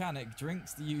Auto mechanic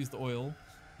drinks the used oil.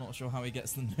 Not sure how he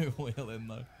gets the new oil in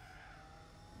though.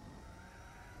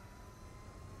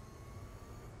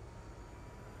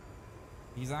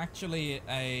 He's actually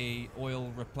a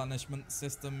oil replenishment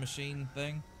system machine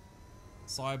thing.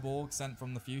 Cyborg sent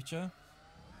from the future.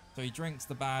 So he drinks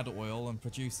the bad oil and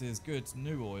produces good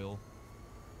new oil.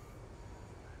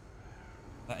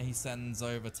 That he sends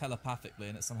over telepathically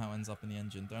and it somehow ends up in the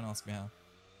engine. Don't ask me how.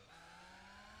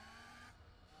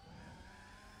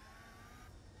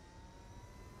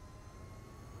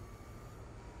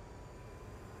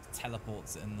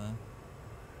 Teleports it in there.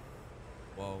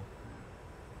 Whoa.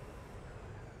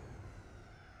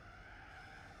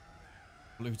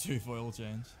 Bluetooth oil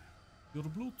change. Your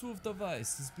Bluetooth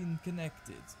device has been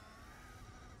connected.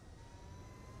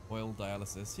 Oil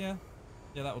dialysis. Yeah.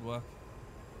 Yeah, that would work.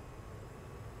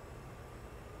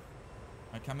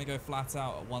 Right, can we go flat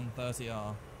out at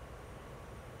 130R?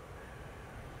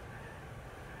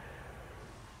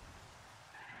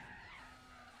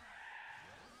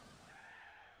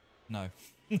 No.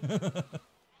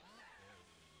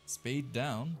 Speed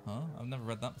down, huh? I've never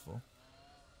read that before.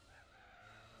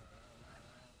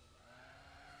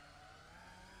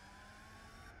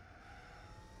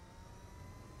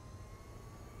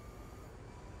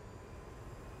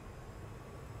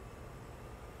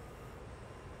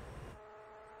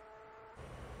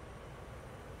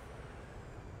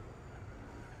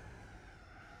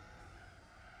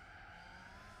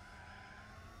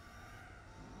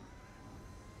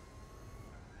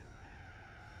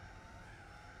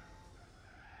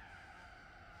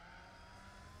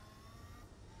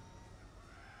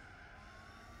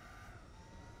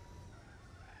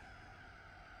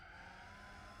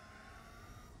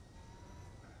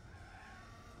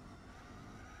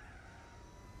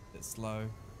 bit slow.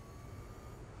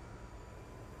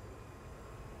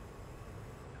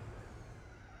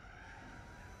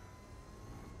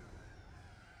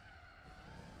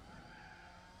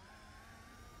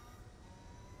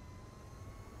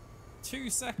 Two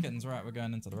seconds. Right, we're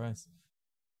going into the race.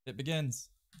 It begins.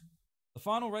 The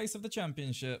final race of the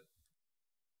championship.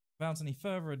 Without any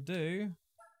further ado,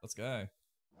 let's go.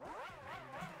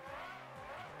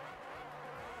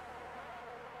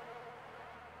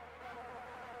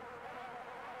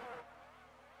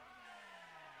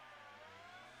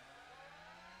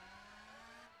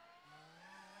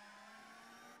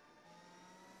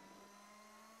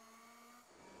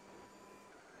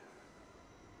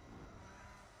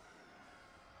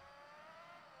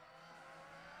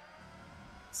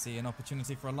 See an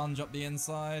opportunity for a lunge up the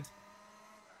inside.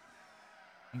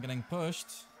 I'm getting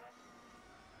pushed.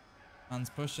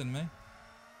 Man's pushing me.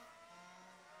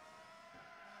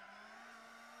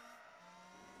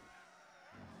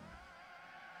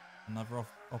 Another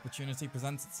opportunity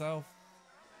presents itself.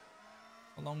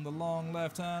 Along the long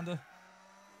left-hander.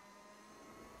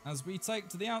 As we take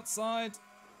to the outside.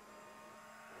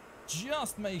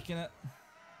 Just making it.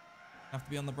 Have to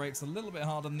be on the brakes a little bit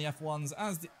harder than the F1s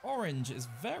as the orange is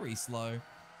very slow.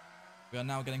 We are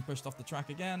now getting pushed off the track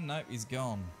again. Nope, he's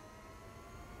gone.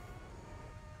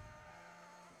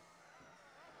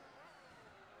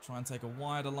 Try and take a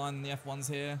wider line than the F1s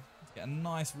here to get a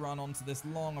nice run onto this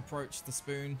long approach to the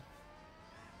spoon.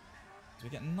 So we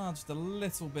get nudged a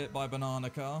little bit by Banana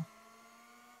Car.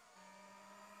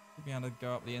 Should be able to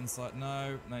go up the inside.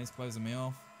 No, he's closing me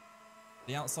off.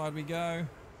 The outside we go.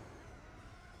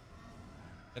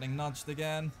 Getting nudged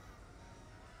again.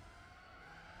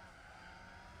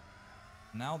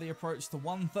 Now the approach to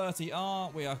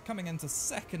 130R. We are coming into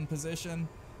second position.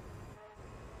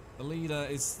 The leader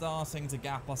is starting to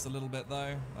gap us a little bit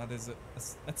though. That is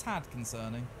a tad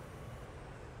concerning.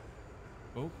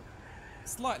 Oh,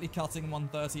 slightly cutting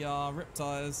 130R. Rip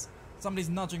tires. Somebody's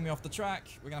nudging me off the track.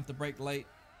 We're going to have to brake late.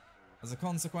 As a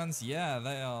consequence, yeah,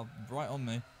 they are right on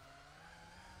me.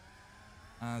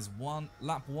 As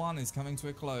lap one is coming to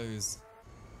a close.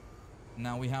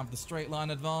 Now we have the straight line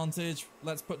advantage.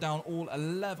 Let's put down all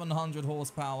 1100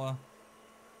 horsepower.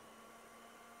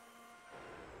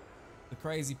 The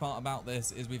crazy part about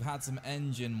this is we've had some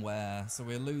engine wear, so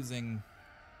we're losing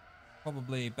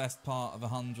probably best part of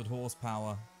 100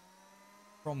 horsepower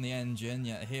from the engine,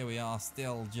 yet here we are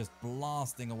still just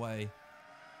blasting away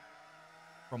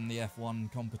from the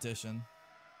F1 competition.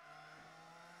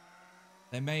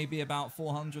 They may be about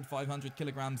 400, 500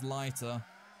 kilograms lighter,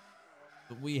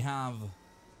 but we have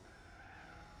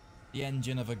the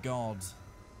engine of a god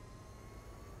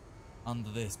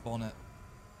under this bonnet.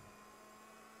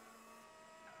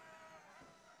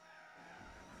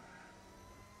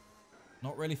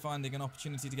 Not really finding an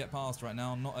opportunity to get past right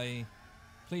now, not a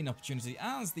clean opportunity,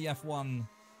 as the F1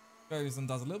 goes and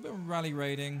does a little bit of rally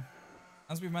raiding.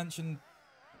 As we mentioned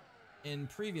in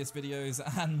previous videos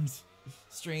and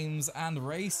streams and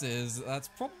races, that's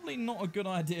probably not a good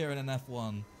idea in an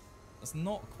F1. That's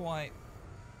not quite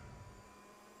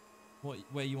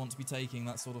where you want to be taking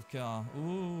that sort of car.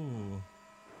 Ooh.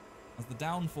 As the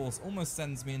downforce almost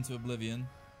sends me into oblivion.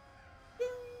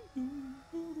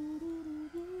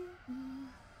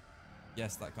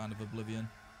 Yes, that kind of oblivion.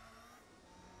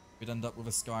 We'd end up with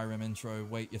a Skyrim intro.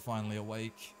 Wait, you're finally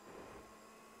awake.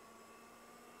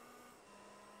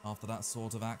 After that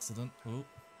sort of accident. Ooh.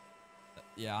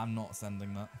 Yeah, I'm not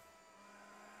sending that.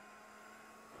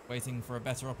 Waiting for a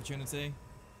better opportunity.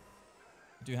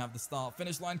 We do have the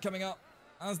start-finish line coming up,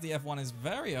 as the F1 is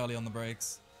very early on the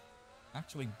brakes.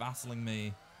 Actually battling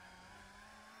me.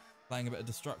 Playing a bit of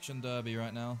Destruction Derby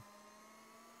right now.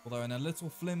 Although in a little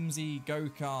flimsy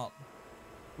go-kart,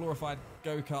 glorified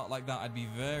go-kart like that, I'd be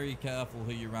very careful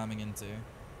who you're ramming into.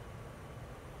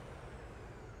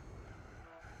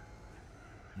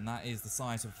 And that is the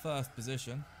site of first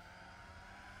position.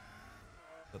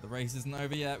 But the race isn't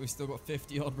over yet. We've still got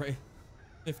 50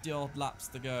 odd laps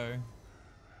to go.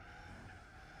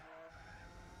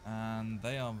 And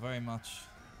they are very much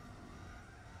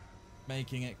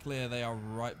making it clear they are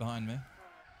right behind me.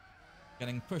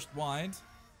 Getting pushed wide.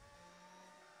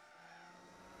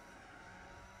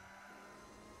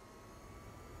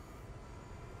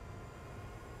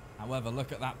 However,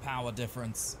 look at that power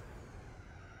difference.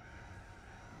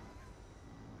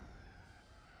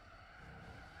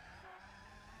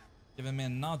 Giving me a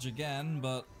nudge again,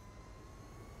 but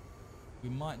we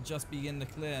might just be in the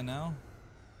clear now.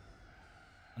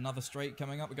 Another straight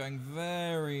coming up. We're going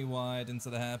very wide into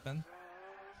the hairpin.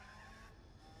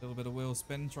 A little bit of wheel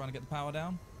spin, trying to get the power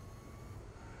down.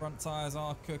 Front tyres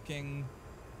are cooking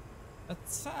a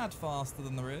tad faster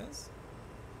than the rears.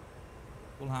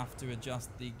 We'll have to adjust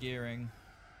the gearing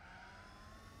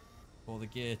or the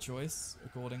gear choice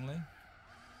accordingly.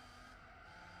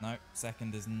 No,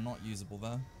 second is not usable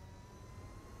there.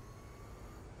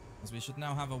 As we should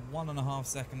now have a 1.5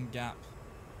 second gap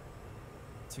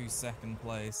to second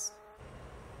place.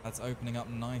 That's opening up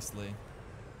nicely.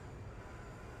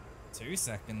 2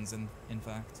 seconds in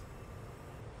fact.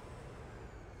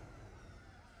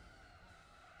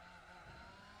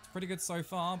 It's pretty good so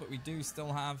far, but we do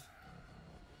still have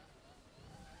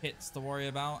hits to worry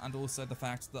about, and also the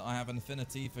fact that I have an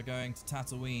affinity for going to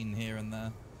Tatooine here and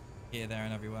there. Here, there,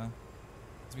 and everywhere.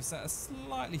 So we set a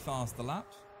slightly faster lap.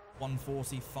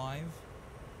 1:45.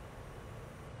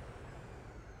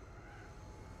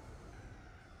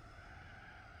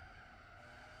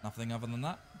 Nothing other than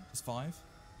that. Just 5.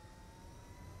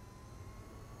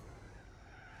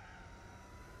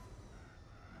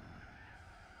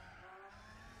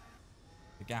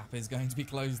 The gap is going to be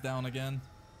closed down again.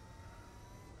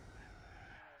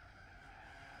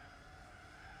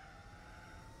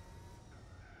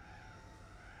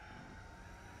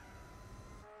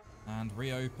 And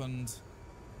reopened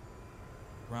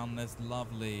around this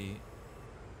lovely,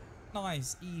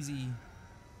 nice, easy,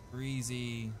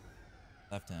 breezy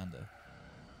left-hander.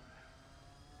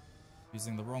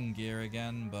 Using the wrong gear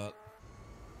again, but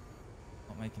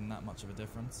not making that much of a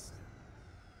difference.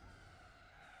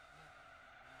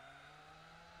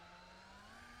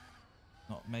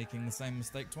 Not making the same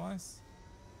mistake twice.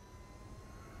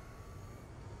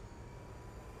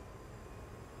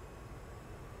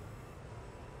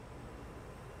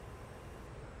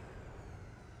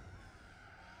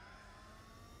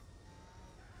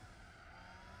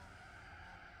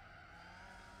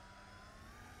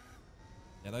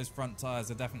 Yeah, those front tyres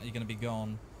are definitely going to be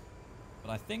gone. But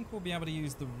I think we'll be able to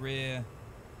use the rear,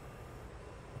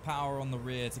 the power on the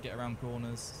rear to get around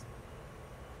corners.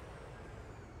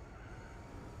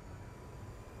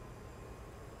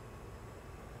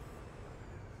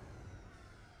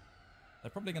 They're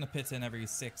probably going to pit in every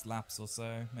 6 laps or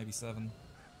so, maybe 7.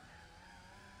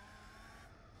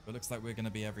 But it looks like we're going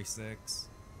to be every 6.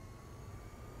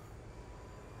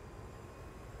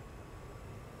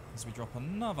 As we drop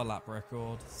another lap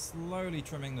record, slowly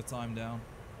trimming the time down.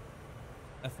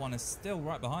 F1 is still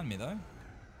right behind me though.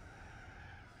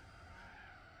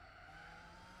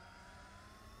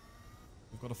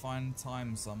 We've got to find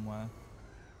time somewhere.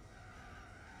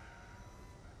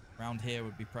 Around here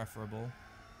would be preferable.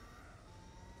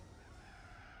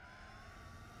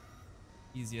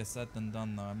 Easier said than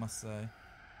done though, I must say.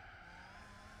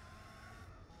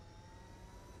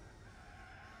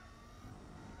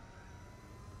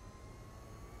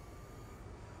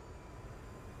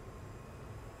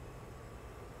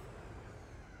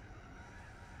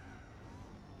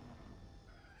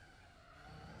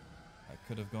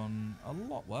 Could have gone a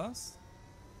lot worse.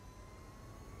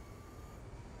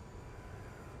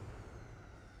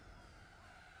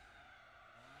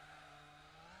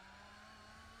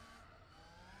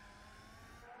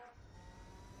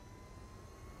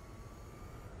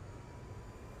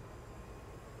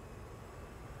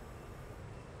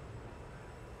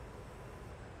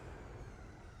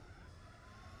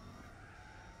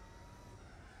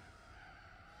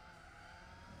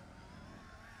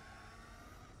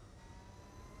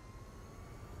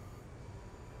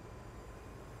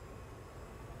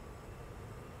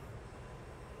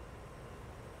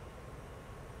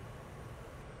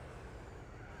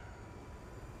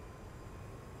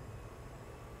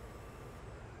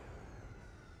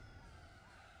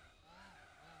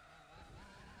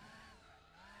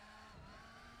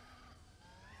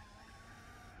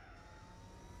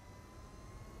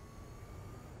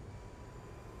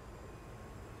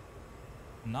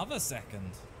 Another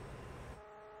second.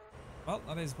 Well,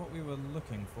 that is what we were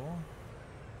looking for.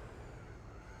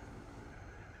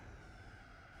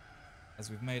 As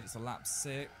we've made it to lap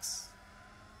 6.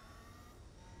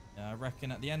 Yeah, I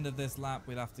reckon at the end of this lap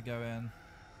we'd have to go in.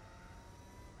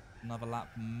 Another lap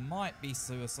might be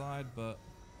suicide, but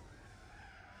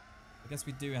I guess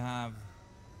we do have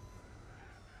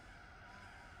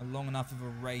a long enough of a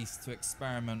race to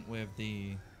experiment with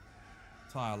the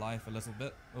tyre life a little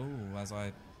bit. Oh, as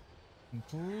I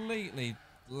complete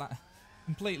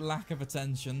lack of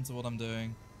attention to what I'm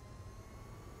doing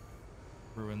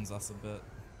ruins us a bit.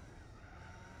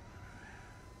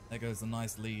 There goes the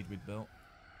nice lead we'd built.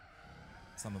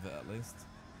 Some of it at least.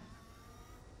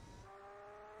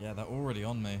 Yeah, they're already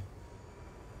on me.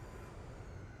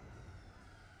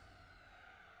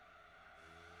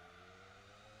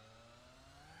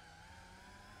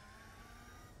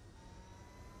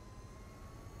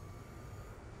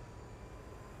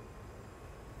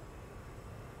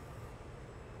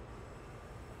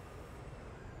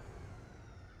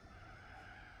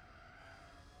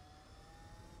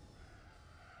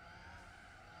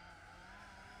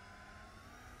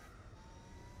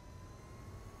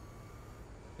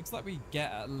 Looks like we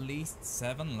get at least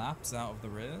 7 laps out of the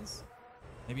rears.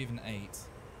 Maybe even 8.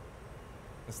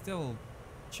 They're still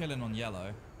chilling on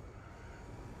yellow.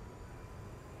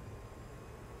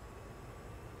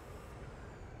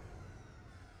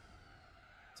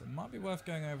 So it might be worth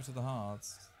going over to the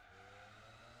hards.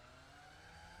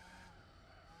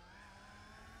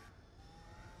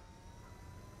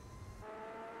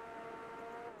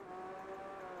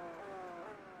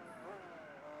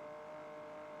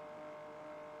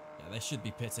 They should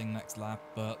be pitting next lap,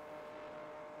 but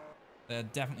they're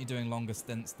definitely doing longer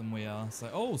stints than we are. So,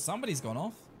 oh, somebody's gone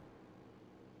off.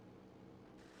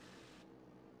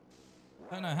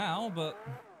 Don't know how, but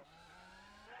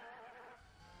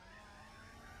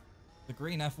the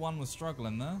green F1 was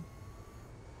struggling there.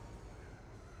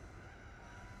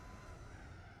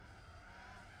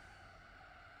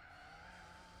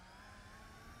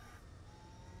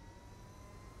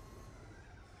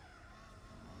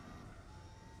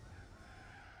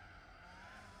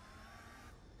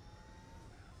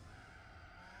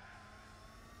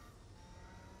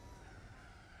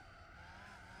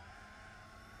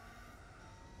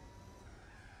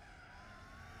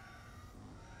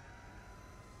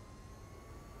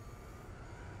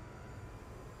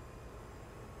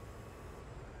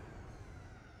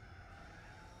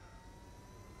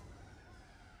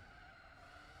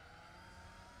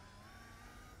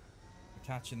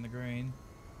 Catching the green.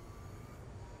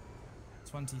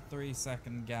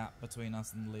 23-second gap between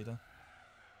us and the leader.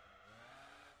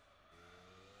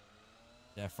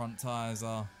 Yeah, front tyres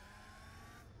are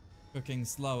cooking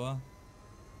slower,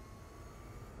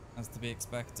 as to be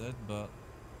expected, but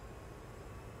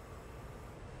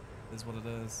it is what it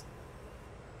is.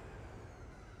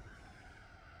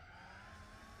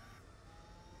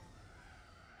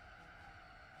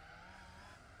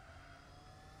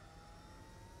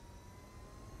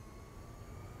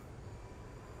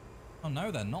 Oh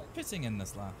no, they're not pitting in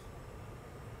this lap.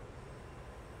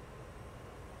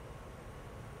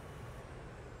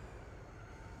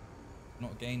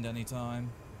 Not gained any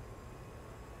time.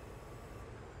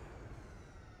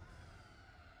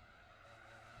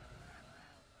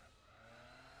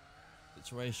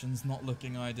 Situation's not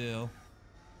looking ideal.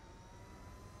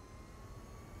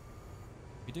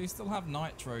 We do still have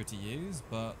nitro to use,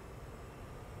 but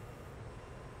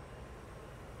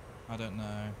I don't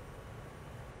know.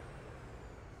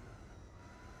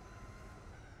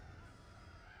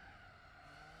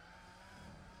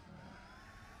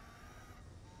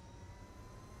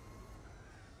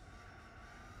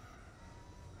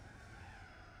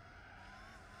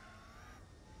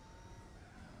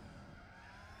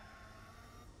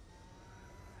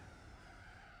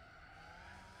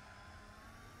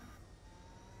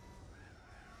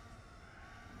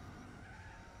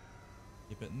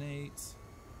 Keep it neat.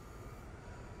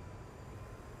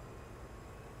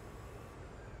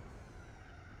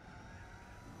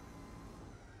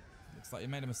 Looks like you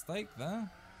made a mistake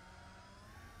there.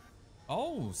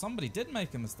 Oh, somebody did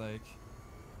make a mistake.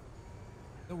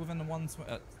 Still within the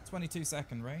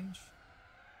 22-second range.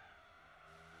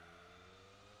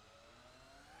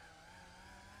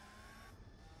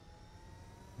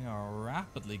 We are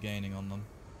rapidly gaining on them.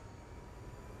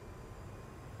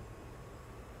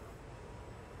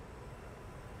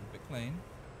 Keep it clean.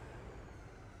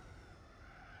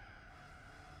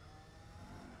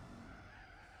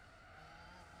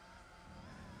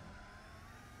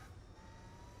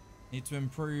 Need to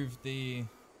improve the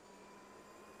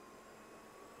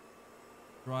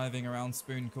driving around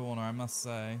Spoon Corner, I must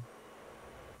say.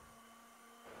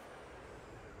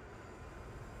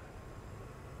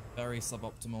 Very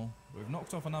suboptimal. We've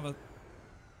knocked off another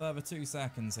further 2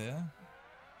 seconds here.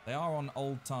 They are on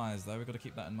old tyres though, we've got to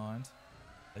keep that in mind.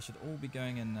 They should all be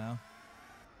going in now.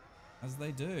 As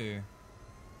they do.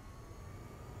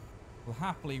 We'll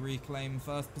happily reclaim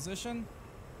first position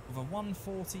with a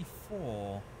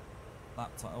 144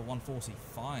 lap time, or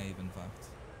 145 in fact.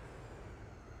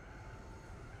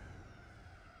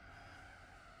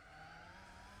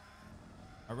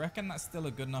 I reckon that's still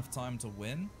a good enough time to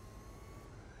win.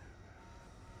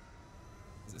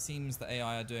 Because it seems the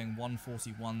AI are doing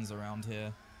 141s around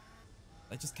here.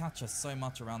 They just catch us so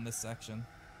much around this section.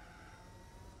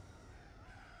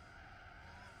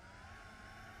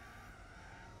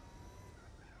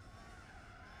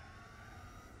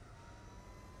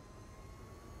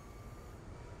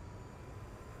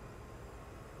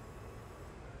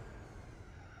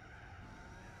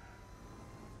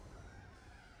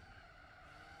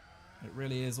 It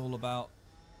really is all about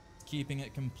keeping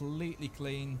it completely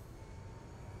clean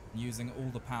and using all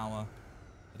the power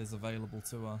that is available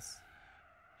to us.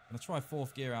 I'm gonna try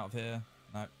 4th gear out of here.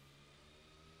 No.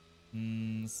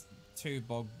 It's too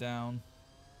bogged down.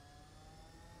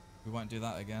 We won't do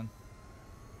that again.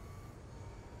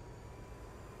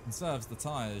 Conserves the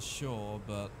tyres, sure,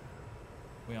 but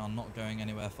we are not going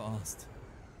anywhere fast.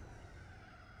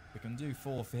 We can do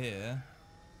 4th here.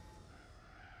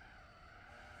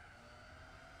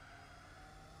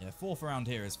 Yeah, 4th around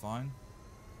here is fine.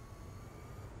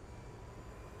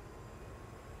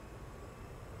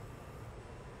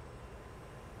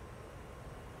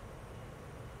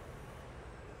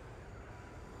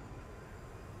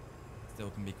 Still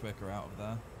can be quicker out of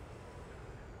there.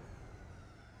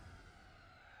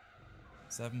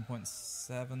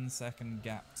 7.7 second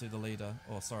gap to the leader.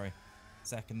 Oh, sorry.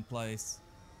 Second place.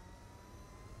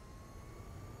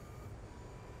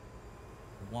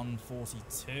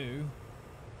 142.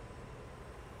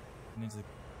 Need to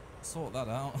sort that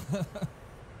out.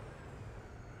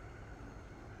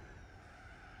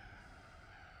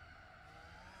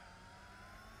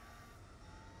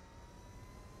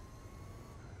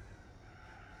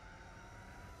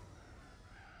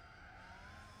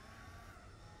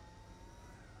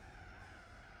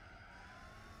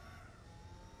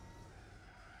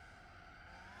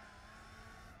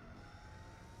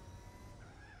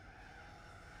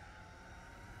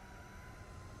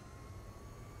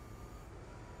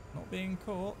 Not being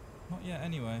caught. Not yet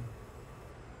anyway.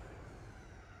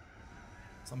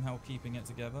 Somehow keeping it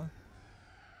together.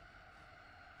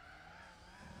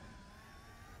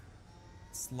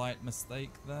 Slight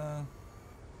mistake there.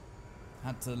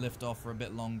 Had to lift off for a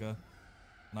bit longer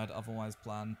than I'd otherwise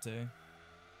planned to.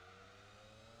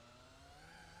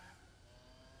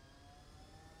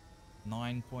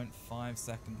 .5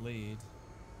 second lead.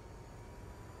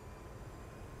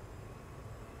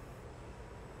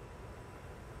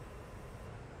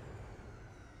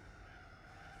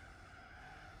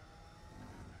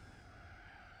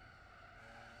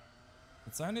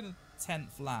 It's only the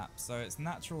 10th lap, so it's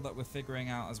natural that we're figuring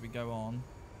out as we go on.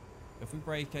 If we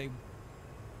break a...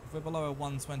 If we're below a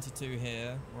 122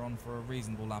 here, we're on for a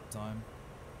reasonable lap time.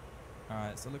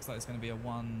 Alright, so it looks like it's going to be a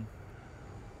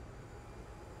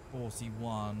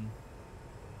 141.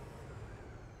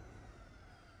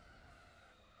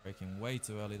 Braking way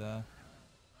too early there.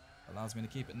 Allows me to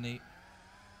keep it neat.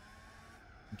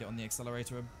 And get on the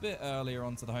accelerator a bit earlier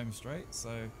onto the home straight,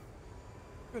 so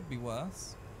could be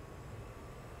worse.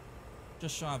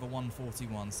 Just shy of a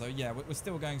 141, so yeah, we're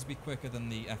still going to be quicker than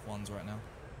the F1s right now.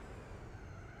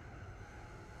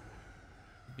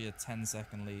 Could be a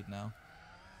 10-second lead now.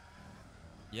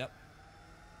 Yep.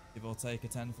 Give or take a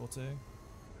 10th or two.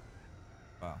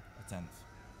 Wow, a 10th.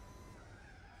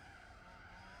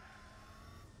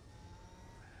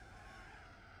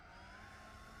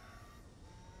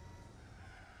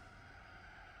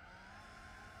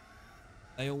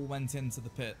 They all went into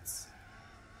the pits.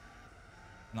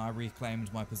 And I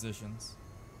reclaimed my positions.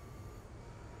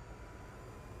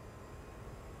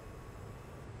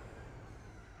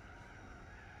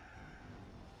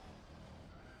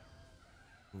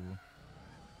 Ooh.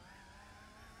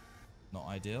 Not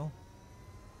ideal.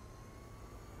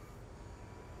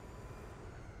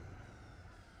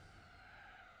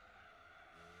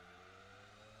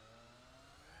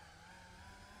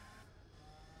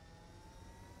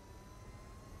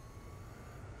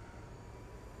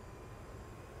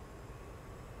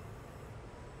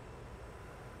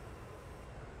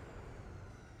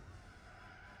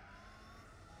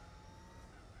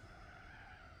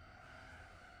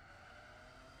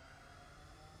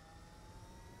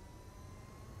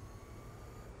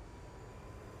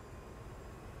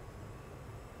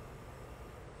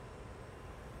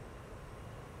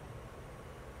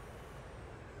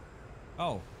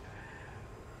 Oh.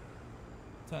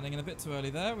 Turning in a bit too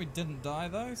early there. We didn't die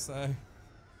though, so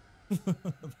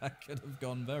that could have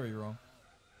gone very wrong.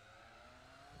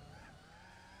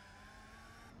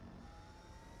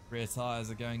 Rear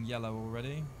tyres are going yellow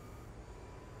already.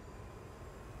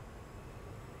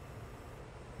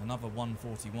 Another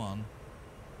 141.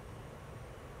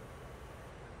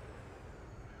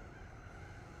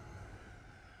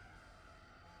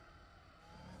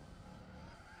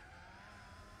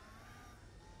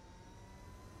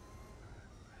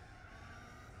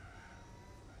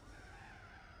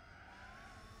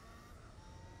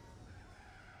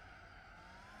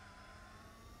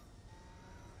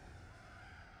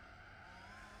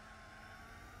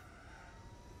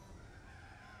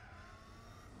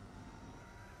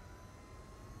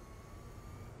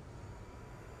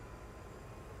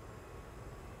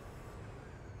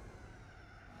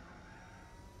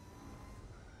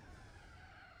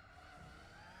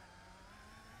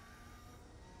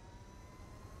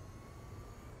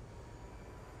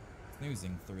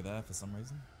 Snoozing through there for some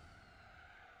reason.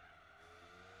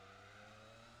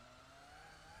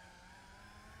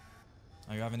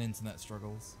 Are you having internet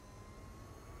struggles?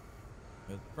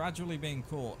 We're gradually being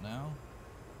caught now.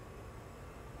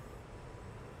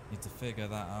 Need to figure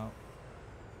that out.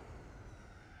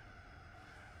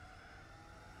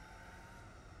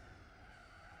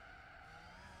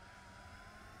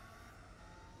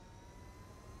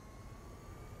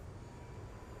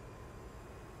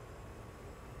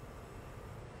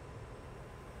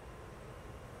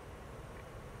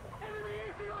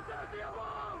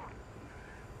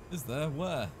 Is there?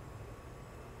 Where?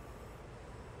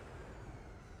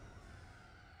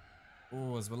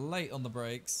 Oh, as we're late on the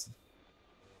brakes.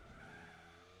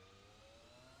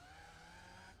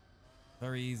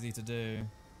 Very easy to do.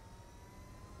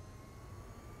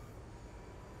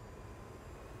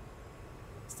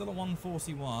 Still a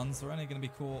 141, so we're only going to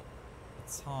be caught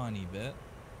a tiny bit.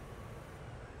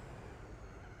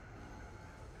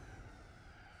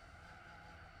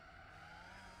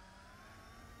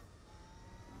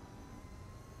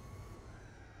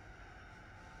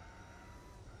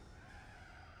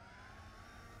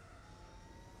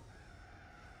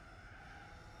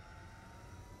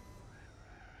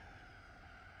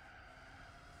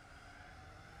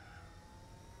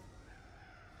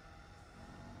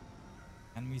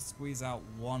 Can we squeeze out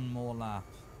one more lap?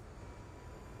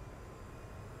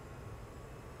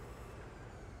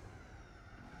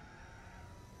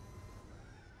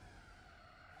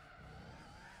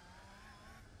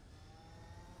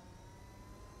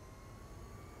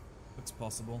 Looks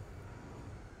possible.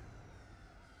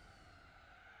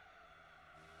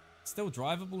 Still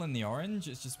drivable in the orange,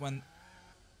 it's just when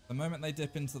the moment they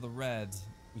dip into the red,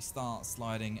 we start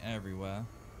sliding everywhere.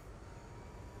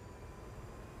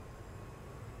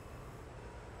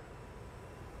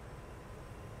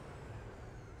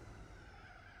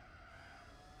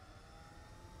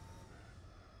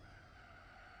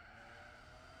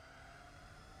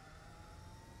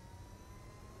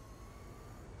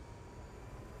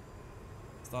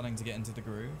 Starting to get into the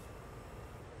groove.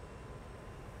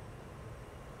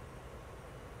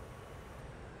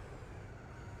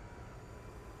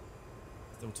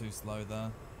 Still too slow there.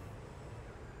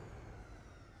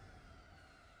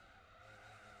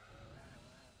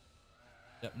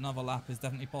 Yep, another lap is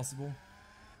definitely possible.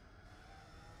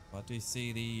 But I do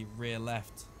see the rear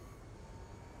left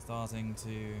starting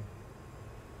to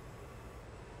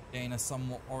gain a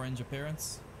somewhat orange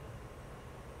appearance.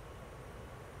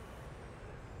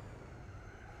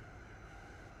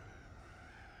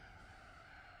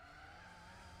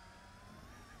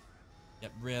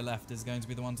 Yep, rear left is going to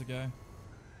be the one to go.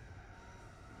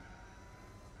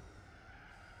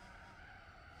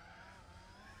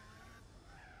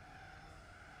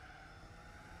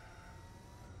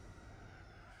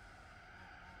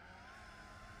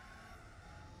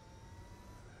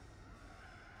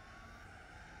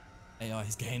 AI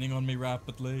is gaining on me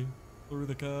rapidly through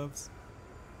the curves.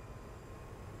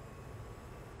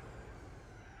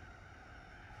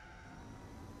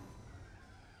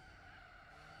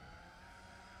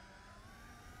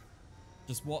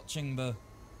 Just watching the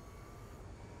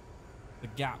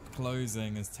gap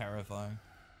closing is terrifying.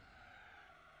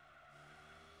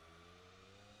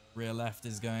 Rear left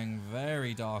is going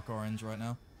very dark orange right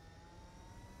now.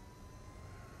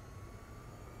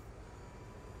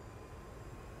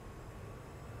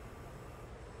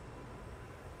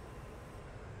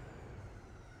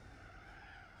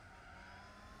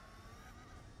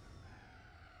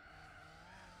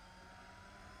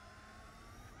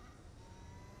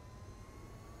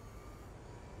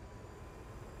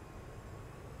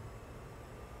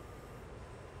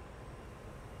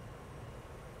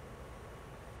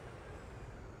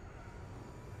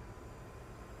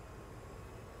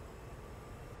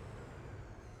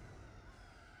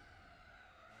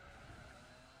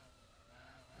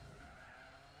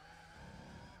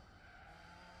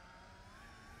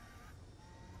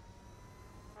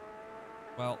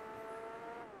 Well.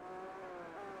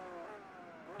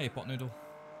 Hey, pot noodle.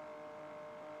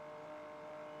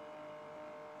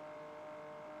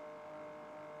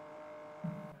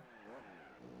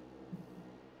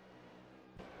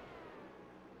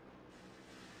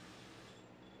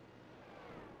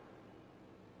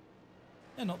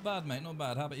 Yeah, not bad, mate. Not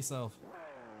bad. How about yourself?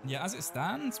 Yeah, as it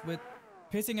stands, we're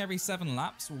pitting every 7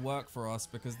 laps will work for us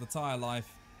because the tyre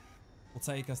life will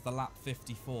take us to lap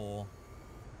 54.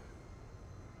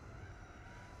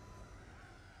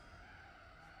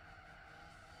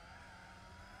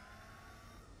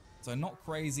 So not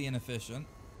crazy inefficient.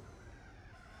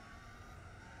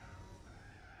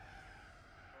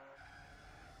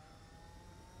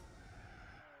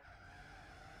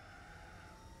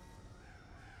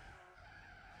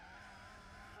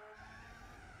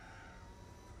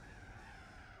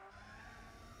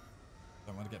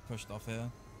 get pushed off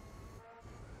here.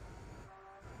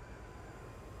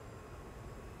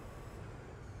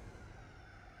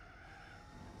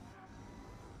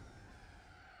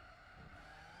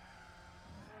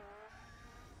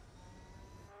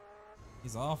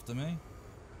 He's after me.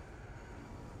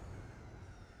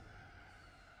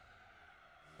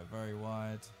 They're very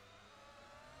wide.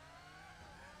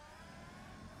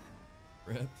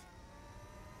 Rip.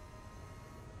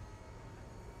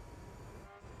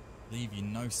 Leave you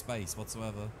no space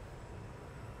whatsoever.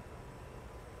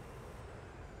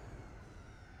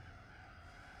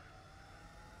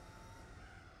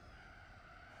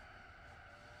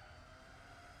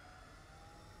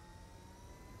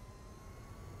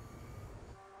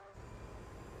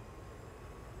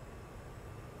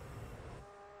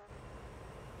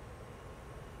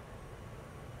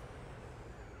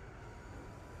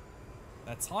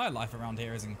 That tire life around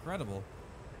here is incredible.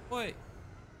 Wait.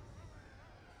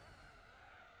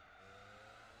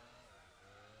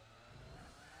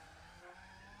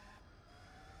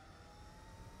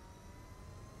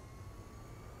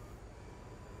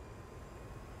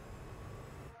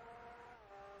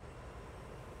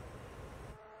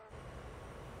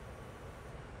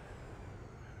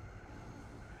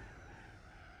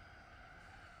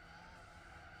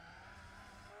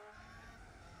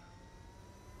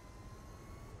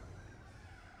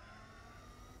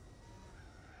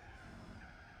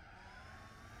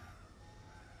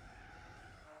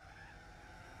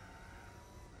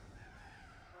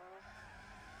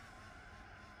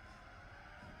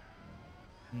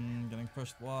 Getting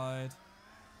pushed wide.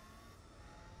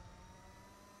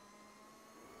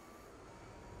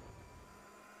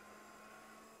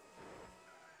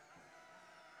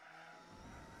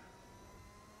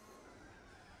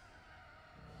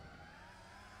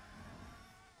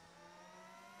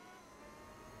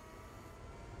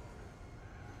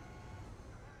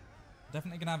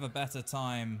 Definitely gonna have a better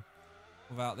time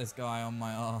without this guy on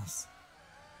my arse.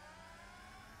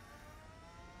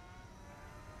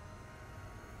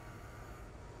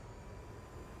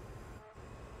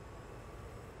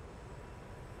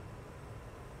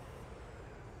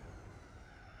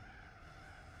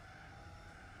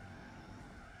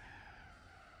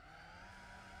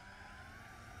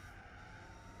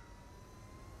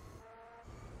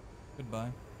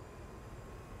 Goodbye.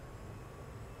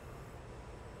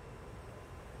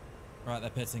 Right, they're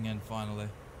pitting in finally.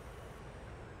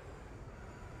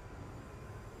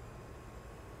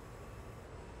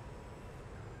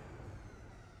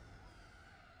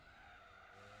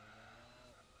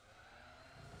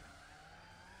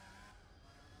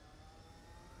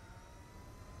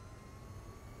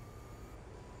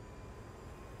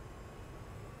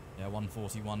 Yeah,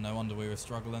 141, no wonder we were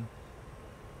struggling.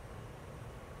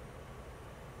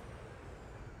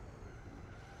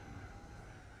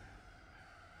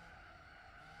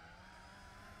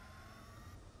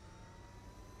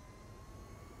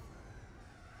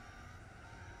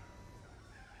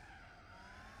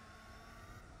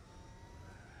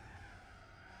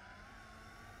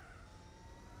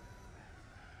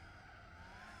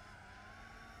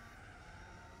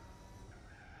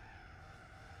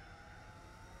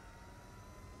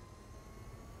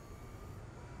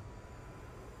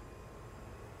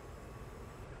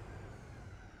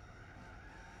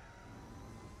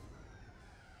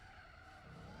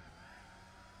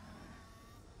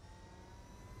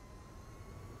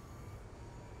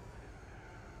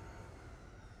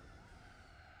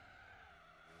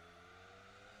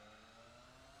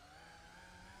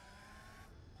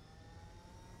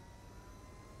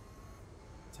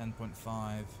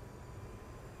 .5.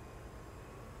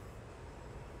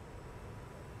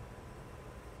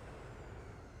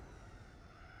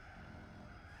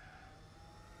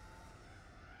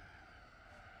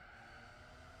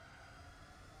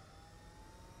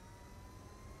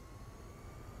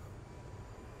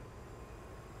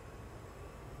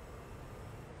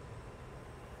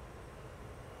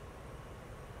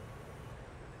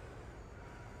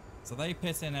 So they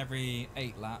pit in every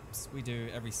 8 laps. We do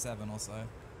every 7 or so.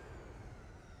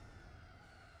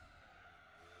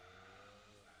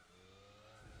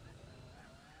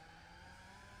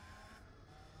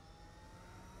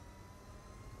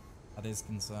 That is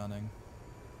concerning.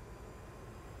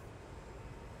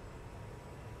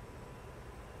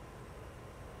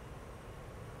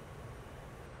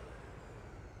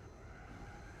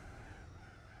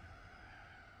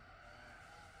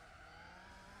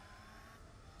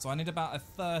 So I need about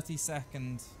a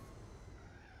 30-second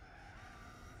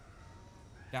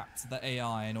gap to the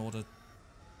AI in order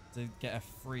to get a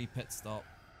free pit stop.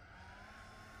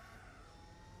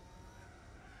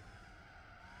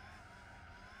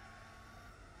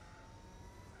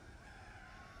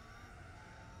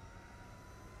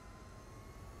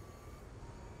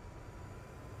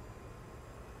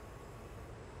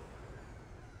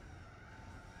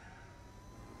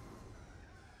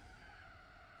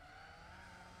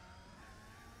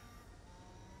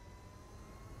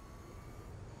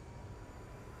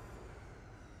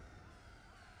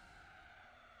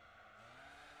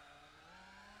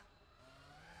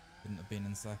 been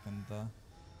in second there.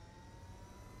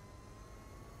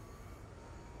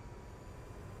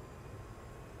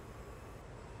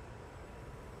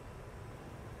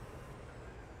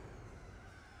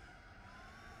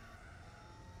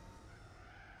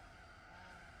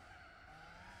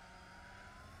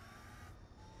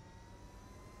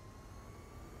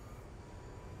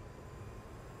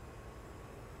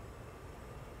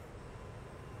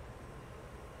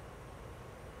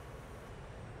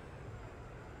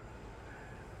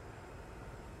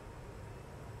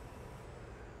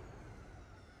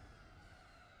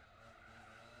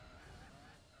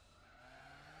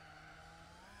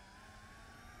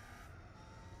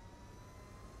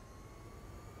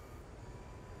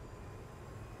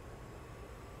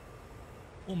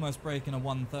 Almost breaking a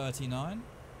 139.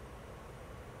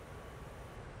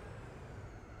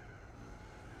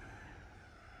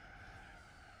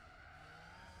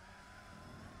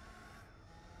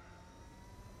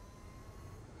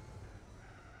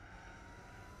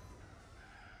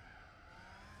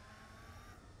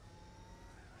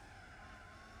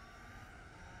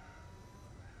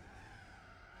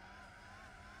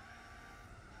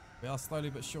 We are slowly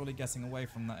but surely getting away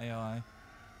from the AI.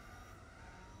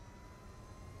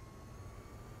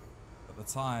 But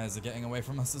the tyres are getting away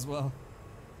from us as well.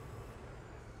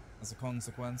 As a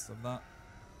consequence of that.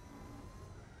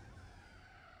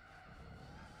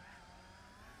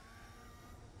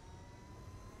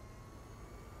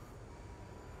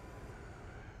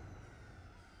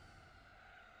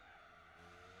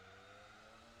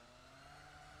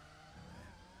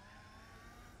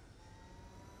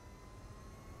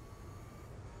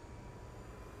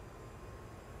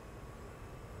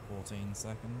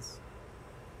 Seconds.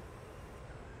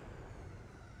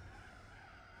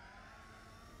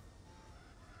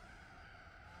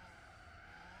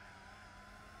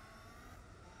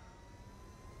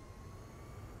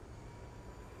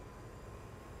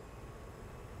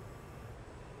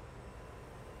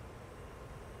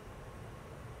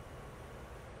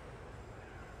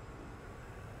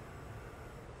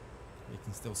 You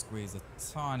can still squeeze a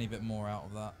tiny bit more out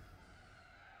of that.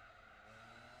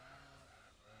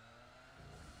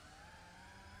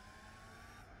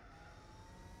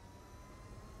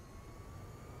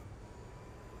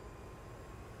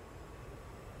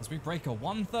 As we break a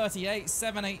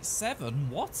 138.787.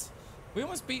 What? We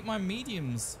almost beat my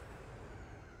mediums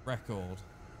record.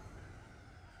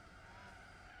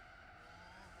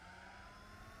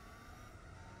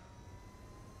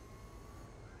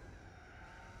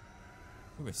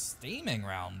 We were steaming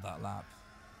round that lap.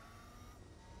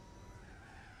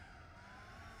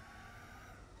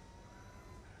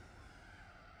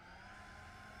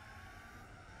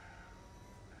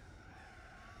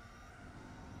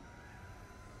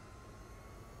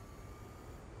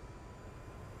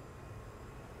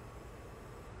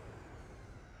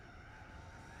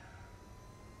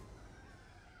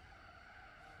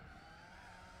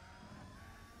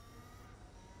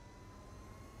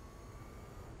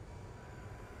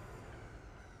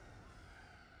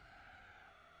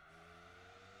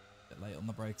 Late on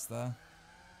the brakes there.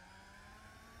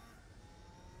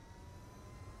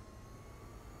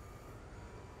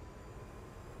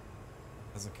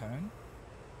 There's a cone.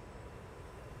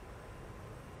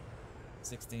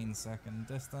 16-second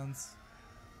distance.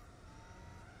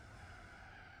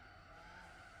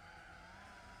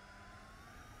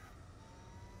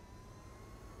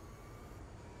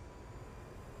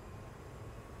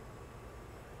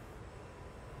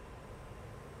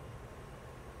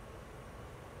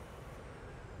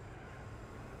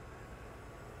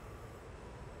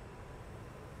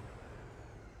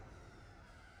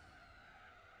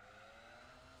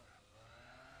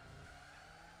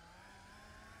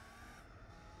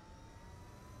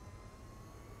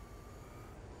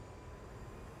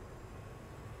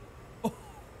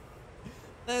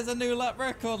 There's a new lap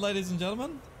record, ladies and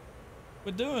gentlemen.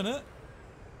 We're doing it.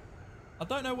 I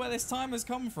don't know where this time has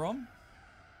come from.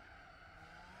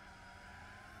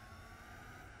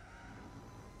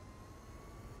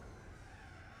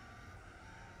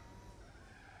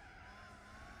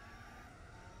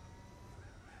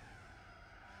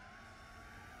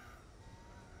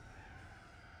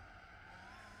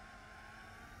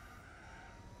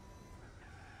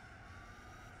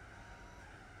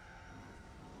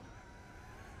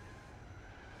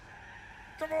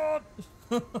 Come on!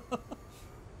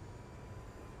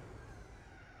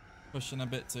 Pushing a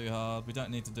bit too hard. We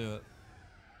don't need to do it.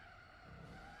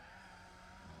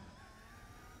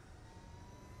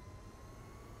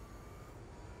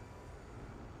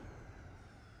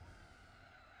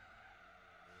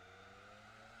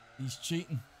 He's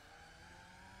cheating.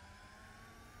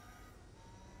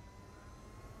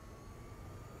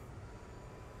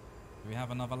 we have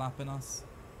another lap in us?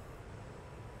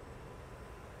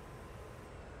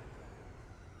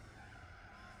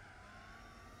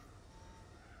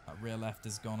 That rear left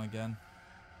is gone again.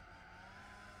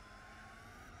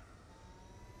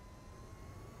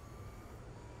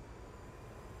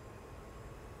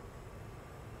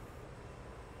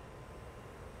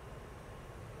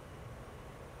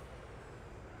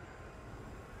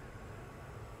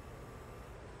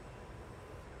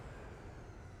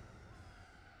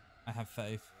 I have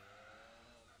faith.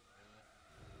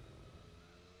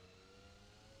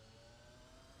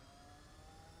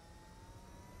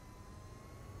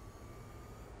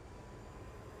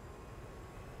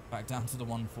 Back down to the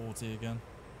 140 again.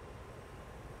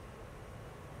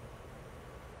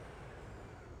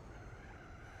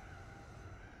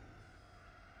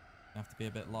 Have to be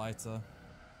a bit lighter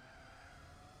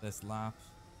this lap.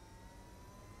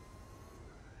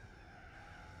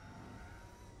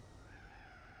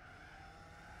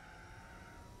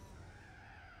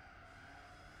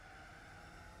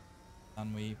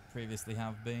 Than we previously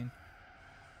have been.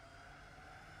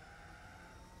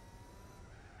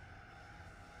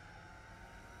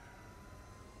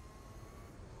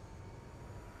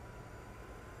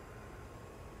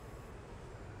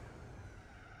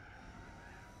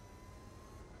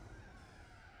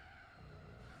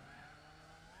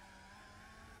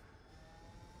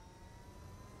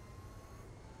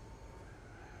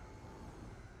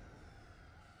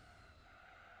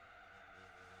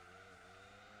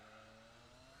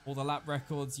 All the lap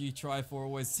records you try for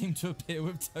always seem to appear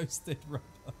with toasted rubber.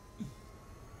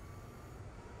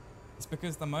 It's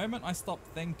because the moment I stop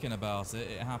thinking about it,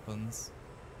 it happens.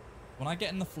 When I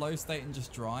get in the flow state and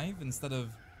just drive, instead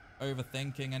of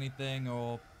overthinking anything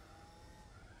or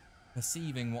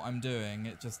perceiving what I'm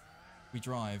doing, we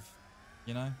drive,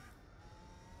 you know?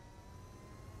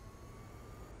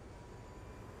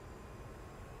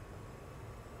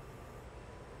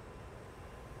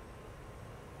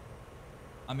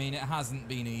 I mean, it hasn't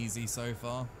been easy so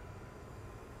far.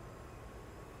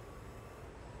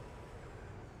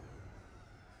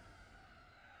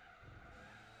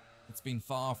 It's been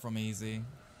far from easy.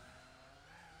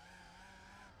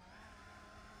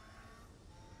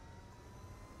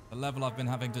 The level I've been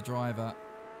having to drive at.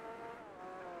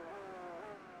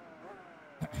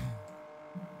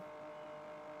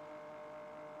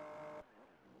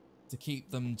 To keep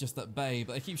them just at bay,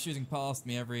 but they keep shooting past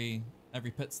me every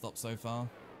pit stop so far.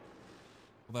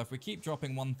 Although if we keep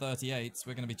dropping 138s,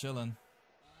 we're going to be chilling.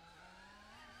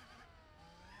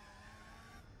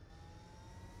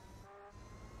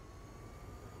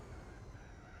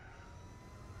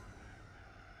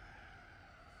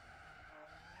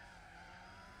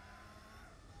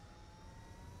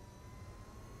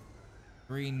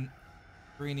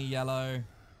 Greeny yellow,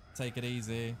 take it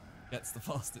easy, gets the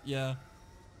fastest, yeah.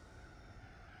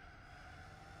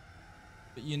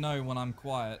 But you know when I'm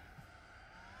quiet,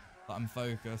 that I'm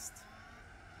focused.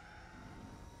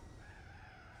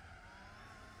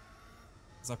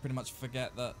 Because I pretty much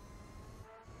forget that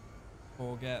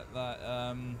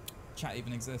chat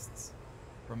even exists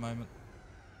for a moment.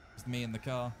 Just me in the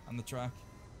car and the track.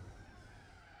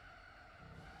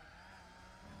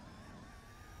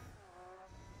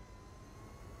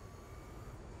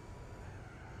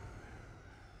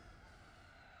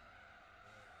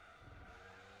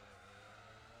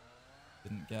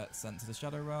 Didn't get sent to the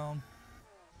Shadow Realm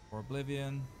or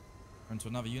Oblivion or into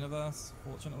another universe,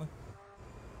 fortunately.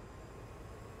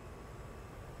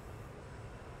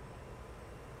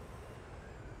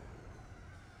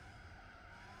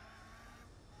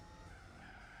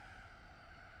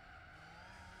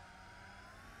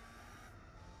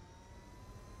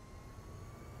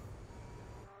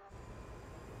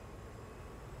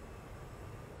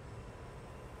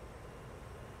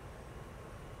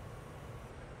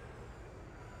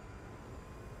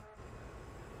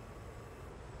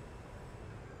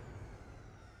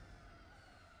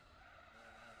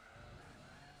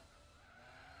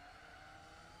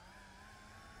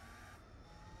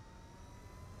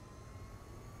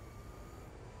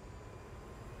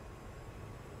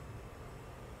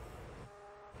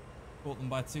 Caught them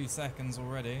by 2 seconds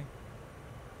already.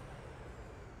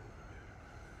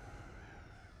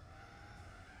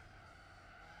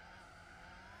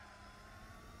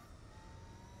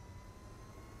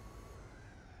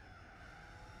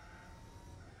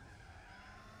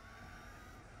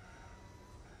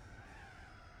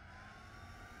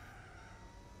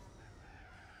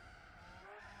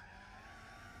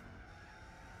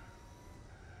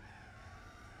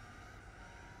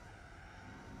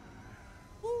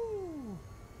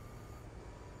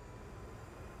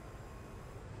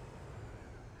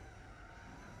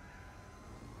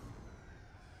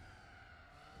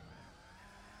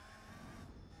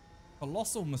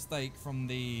 Colossal mistake from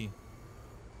the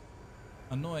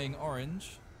annoying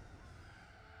orange.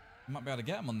 Might be able to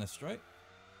get him on this straight.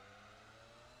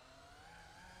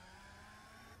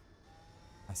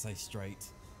 I say straight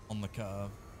on the curve.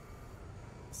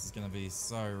 This is going to be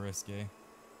so risky.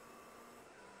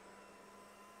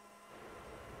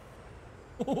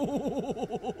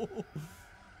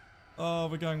 Oh,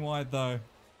 we're going wide though.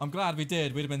 I'm glad we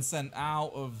did. We'd have been sent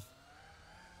out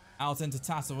into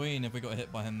Tatooine if we got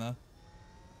hit by him there.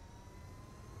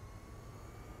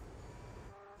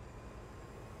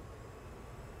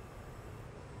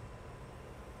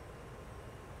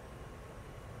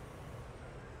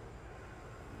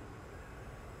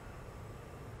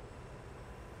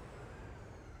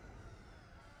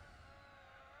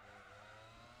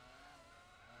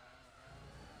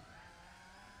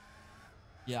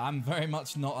 Yeah, I'm very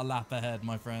much not a lap ahead,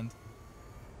 my friend.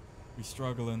 We're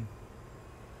struggling.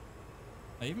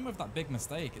 Even with that big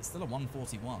mistake, it's still a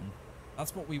 141.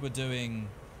 That's what we were doing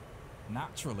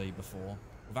naturally before,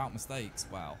 without mistakes.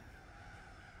 Wow.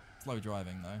 Slow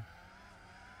driving, though.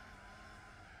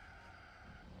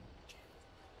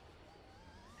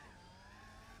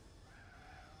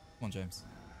 Come on, James.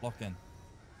 Lock in.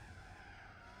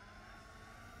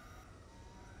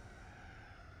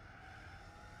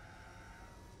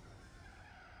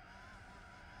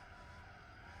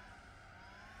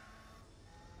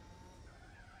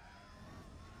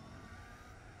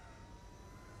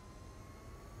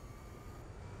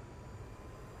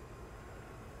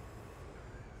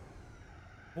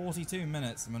 "42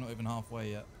 minutes and we're not even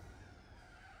halfway yet."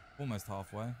 Almost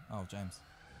halfway. Oh, James.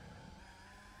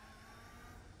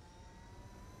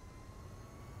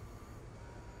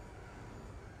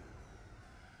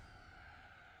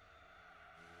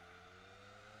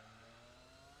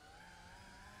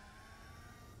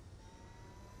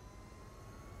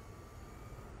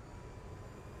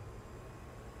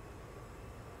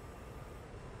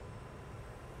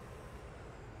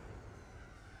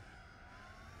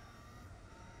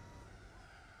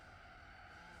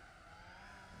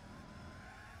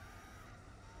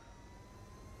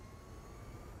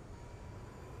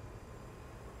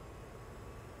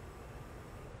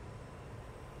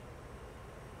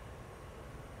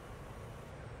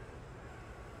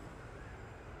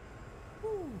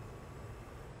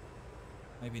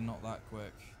 Maybe not that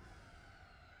quick.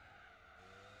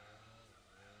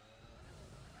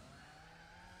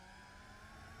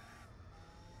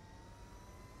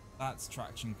 That's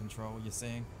traction control you're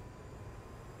seeing.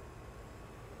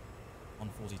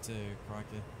 142,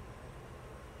 crikey.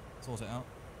 Sort it out.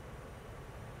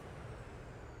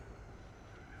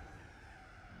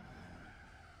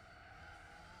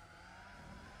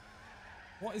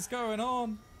 What is going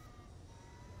on?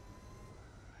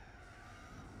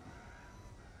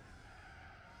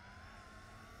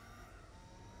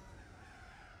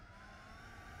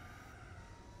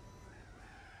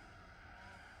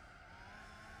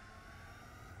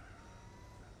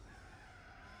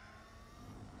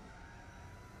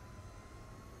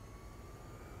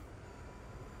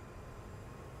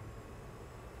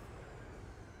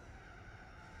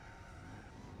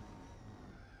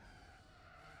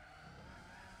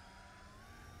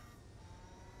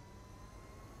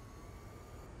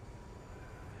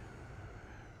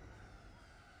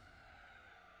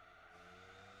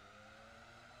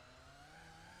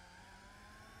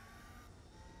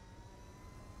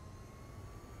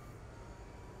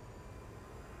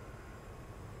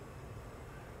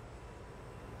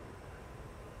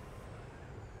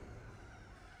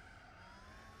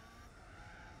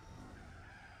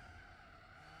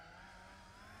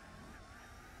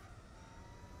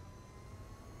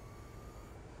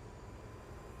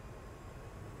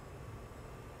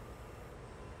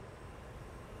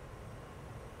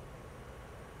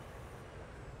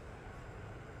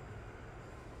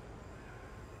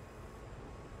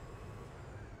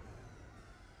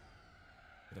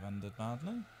 Could have ended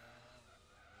badly.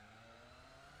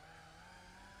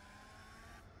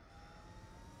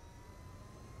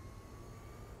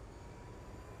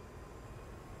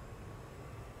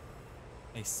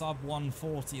 A sub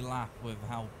 140 lap with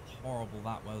how horrible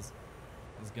that was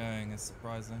going is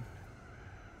surprising.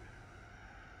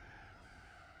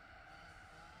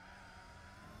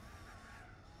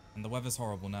 And the weather's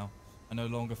horrible now. I no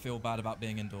longer feel bad about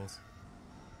being indoors.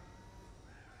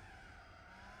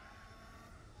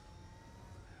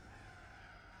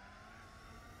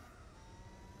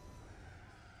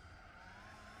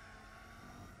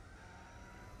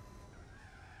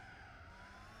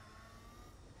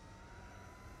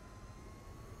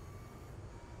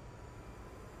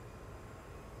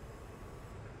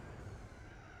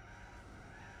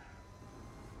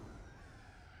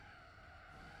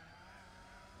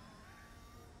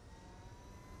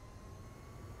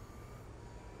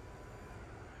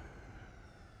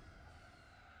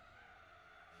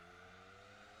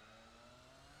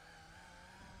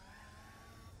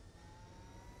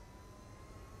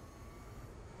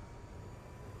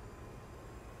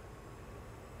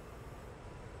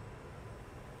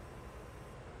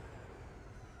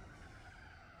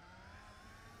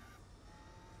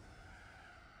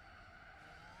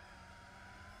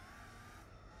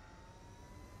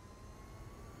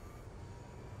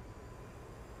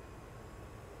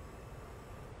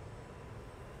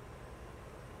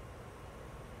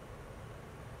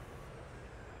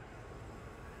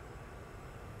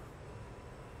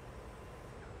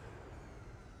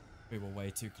 We were way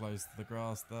too close to the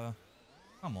grass there.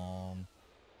 Come on.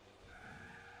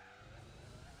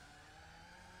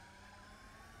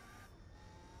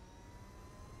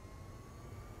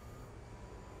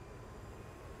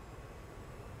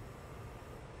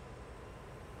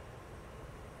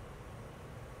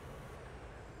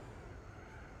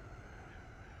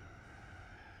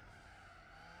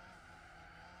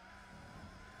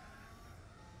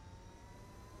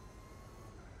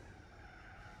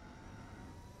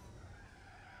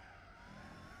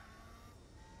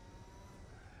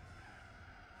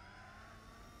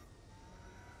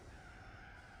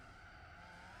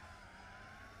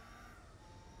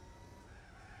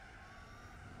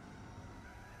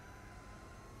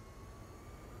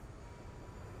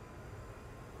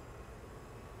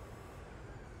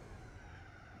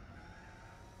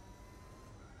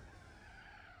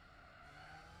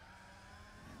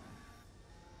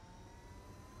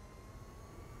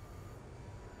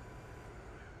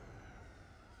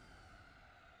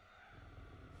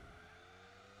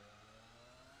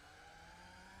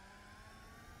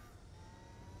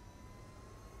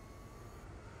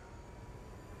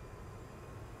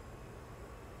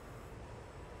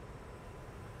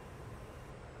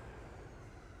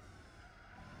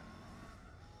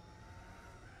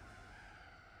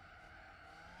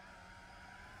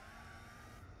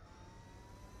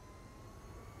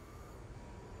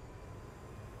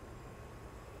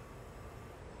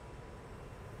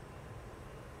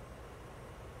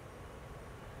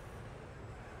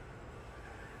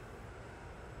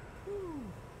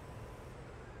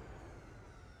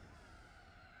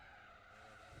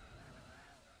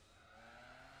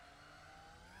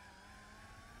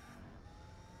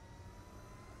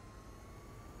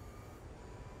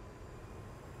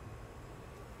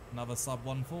 Another sub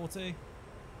 140.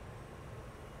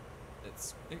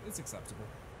 It's acceptable.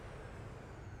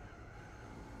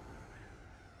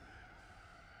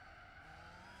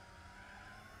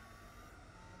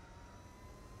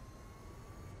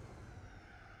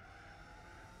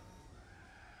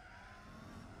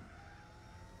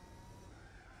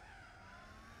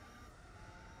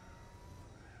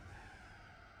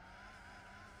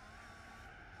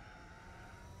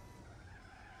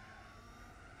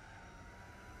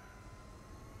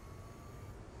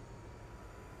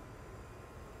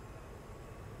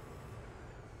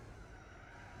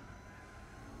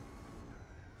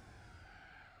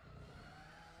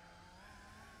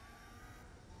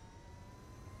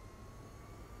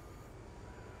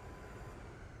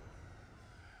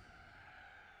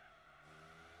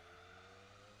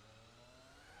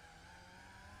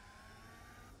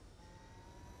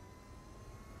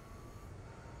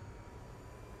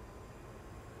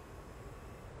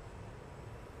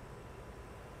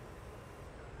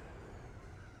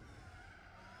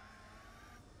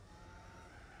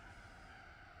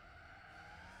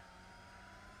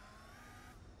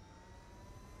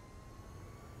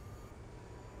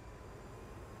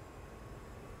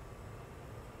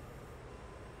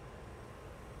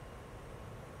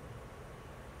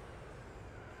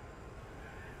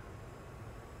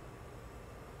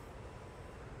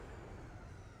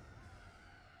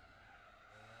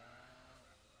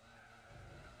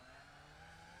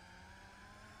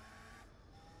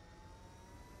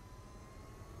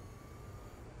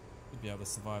 Be able to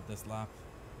survive this lap.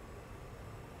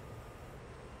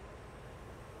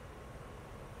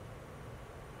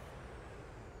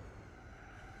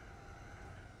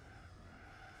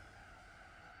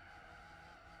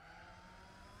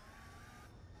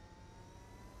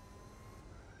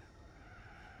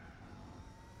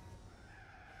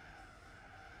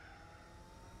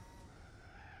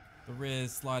 The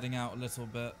rear's sliding out a little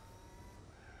bit.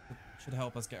 It should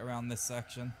help us get around this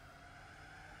section.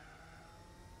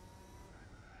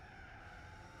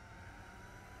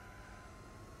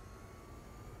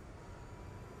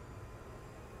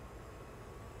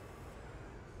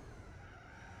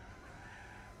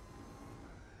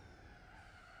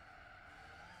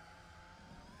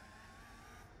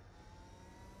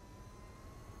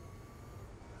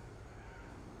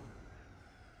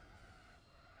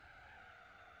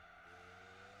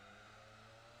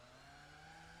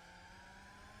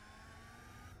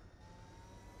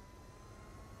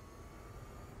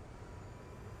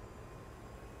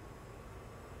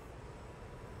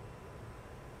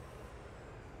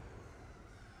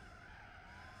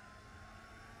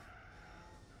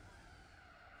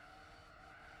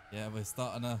 Yeah, we're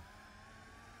starting to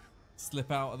slip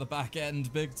out of the back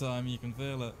end big time. You can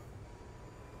feel it.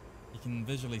 You can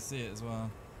visually see it as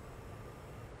well.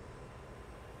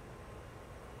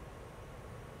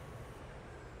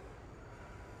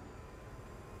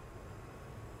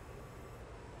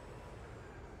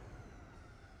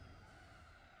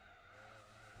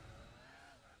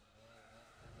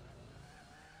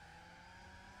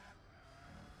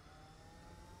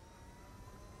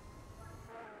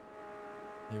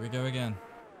 Here we go again.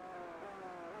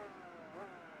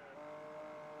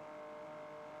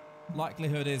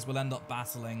 Likelihood is we'll end up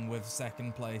battling with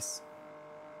second place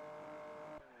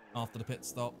after the pit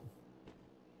stop.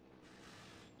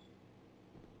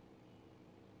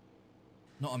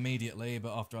 Not immediately,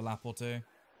 but after a lap or two.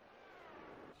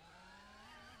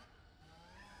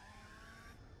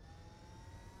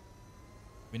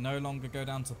 We no longer go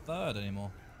down to third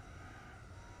anymore.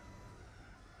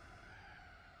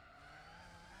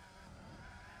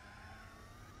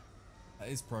 That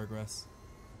is progress.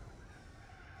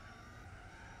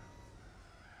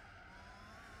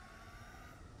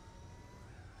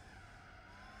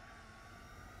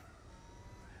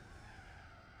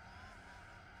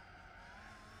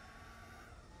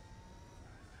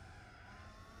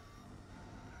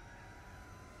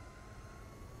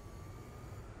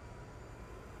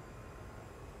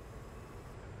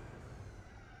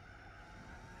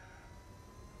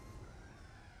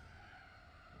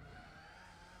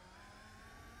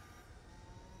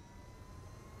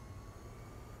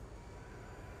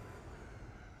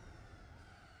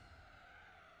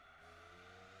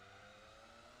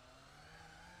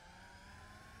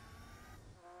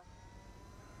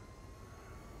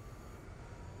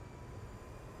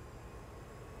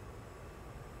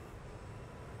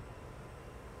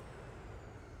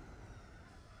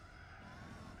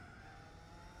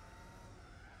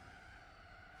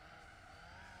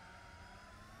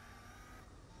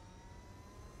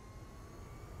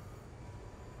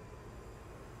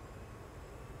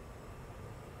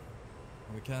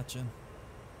 Are we catching?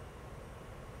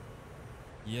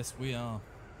 Yes, we are.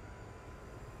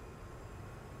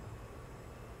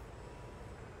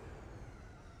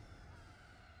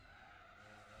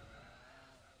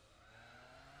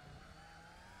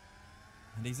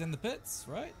 And he's in the pits,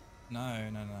 right? No,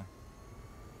 no, no.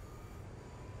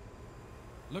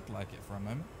 Looked like it for a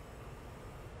moment.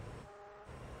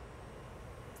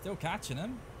 Still catching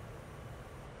him.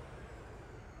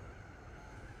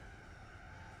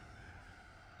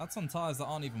 That's on tyres that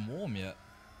aren't even warm yet.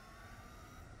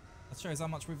 That shows how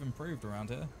much we've improved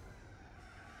around here.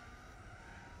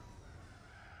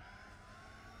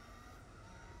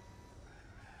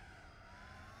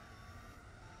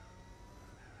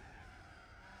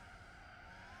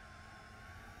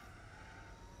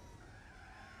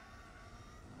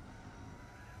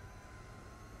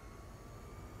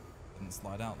 Didn't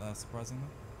slide out there, surprisingly.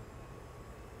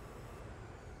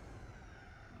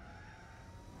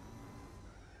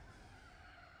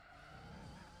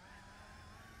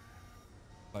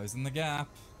 Closing the gap.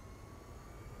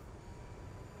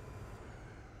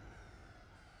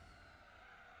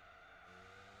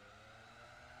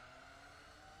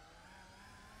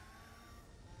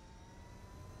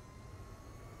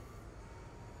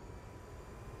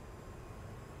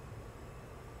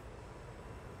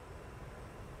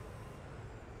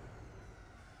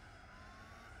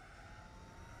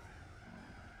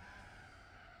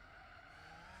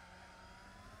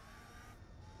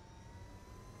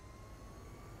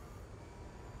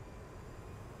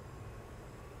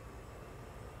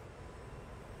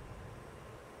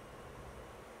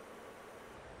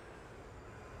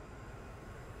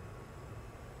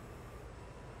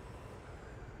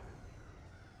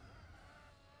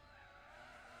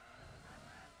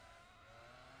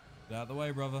 Get out of the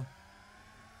way, brother.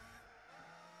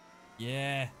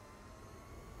 Yeah.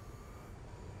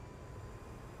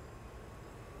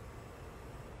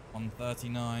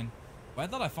 $1:39. Where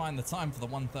did I find the time for the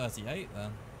 1:38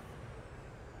 then?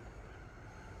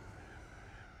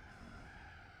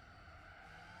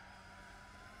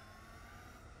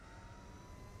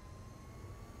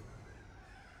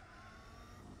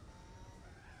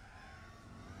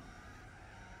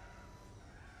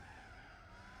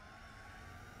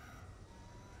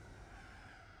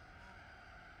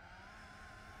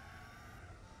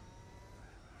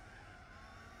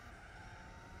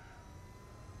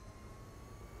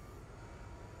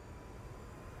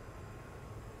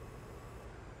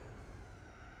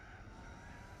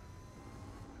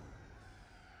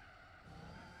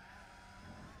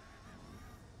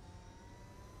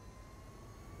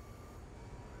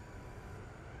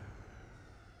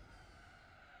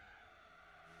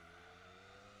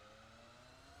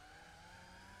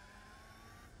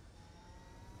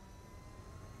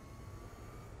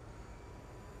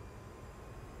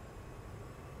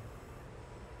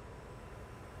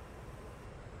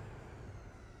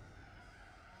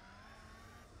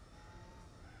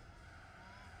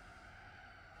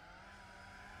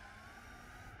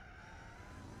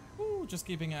 Ooh, just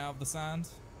keeping it out of the sand.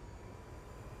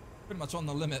 Pretty much on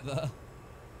the limit there.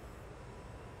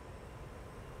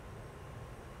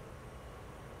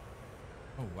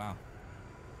 Oh, wow.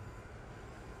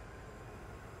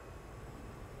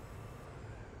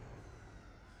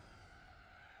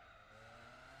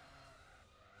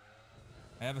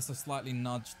 I ever so slightly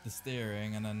nudged the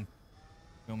steering and then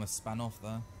we almost span off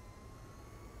there.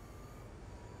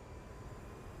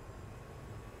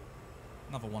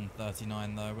 Another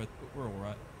 139 though, we're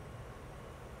alright.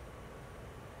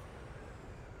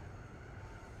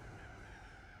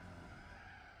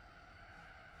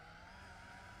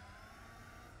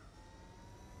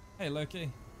 Hey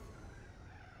Loki.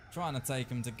 Trying to take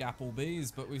him to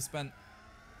Gapplebee's, but we spent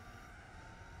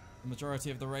the majority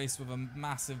of the race with a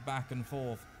massive back and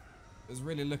forth. It was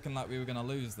really looking like we were going to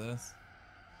lose this.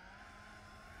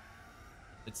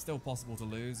 It's still possible to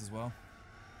lose as well.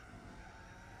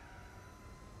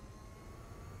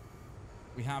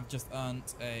 We have just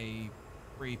earned a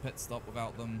free pit stop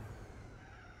without them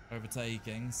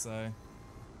overtaking, so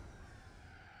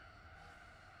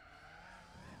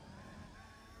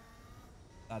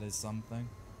that is something.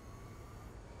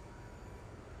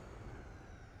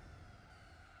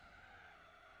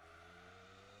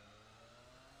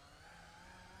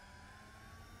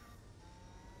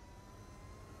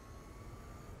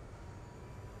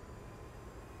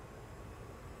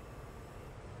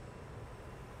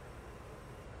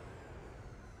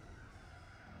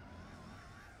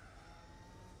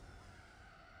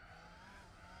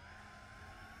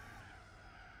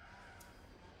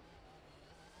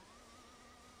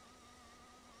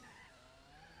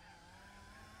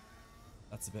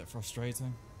 That's a bit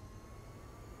frustrating.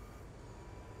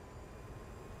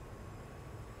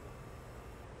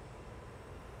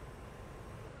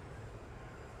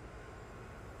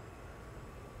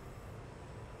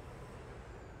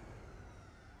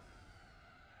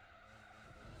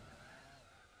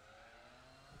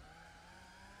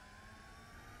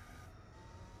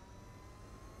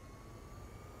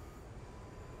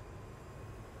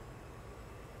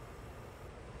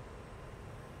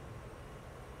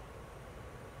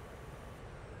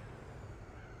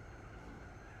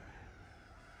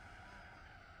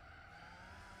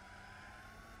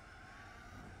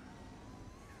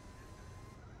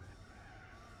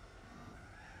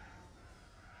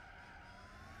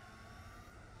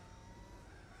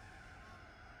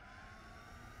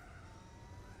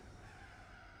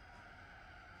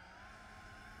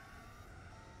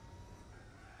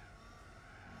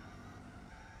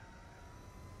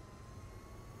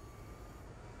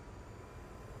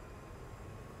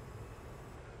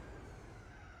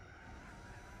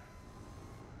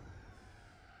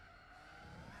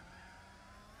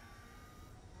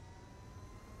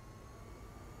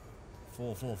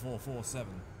 Four, 7.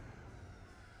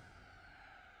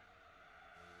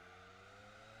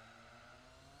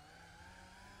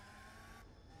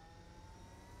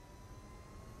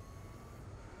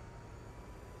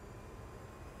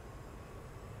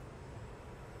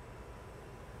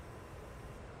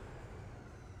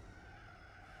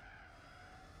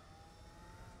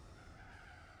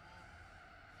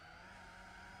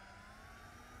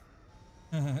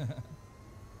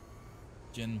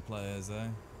 Gin players, eh?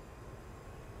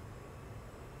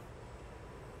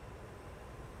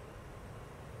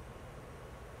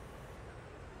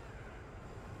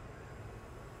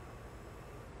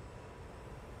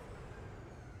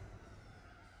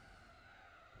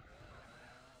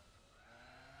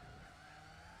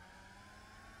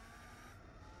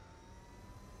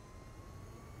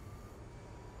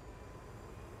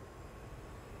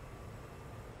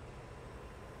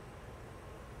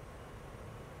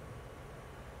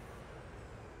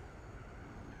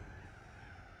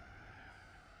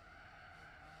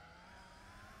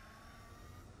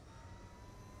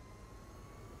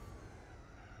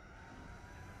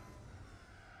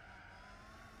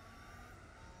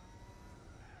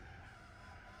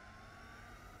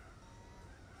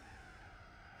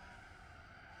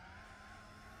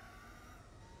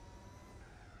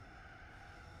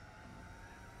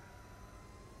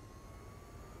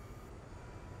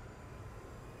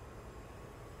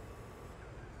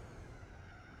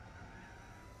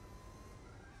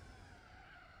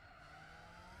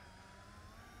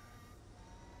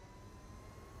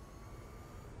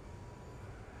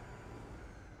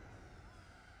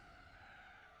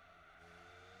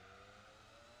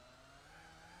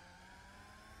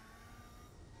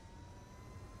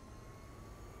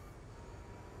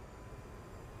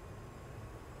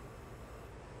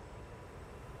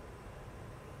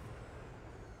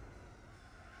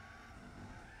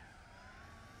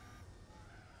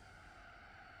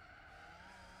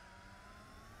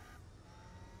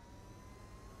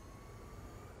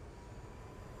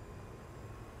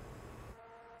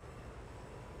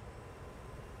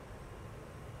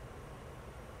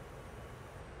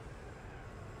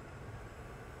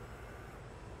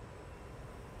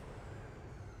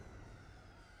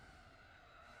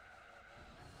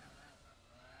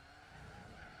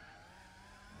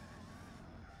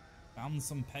 Found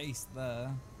some pace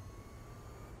there.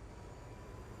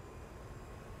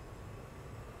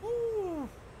 Woo!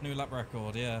 New lap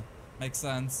record, yeah. Makes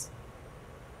sense.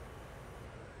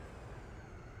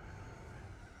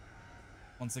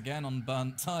 Once again on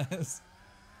burnt tyres.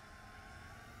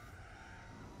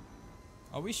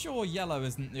 Are we sure yellow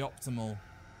isn't the optimal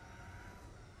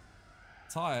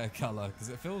tyre colour? Because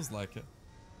it feels like it.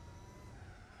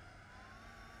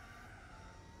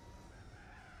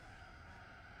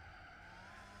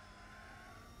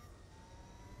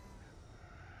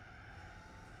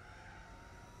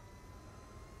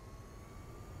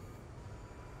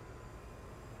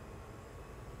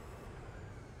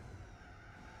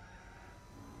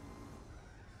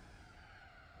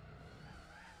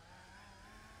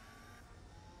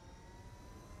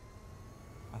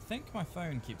 I think my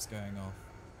phone keeps going off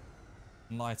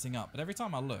and lighting up, but every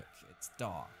time I look, it's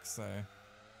dark, so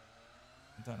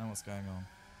I don't know what's going on.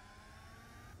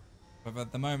 Whether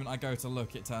the moment I go to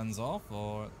look, it turns off,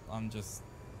 or I'm just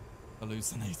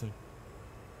hallucinating.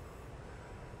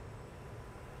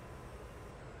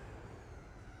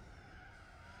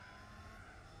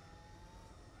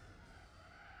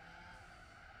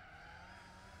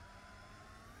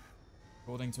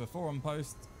 According to a forum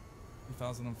post,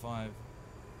 2005.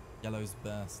 Yellow's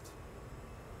best.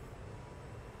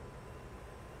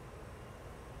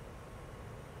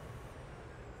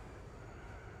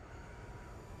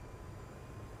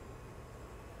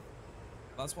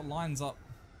 That's what lines up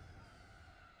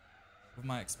with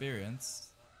my experience.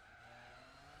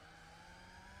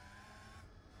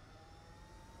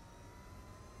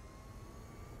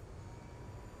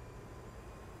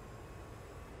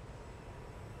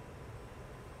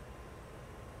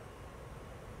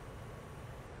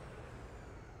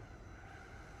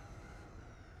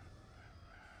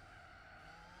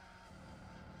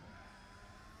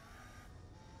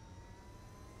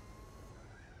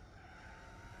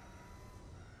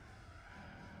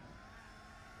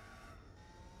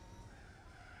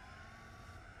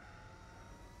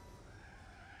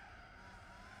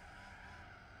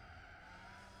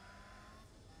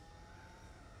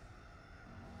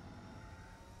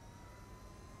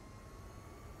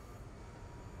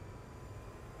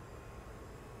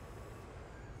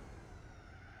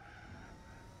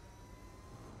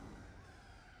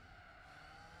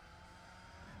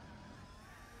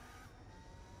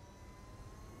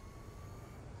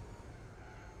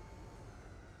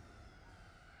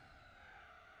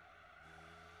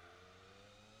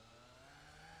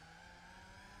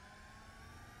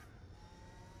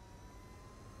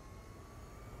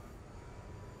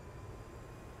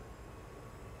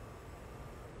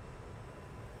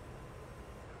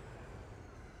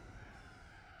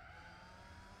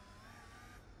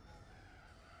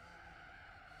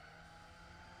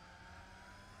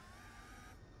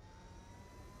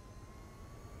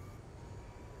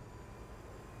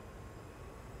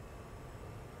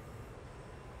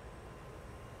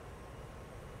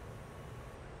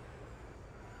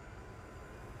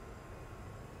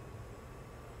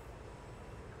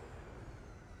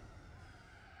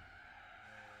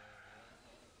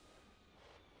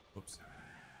 Oops.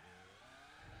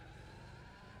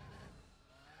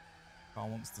 Car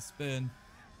wants to spin.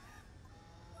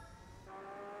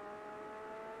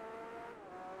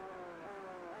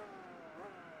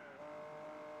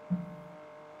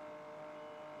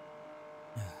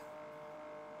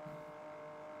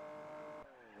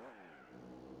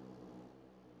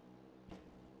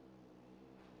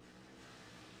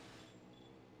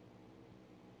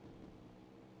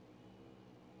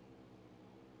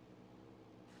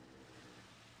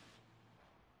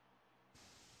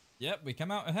 Yep, we come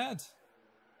out ahead.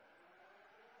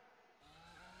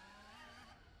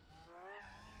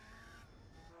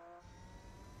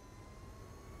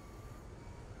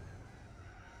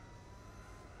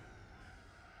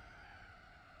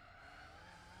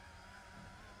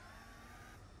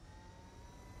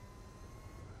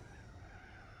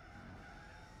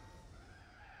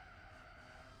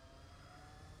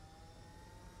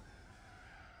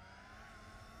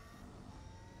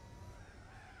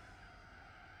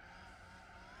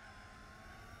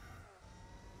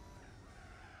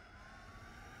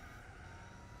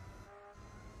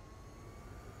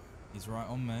 He's right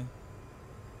on me.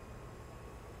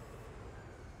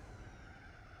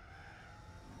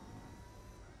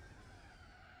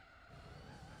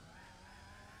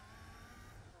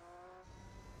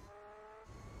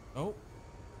 Oh,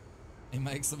 he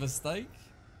makes a mistake.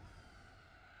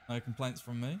 No complaints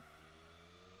from me.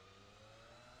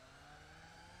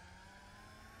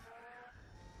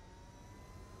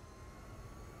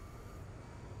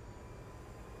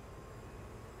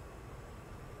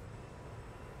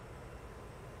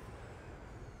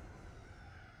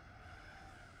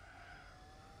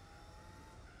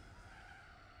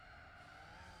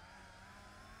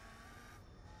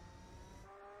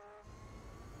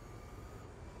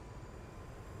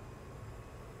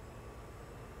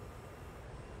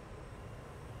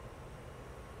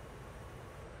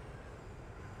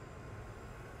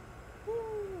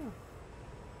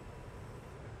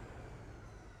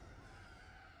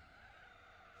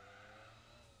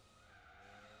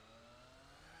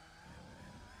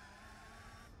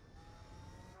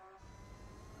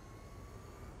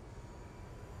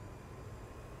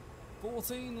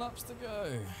 14 laps to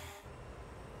go.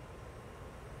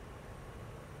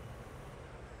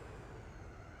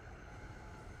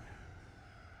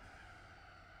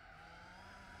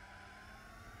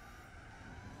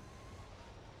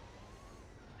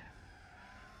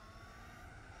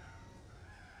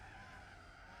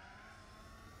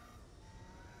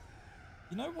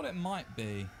 You know what it might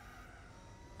be?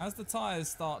 As the tyres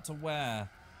start to wear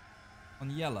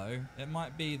on yellow, it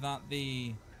might be that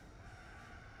the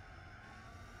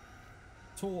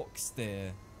torque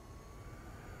steer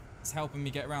is helping me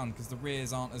get around because the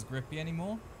rears aren't as grippy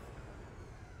anymore.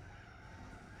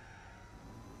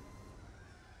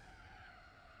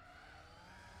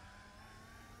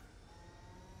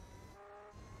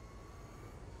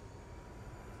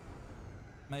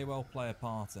 May well play a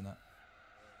part in it.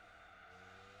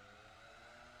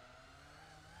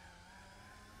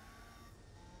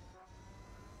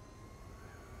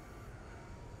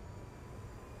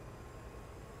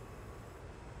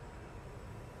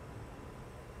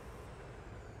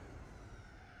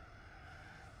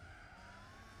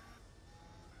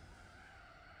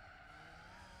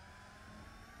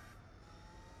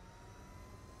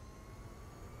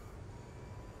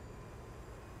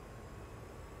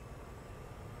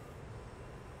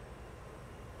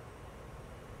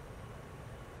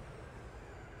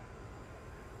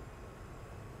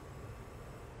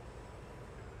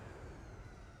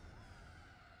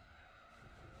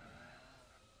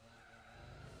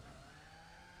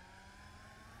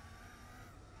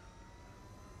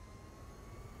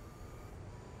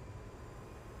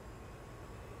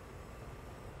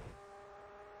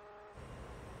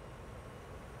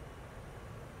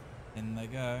 In they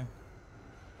go.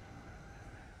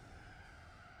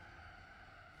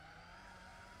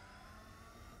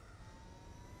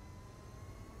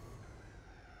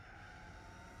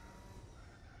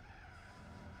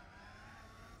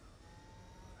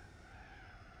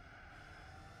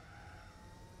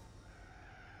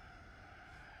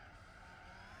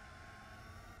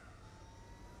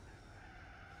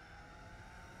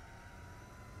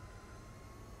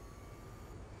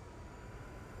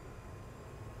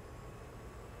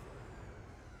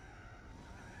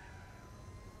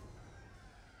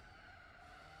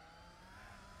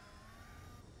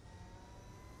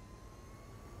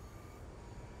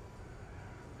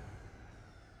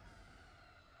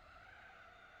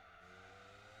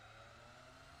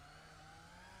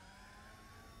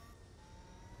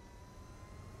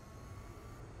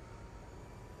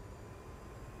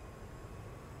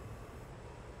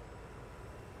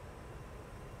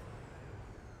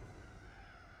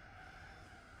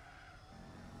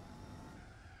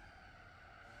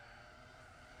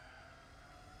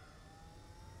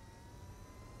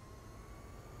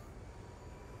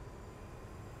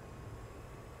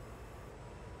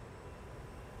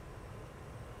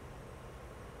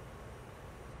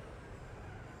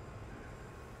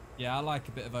 Yeah, I like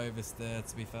a bit of oversteer,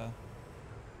 to be fair.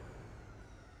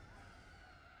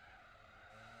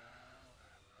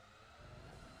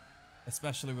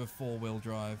 Especially with four-wheel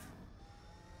drive.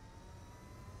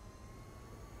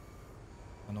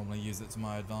 I normally use it to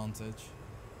my advantage.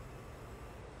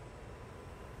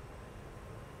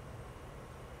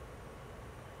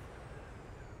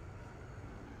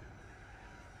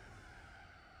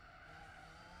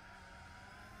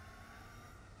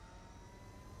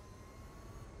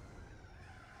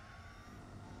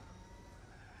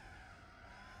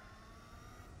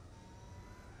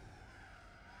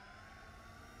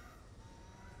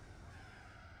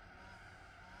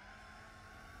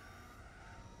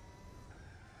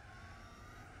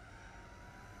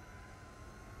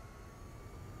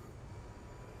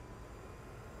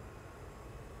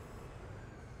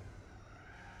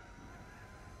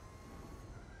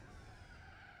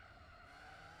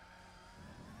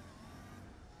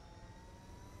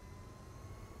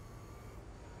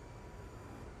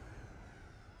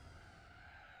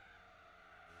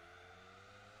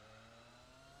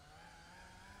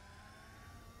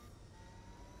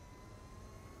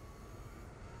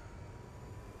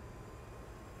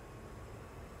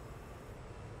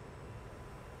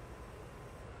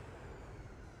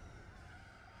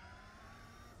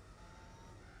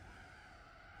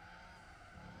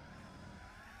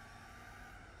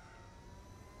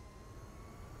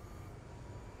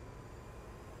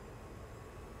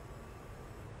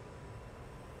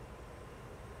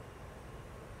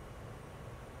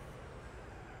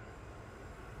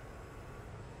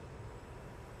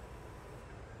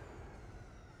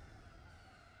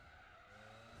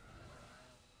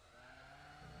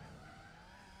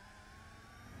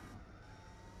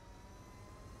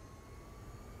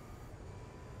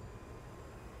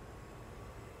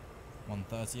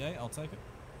 38, I'll take it.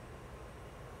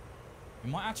 We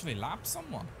might actually lap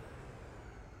someone.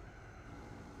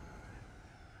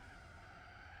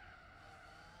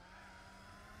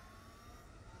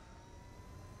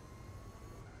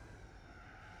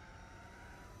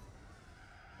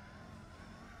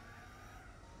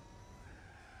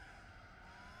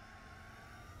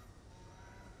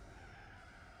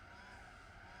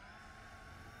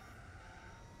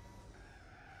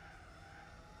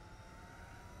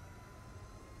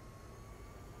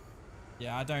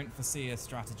 Yeah, I don't foresee a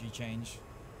strategy change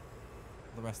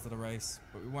for the rest of the race,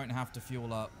 but we won't have to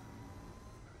fuel up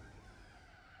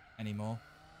anymore.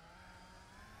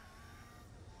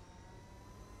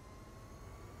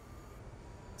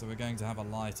 So we're going to have a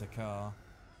lighter car.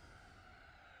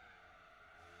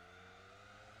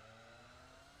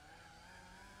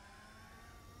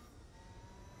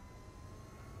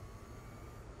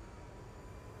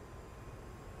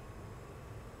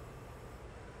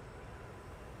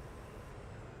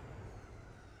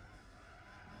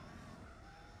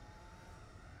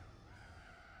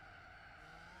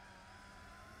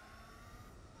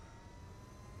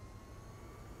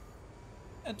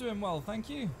 Yeah, doing well, thank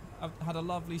you. I've had a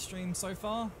lovely stream so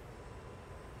far.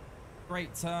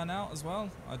 Great turnout as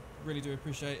well. I really do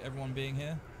appreciate everyone being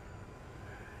here.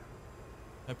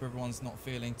 Hope everyone's not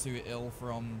feeling too ill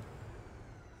from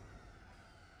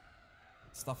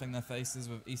stuffing their faces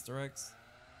with Easter eggs.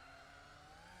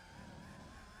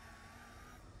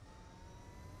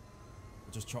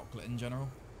 Or just chocolate in general.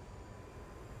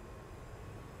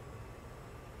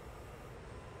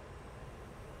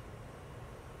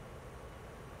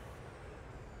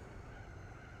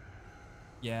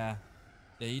 Yeah,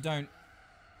 you don't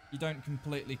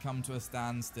completely come to a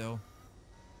standstill.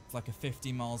 It's like a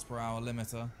 50 miles per hour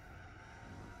limiter.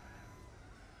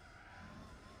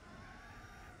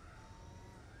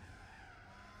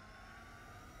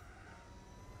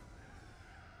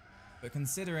 But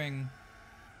considering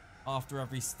after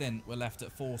every stint we're left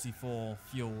at 44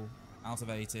 fuel out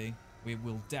of 80, we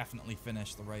will definitely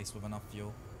finish the race with enough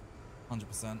fuel.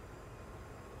 100%.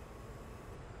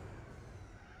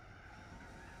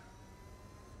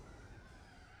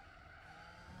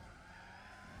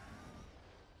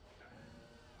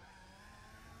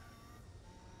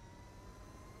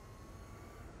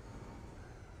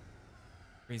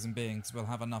 Reason being, because we'll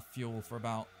have enough fuel for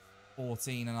about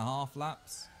 14 and a half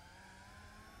laps.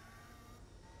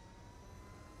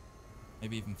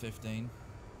 Maybe even 15. And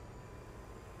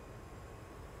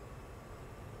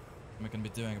we're going to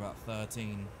be doing about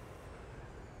 13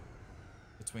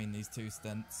 between these two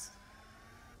stints.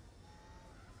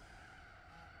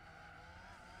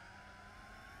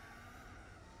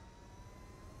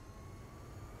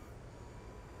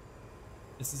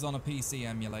 This is on a PC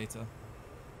emulator.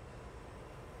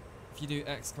 If you do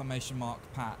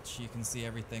 !patch, you can see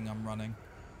everything I'm running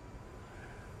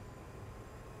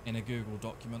in a Google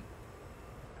document.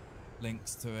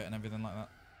 Links to it and everything like that.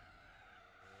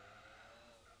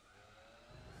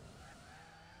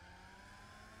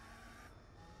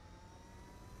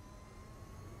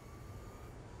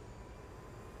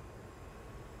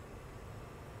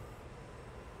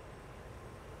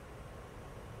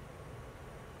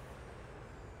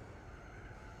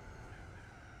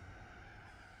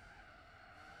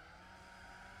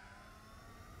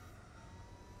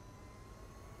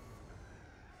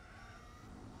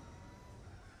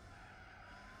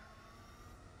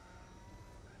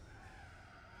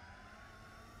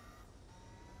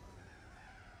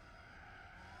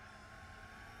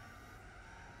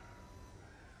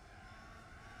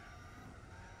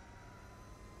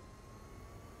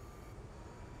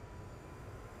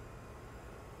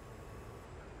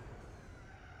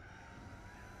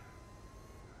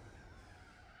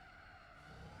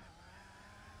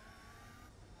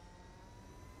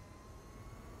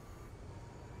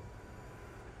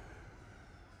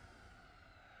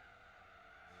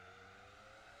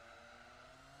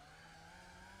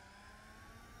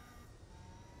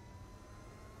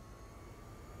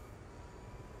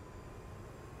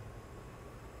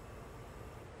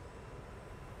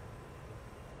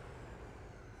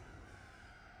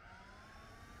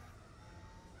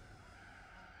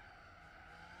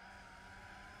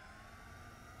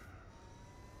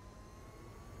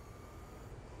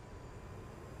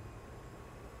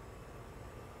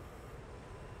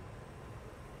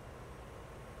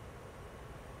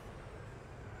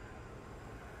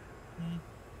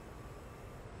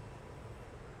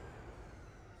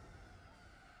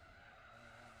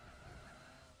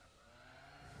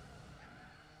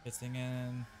 Hitting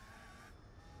in.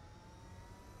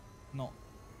 Not.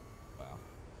 Well.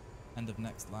 End of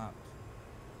next lap.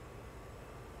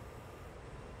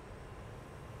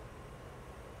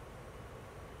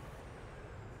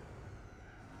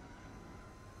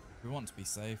 If we want to be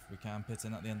safe, we can pit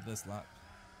in at the end of this lap.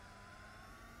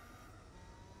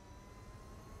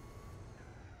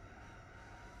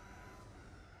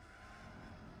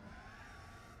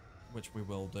 Which we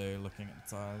will do, looking at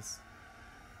the tyres.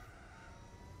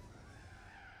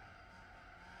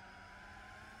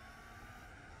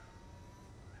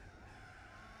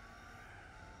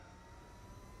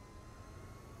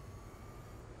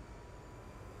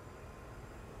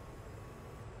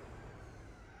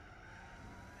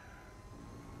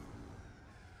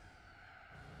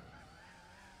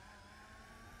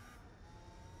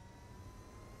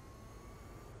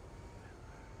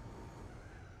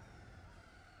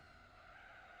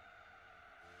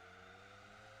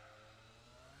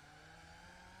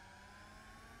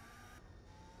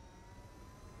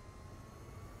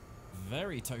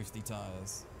 Very toasty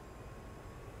tyres.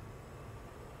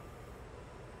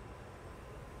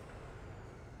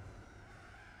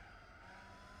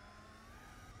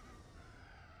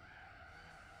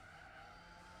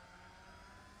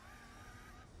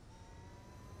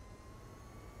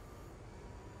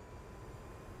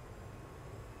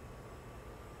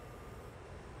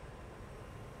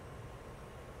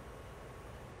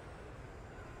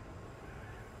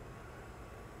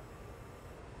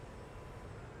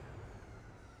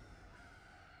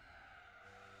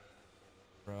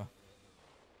 Bruh.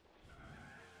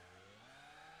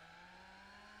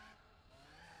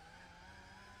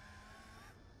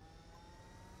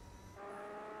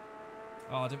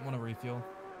 Oh, I didn't want to refuel.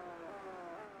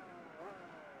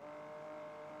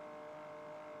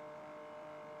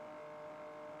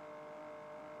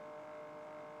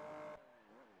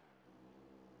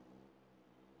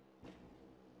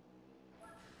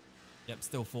 Yep,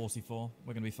 still 44.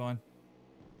 We're going to be fine.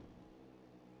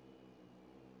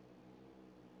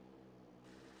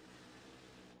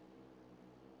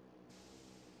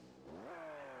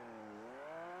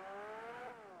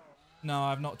 No,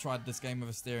 I've not tried this game with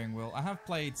a steering wheel. I have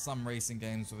played some racing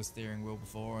games with a steering wheel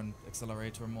before and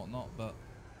accelerator and whatnot, but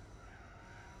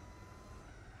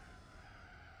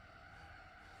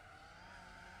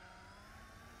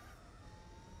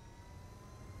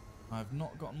I've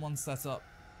not gotten one set up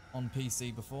on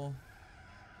PC before.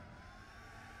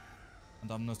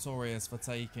 And I'm notorious for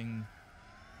taking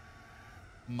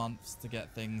months to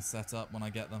get things set up when I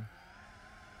get them.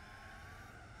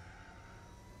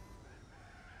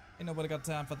 Ain't nobody got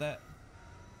time for that.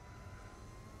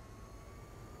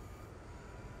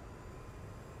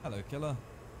 Hello, killer.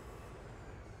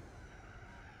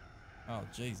 Oh,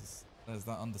 Jesus. There's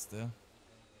that understeer.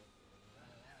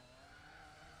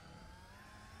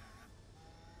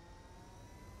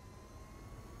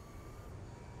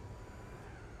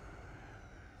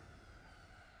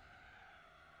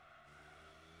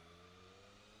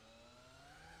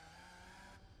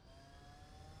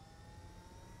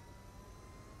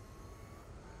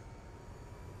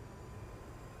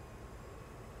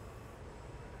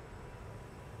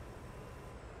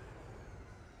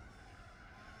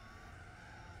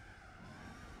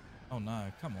 Oh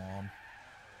no, come on.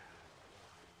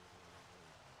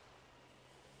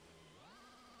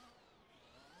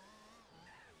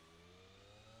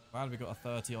 Glad we got a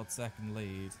 30-odd second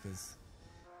lead, because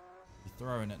you're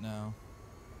throwing it now.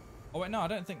 Oh wait, no, I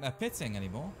don't think they're pitting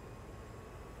anymore.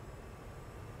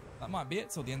 That might be it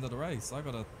till the end of the race. I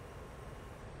gotta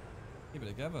keep it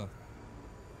together.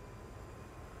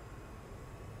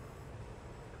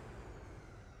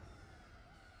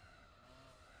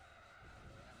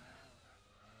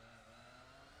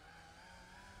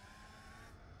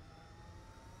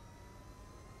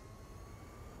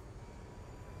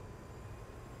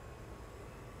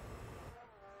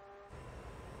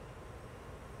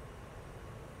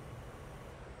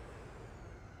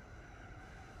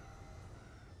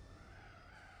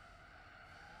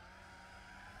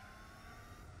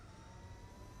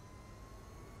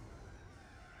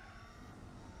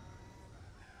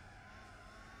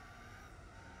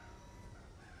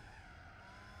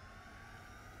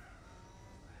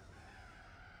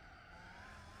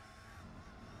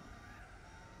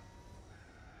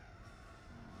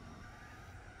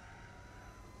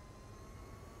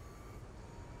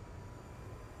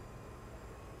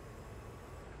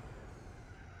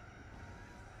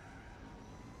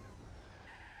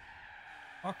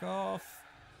 Fuck off.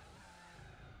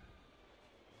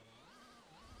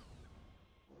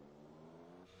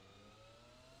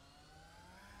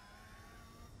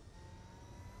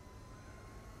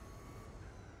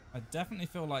 I definitely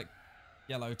feel like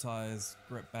yellow tyres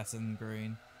grip better than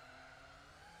green.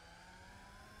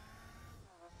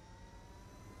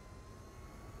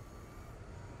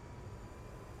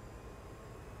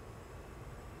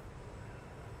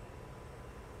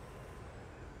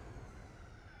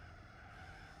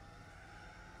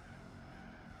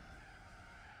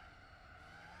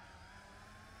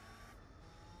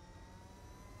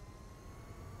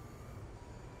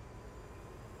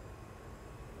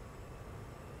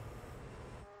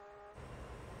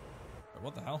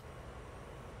 What the hell?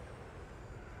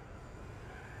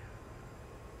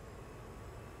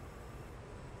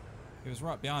 He was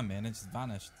right behind me and it just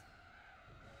vanished.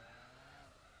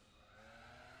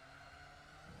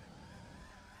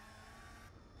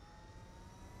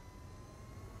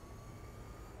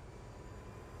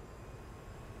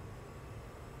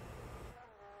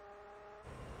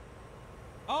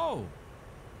 Oh!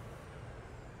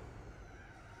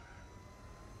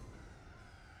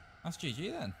 That's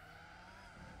GG then.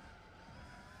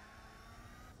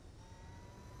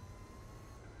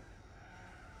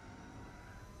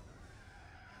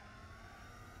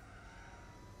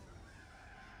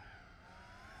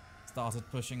 Started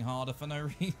pushing harder for no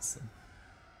reason.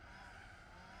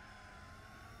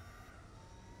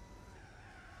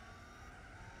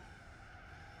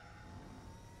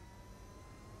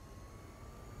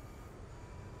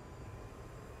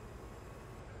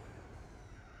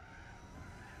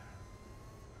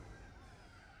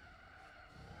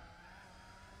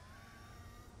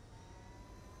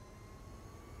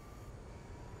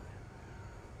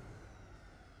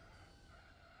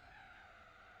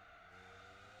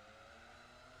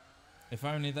 If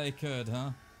only they could,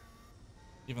 huh?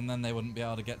 Even then they wouldn't be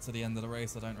able to get to the end of the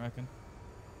race, I don't reckon.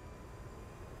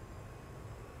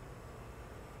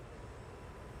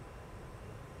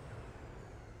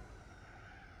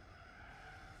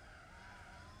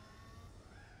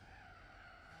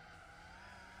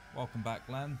 Welcome back,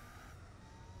 Glenn.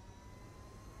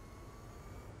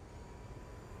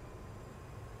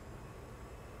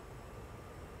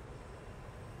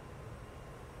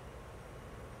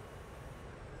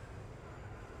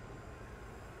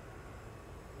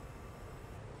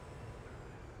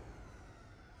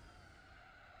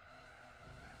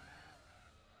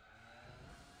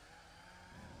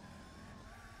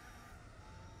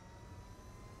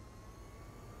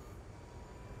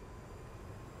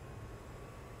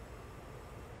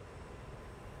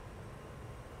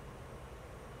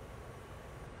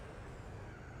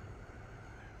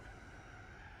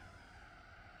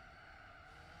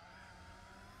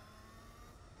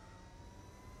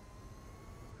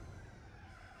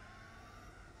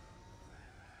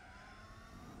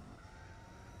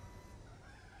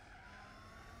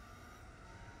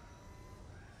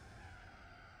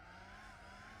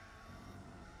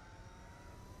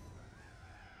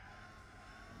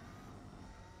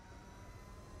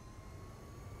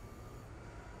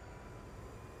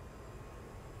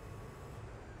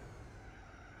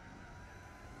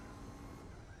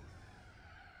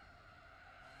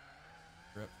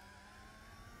 Rip.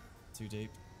 Too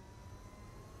deep.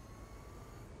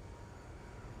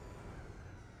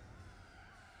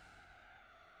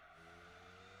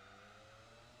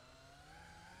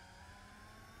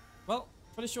 Well,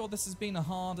 pretty sure this has been a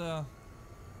harder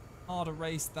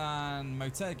race than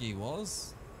Motegi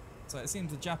was. So it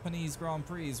seems the Japanese Grand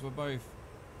Prix were both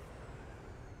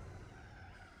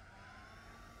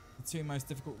the two most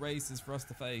difficult races for us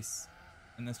to face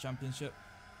in this championship.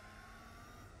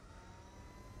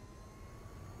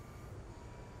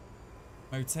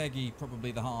 Motegi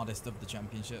probably the hardest of the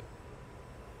championship.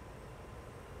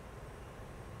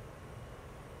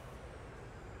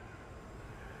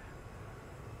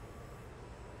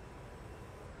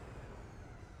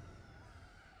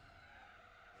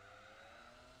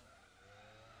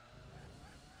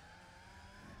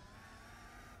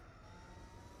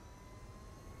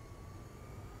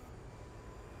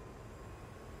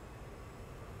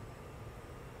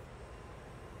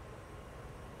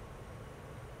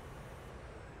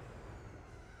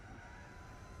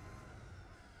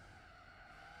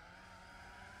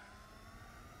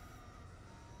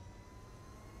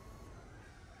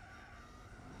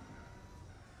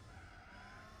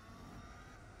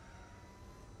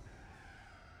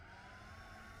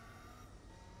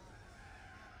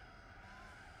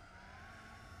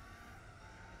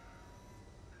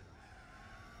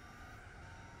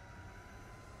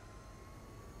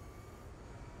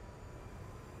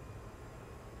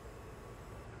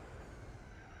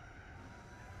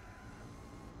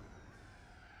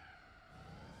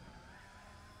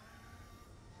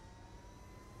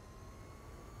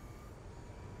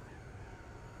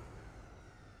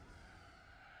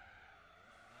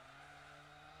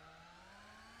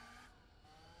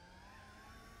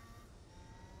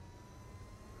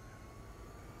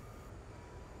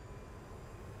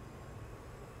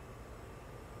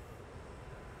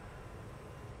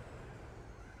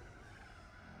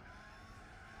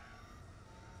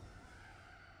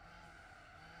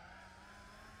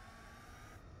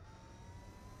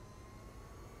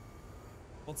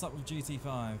 What's up with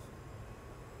GT5?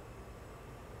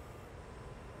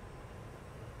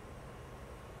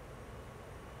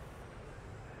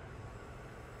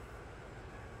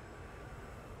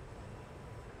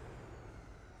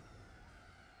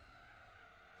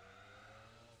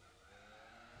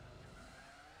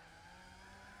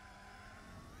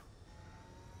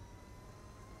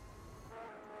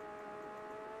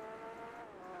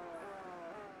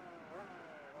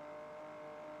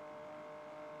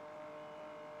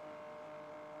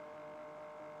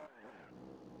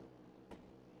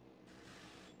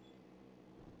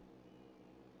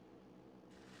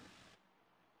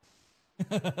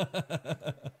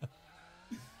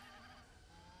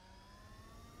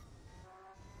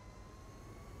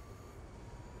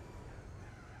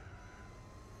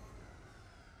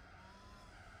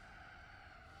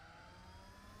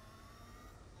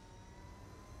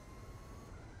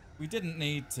 We didn't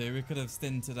need to. We could have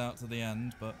stinted out to the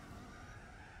end, but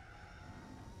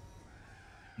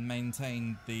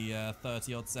maintained the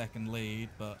 30-odd second lead,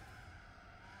 but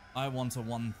I want a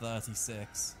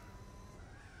 136.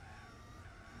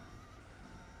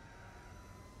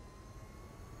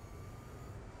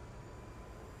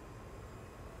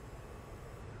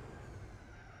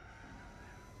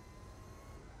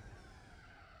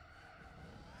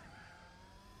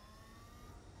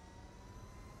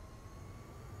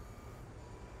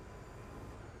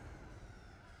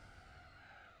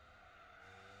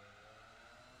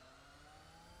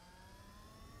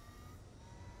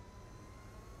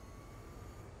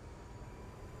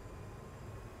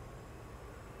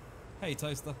 Hey,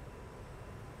 Toaster.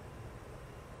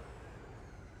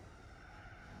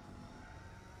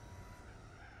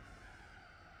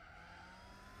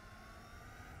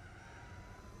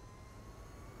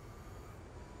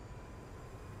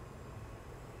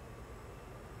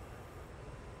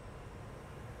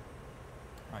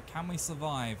 Right, can we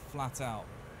survive flat out?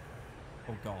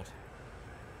 Oh god.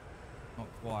 Not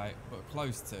quite, but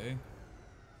close to.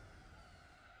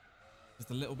 Just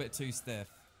a little bit too stiff.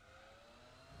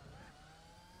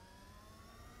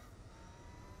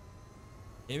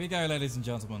 Here we go, ladies and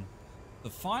gentlemen. The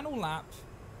final lap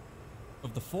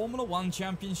of the Formula 1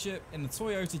 Championship in the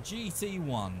Toyota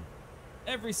GT1.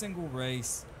 Every single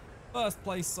race. First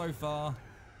place so far.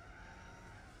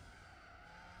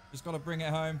 Just got to bring it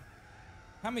home.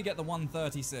 Can we get the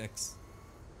 136?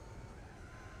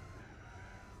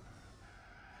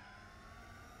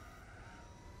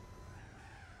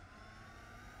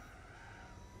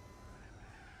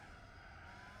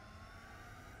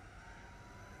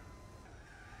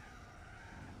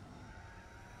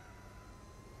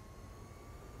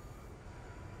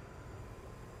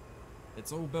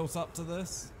 It's all built up to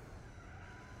this.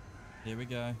 Here we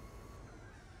go.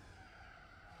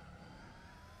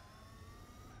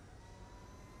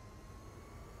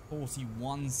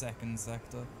 .41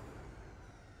 sector.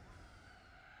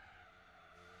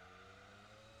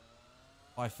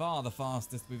 By far the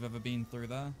fastest we've ever been through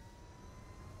there.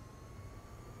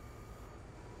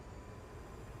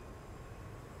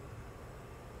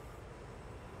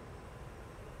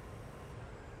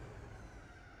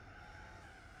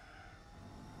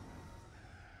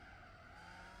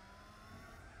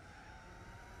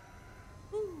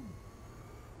 Woo.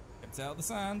 Kept out of the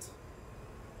sand.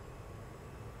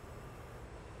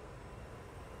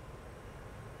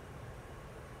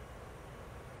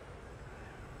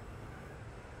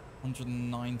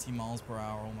 .190 miles per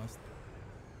hour almost.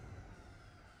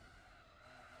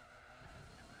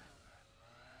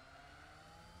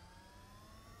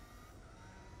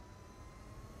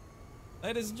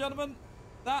 Ladies and gentlemen,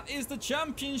 that is the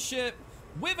championship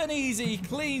with an easy,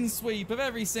 clean sweep of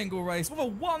every single race with a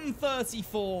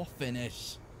 134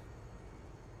 finish.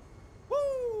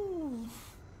 Woo!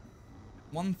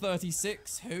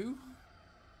 136 who?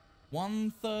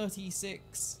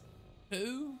 136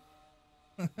 who?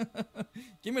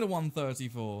 Give me the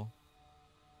 134.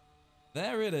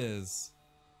 There it is.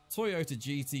 Toyota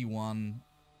GT1.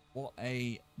 What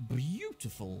a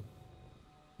beautiful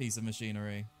piece of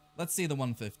machinery. Let's see the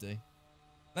 150.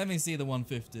 Let me see the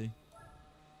 150.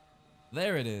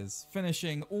 There it is.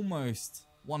 Finishing almost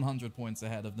 100 points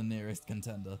ahead of the nearest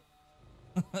contender.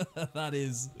 That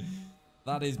is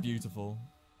beautiful.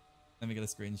 Let me get a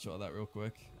screenshot of that real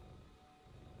quick.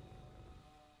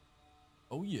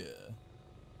 Oh yeah.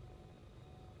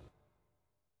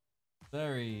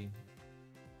 Very,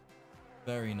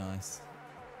 very nice.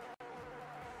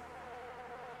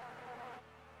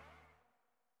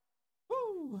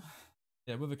 Woo!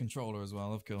 Yeah, with a controller as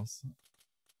well, of course.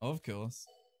 Of course.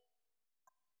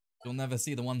 You'll never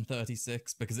see the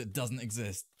 136 because it doesn't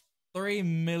exist. 3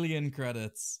 million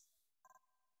credits.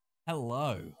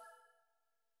 Hello.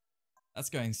 That's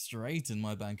going straight in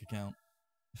my bank account.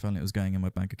 If only it was going in my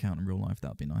bank account in real life,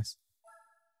 that'd be nice.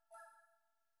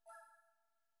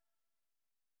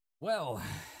 Well,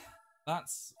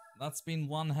 that's been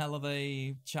one hell of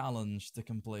a challenge to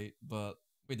complete, but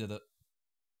we did it.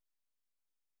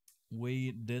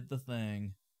 We did the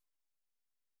thing.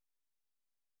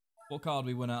 What car do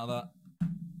we win out of that?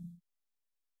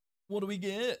 What do we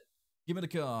get? Give me the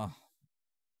car.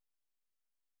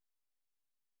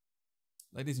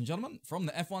 Ladies and gentlemen, from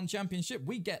the F1 Championship,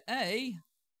 we get a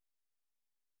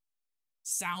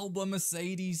Sauber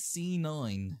Mercedes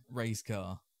C9 race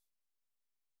car.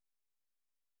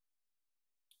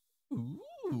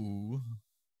 Ooh.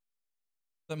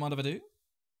 Don't mind if I do.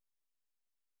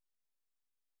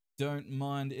 Don't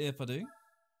mind if I do.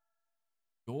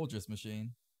 Gorgeous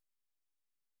machine.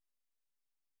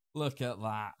 Look at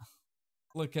that.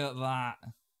 Look at that.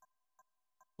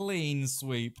 Clean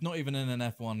sweep. Not even in an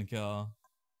F1 car.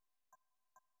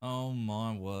 Oh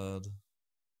my word.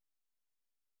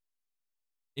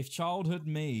 If childhood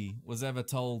me was ever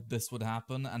told this would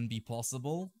happen and be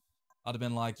possible, I'd have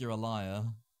been like, you're a liar.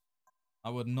 I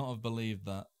would not have believed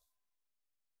that.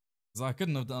 Because I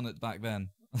couldn't have done it back then.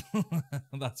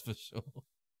 That's for sure.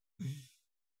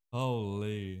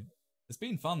 Holy. It's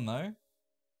been fun though.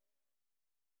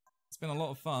 It's been a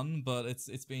lot of fun, but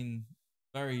it's been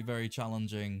very, very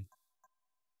challenging.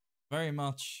 Very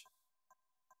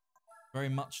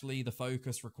muchly the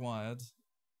focus required.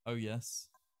 Oh yes.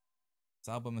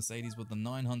 Sauber Mercedes with the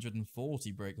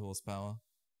 940 brake horsepower.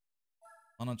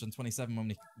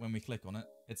 127 when we click on it.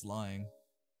 It's lying.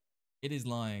 It is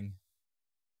lying.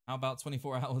 How about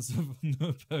 24 hours of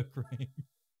Nürburgring?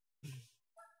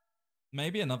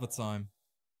 Maybe another time.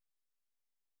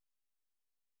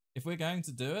 If we're going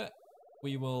to do it,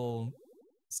 we will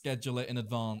schedule it in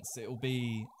advance. It will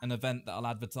be an event that I'll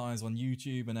advertise on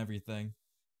YouTube and everything.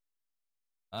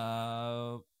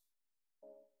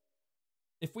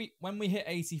 When we hit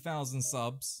 80,000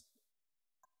 subs,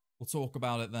 we'll talk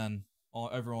about it then.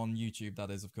 Or over on YouTube,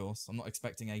 that is, of course. I'm not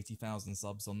expecting 80,000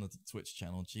 subs on the Twitch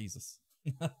channel. Jesus.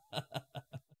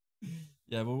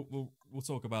 Yeah, we'll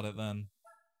talk about it then.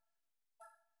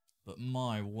 But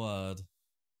my word.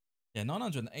 Yeah,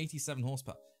 987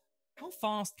 horsepower. How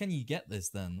fast can you get this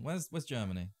then? Where's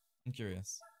Germany? I'm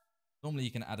curious. Normally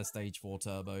you can add a stage 4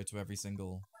 turbo to every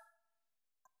single...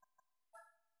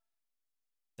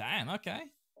 Damn, okay.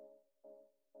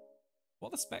 What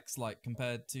are the specs like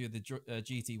compared to the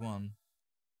GT1?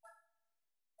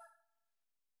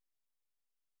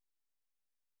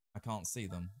 I can't see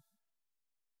them.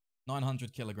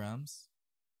 900 kilograms.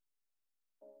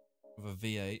 With a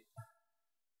V8.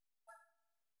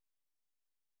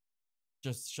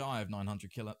 Just shy of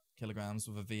 900 kilograms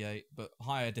with a V8, but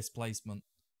higher displacement.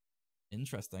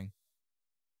 Interesting.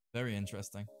 Very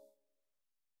interesting.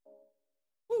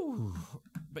 Woo.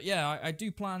 But yeah, I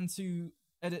do plan to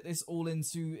edit this all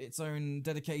into its own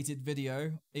dedicated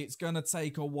video. It's gonna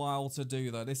take a while to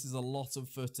do though. This is a lot of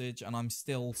footage and I'm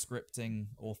still scripting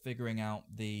or figuring out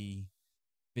the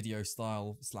video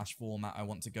style / format I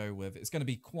want to go with. It's gonna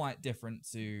be quite different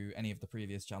to any of the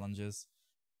previous challenges,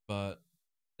 but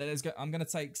I'm gonna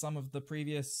take some of the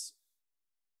previous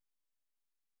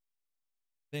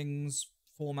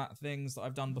format things that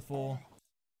I've done before,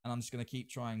 and I'm just gonna keep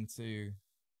trying to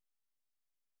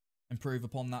improve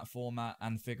upon that format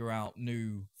and figure out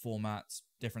new formats,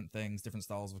 different things, different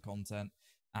styles of content,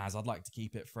 as I'd like to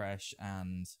keep it fresh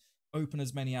and open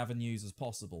as many avenues as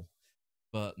possible.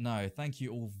 But no, thank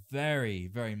you all very,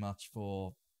 very much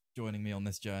for joining me on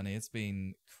this journey. It's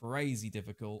been crazy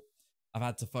difficult. I've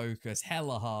had to focus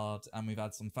hella hard, and we've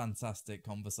had some fantastic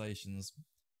conversations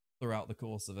throughout the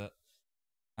course of it.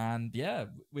 And yeah,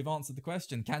 we've answered the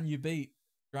question, can you beat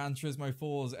Gran Turismo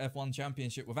 4's F1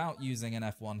 Championship without using an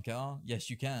F1 car? Yes,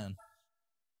 you can.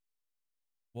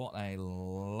 What a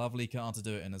lovely car to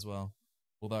do it in as well.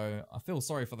 Although, I feel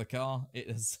sorry for the car. It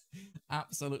has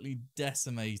absolutely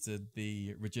decimated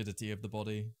the rigidity of the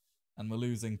body. And we're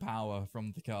losing power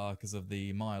from the car because of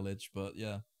the mileage, but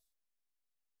yeah.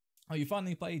 Oh, you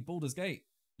finally played Baldur's Gate,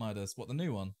 Midas. What, the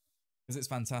new one? Because it's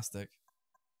fantastic.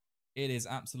 It is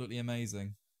absolutely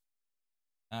amazing.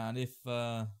 And if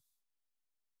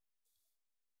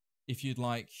you'd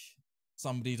like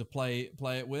somebody to play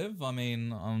it with, I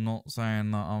mean, I'm not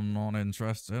saying that I'm not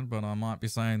interested, but I might be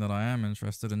saying that I am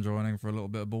interested in joining for a little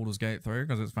bit of Baldur's Gate 3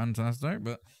 because it's fantastic.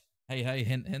 But hey,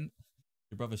 hint, hint.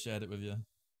 Your brother shared it with you.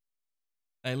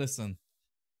 Hey, listen,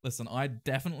 I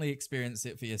definitely experienced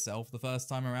it for yourself the first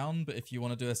time around, but if you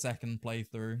want to do a second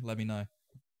playthrough, let me know.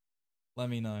 Let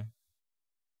me know.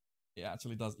 It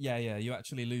actually does. Yeah, you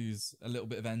actually lose a little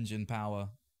bit of engine power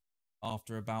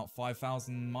after about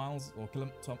 5,000 miles or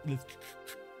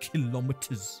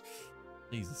kilometers.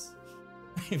 Jesus.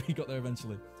 We got there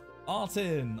eventually.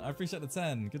 Artin, I appreciate the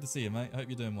 10. Good to see you, mate. I hope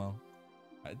you're doing well.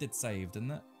 It did save,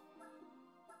 didn't it?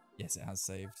 Yes, it has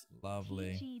saved.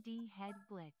 Lovely. head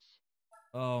glitch.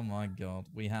 Oh my god.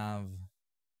 We have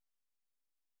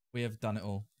done it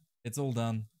all. It's all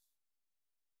done.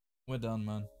 We're done,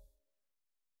 man.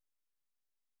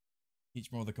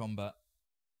 Teach more of the combat.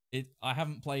 I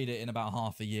haven't played it in about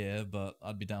half a year, but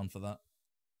I'd be down for that.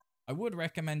 I would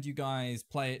recommend you guys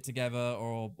play it together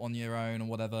or on your own or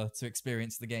whatever to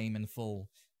experience the game in full.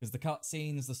 Because the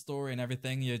cutscenes, the story, and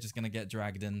everything, you're just gonna get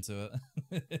dragged into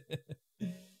it.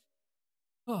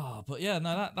 Oh, but yeah,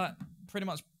 no, that pretty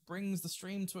much brings the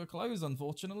stream to a close,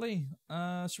 unfortunately.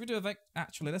 Should we do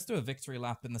actually, let's do a victory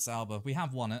lap in this Alba. We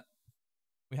have won it.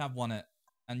 We have won it.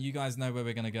 And you guys know where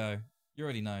we're gonna go. You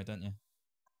already know, don't you?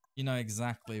 You know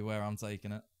exactly where I'm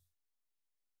taking it.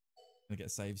 I'm gonna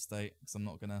get save state, because I'm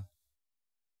not gonna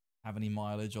have any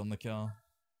mileage on the car.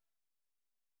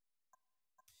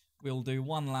 We'll do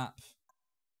one lap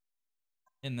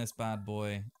in this bad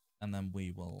boy, and then we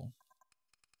will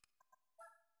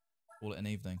call it an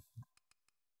evening.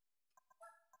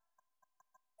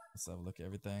 Let's have a look at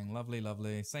everything. Lovely,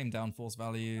 lovely. Same downforce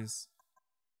values.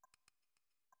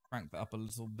 Crank that up a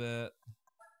little bit.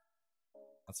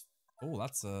 That's, oh,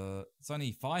 that's it's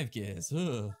only 5 gears.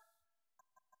 Ugh.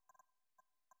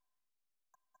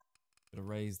 Gonna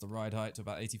raise the ride height to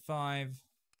about 85.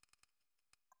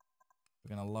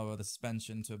 We're gonna lower the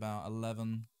suspension to about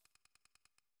 11.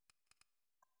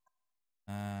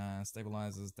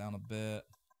 Stabilizers down a bit.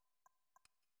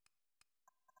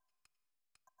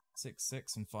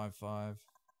 6.6 and 5.5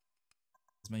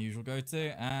 is my usual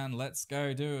go-to, and let's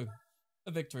go do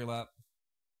a victory lap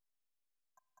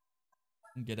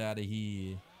and get out of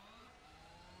here.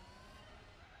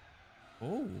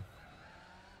 Oh,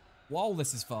 whoa,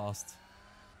 this is fast.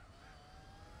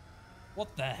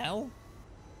 What the hell?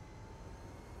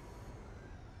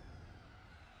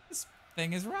 This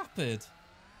thing is rapid.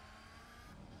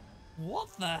 What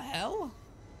the hell?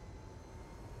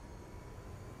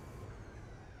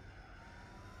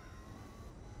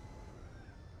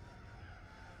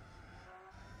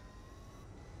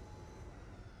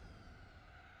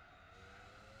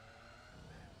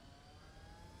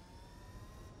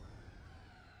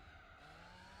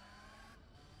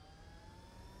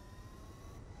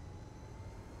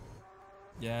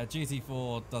 Yeah,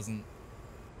 GT4 doesn't...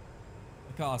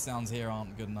 The car sounds here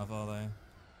aren't good enough, are they?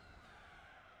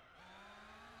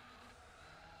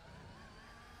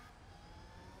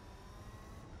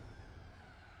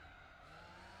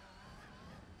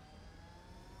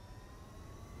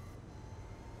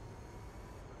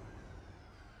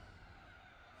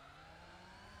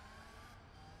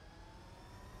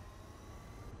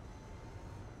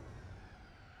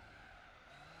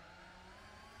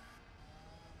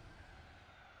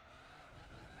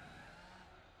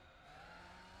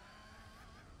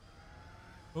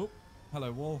 Oh,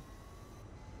 hello, wall.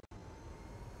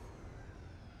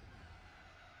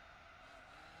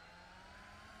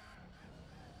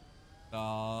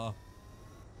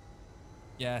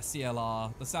 Yeah,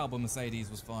 CLR. The Sauber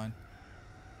Mercedes was fine.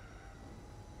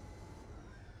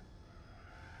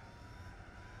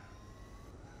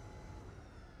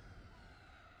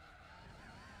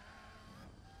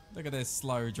 Look at this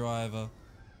slow driver.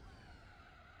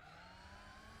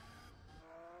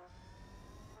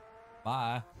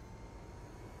 Bye.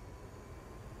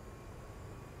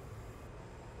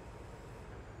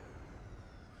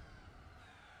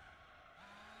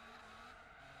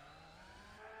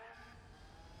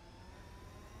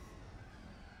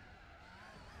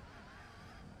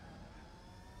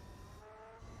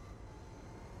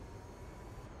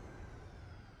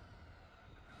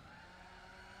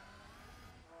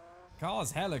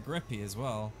 Car's hella grippy as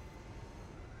well.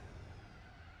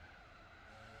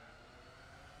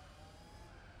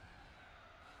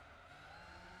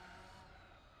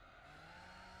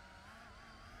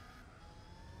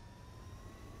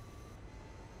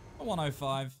 A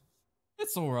 105.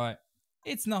 It's alright.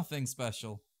 It's nothing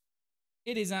special.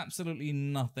 It is absolutely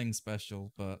nothing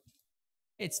special, but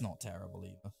it's not terrible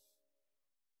either.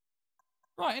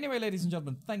 Right, anyway, ladies and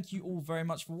gentlemen, thank you all very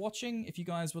much for watching. If you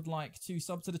guys would like to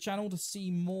sub to the channel to see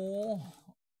more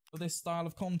of this style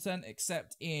of content,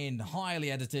 except in highly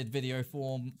edited video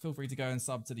form, feel free to go and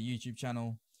sub to the YouTube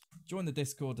channel. Join the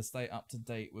Discord to stay up to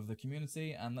date with the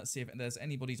community, and let's see if there's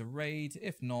anybody to raid.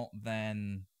 If not,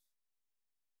 then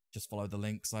just follow the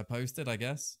links I posted, I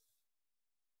guess.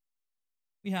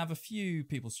 We have a few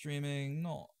people streaming,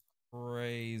 not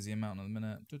crazy amount at the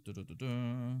minute.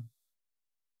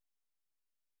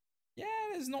 Yeah,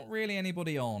 there's not really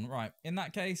anybody on. Right, in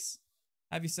that case,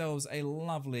 have yourselves a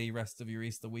lovely rest of your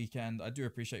Easter weekend. I do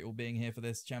appreciate you all being here for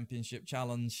this championship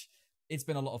challenge. It's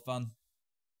been a lot of fun.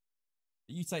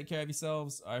 You take care of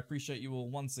yourselves. I appreciate you all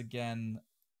once again.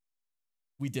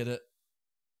 We did it.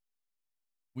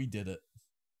 We did it.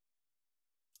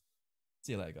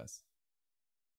 See you later, guys.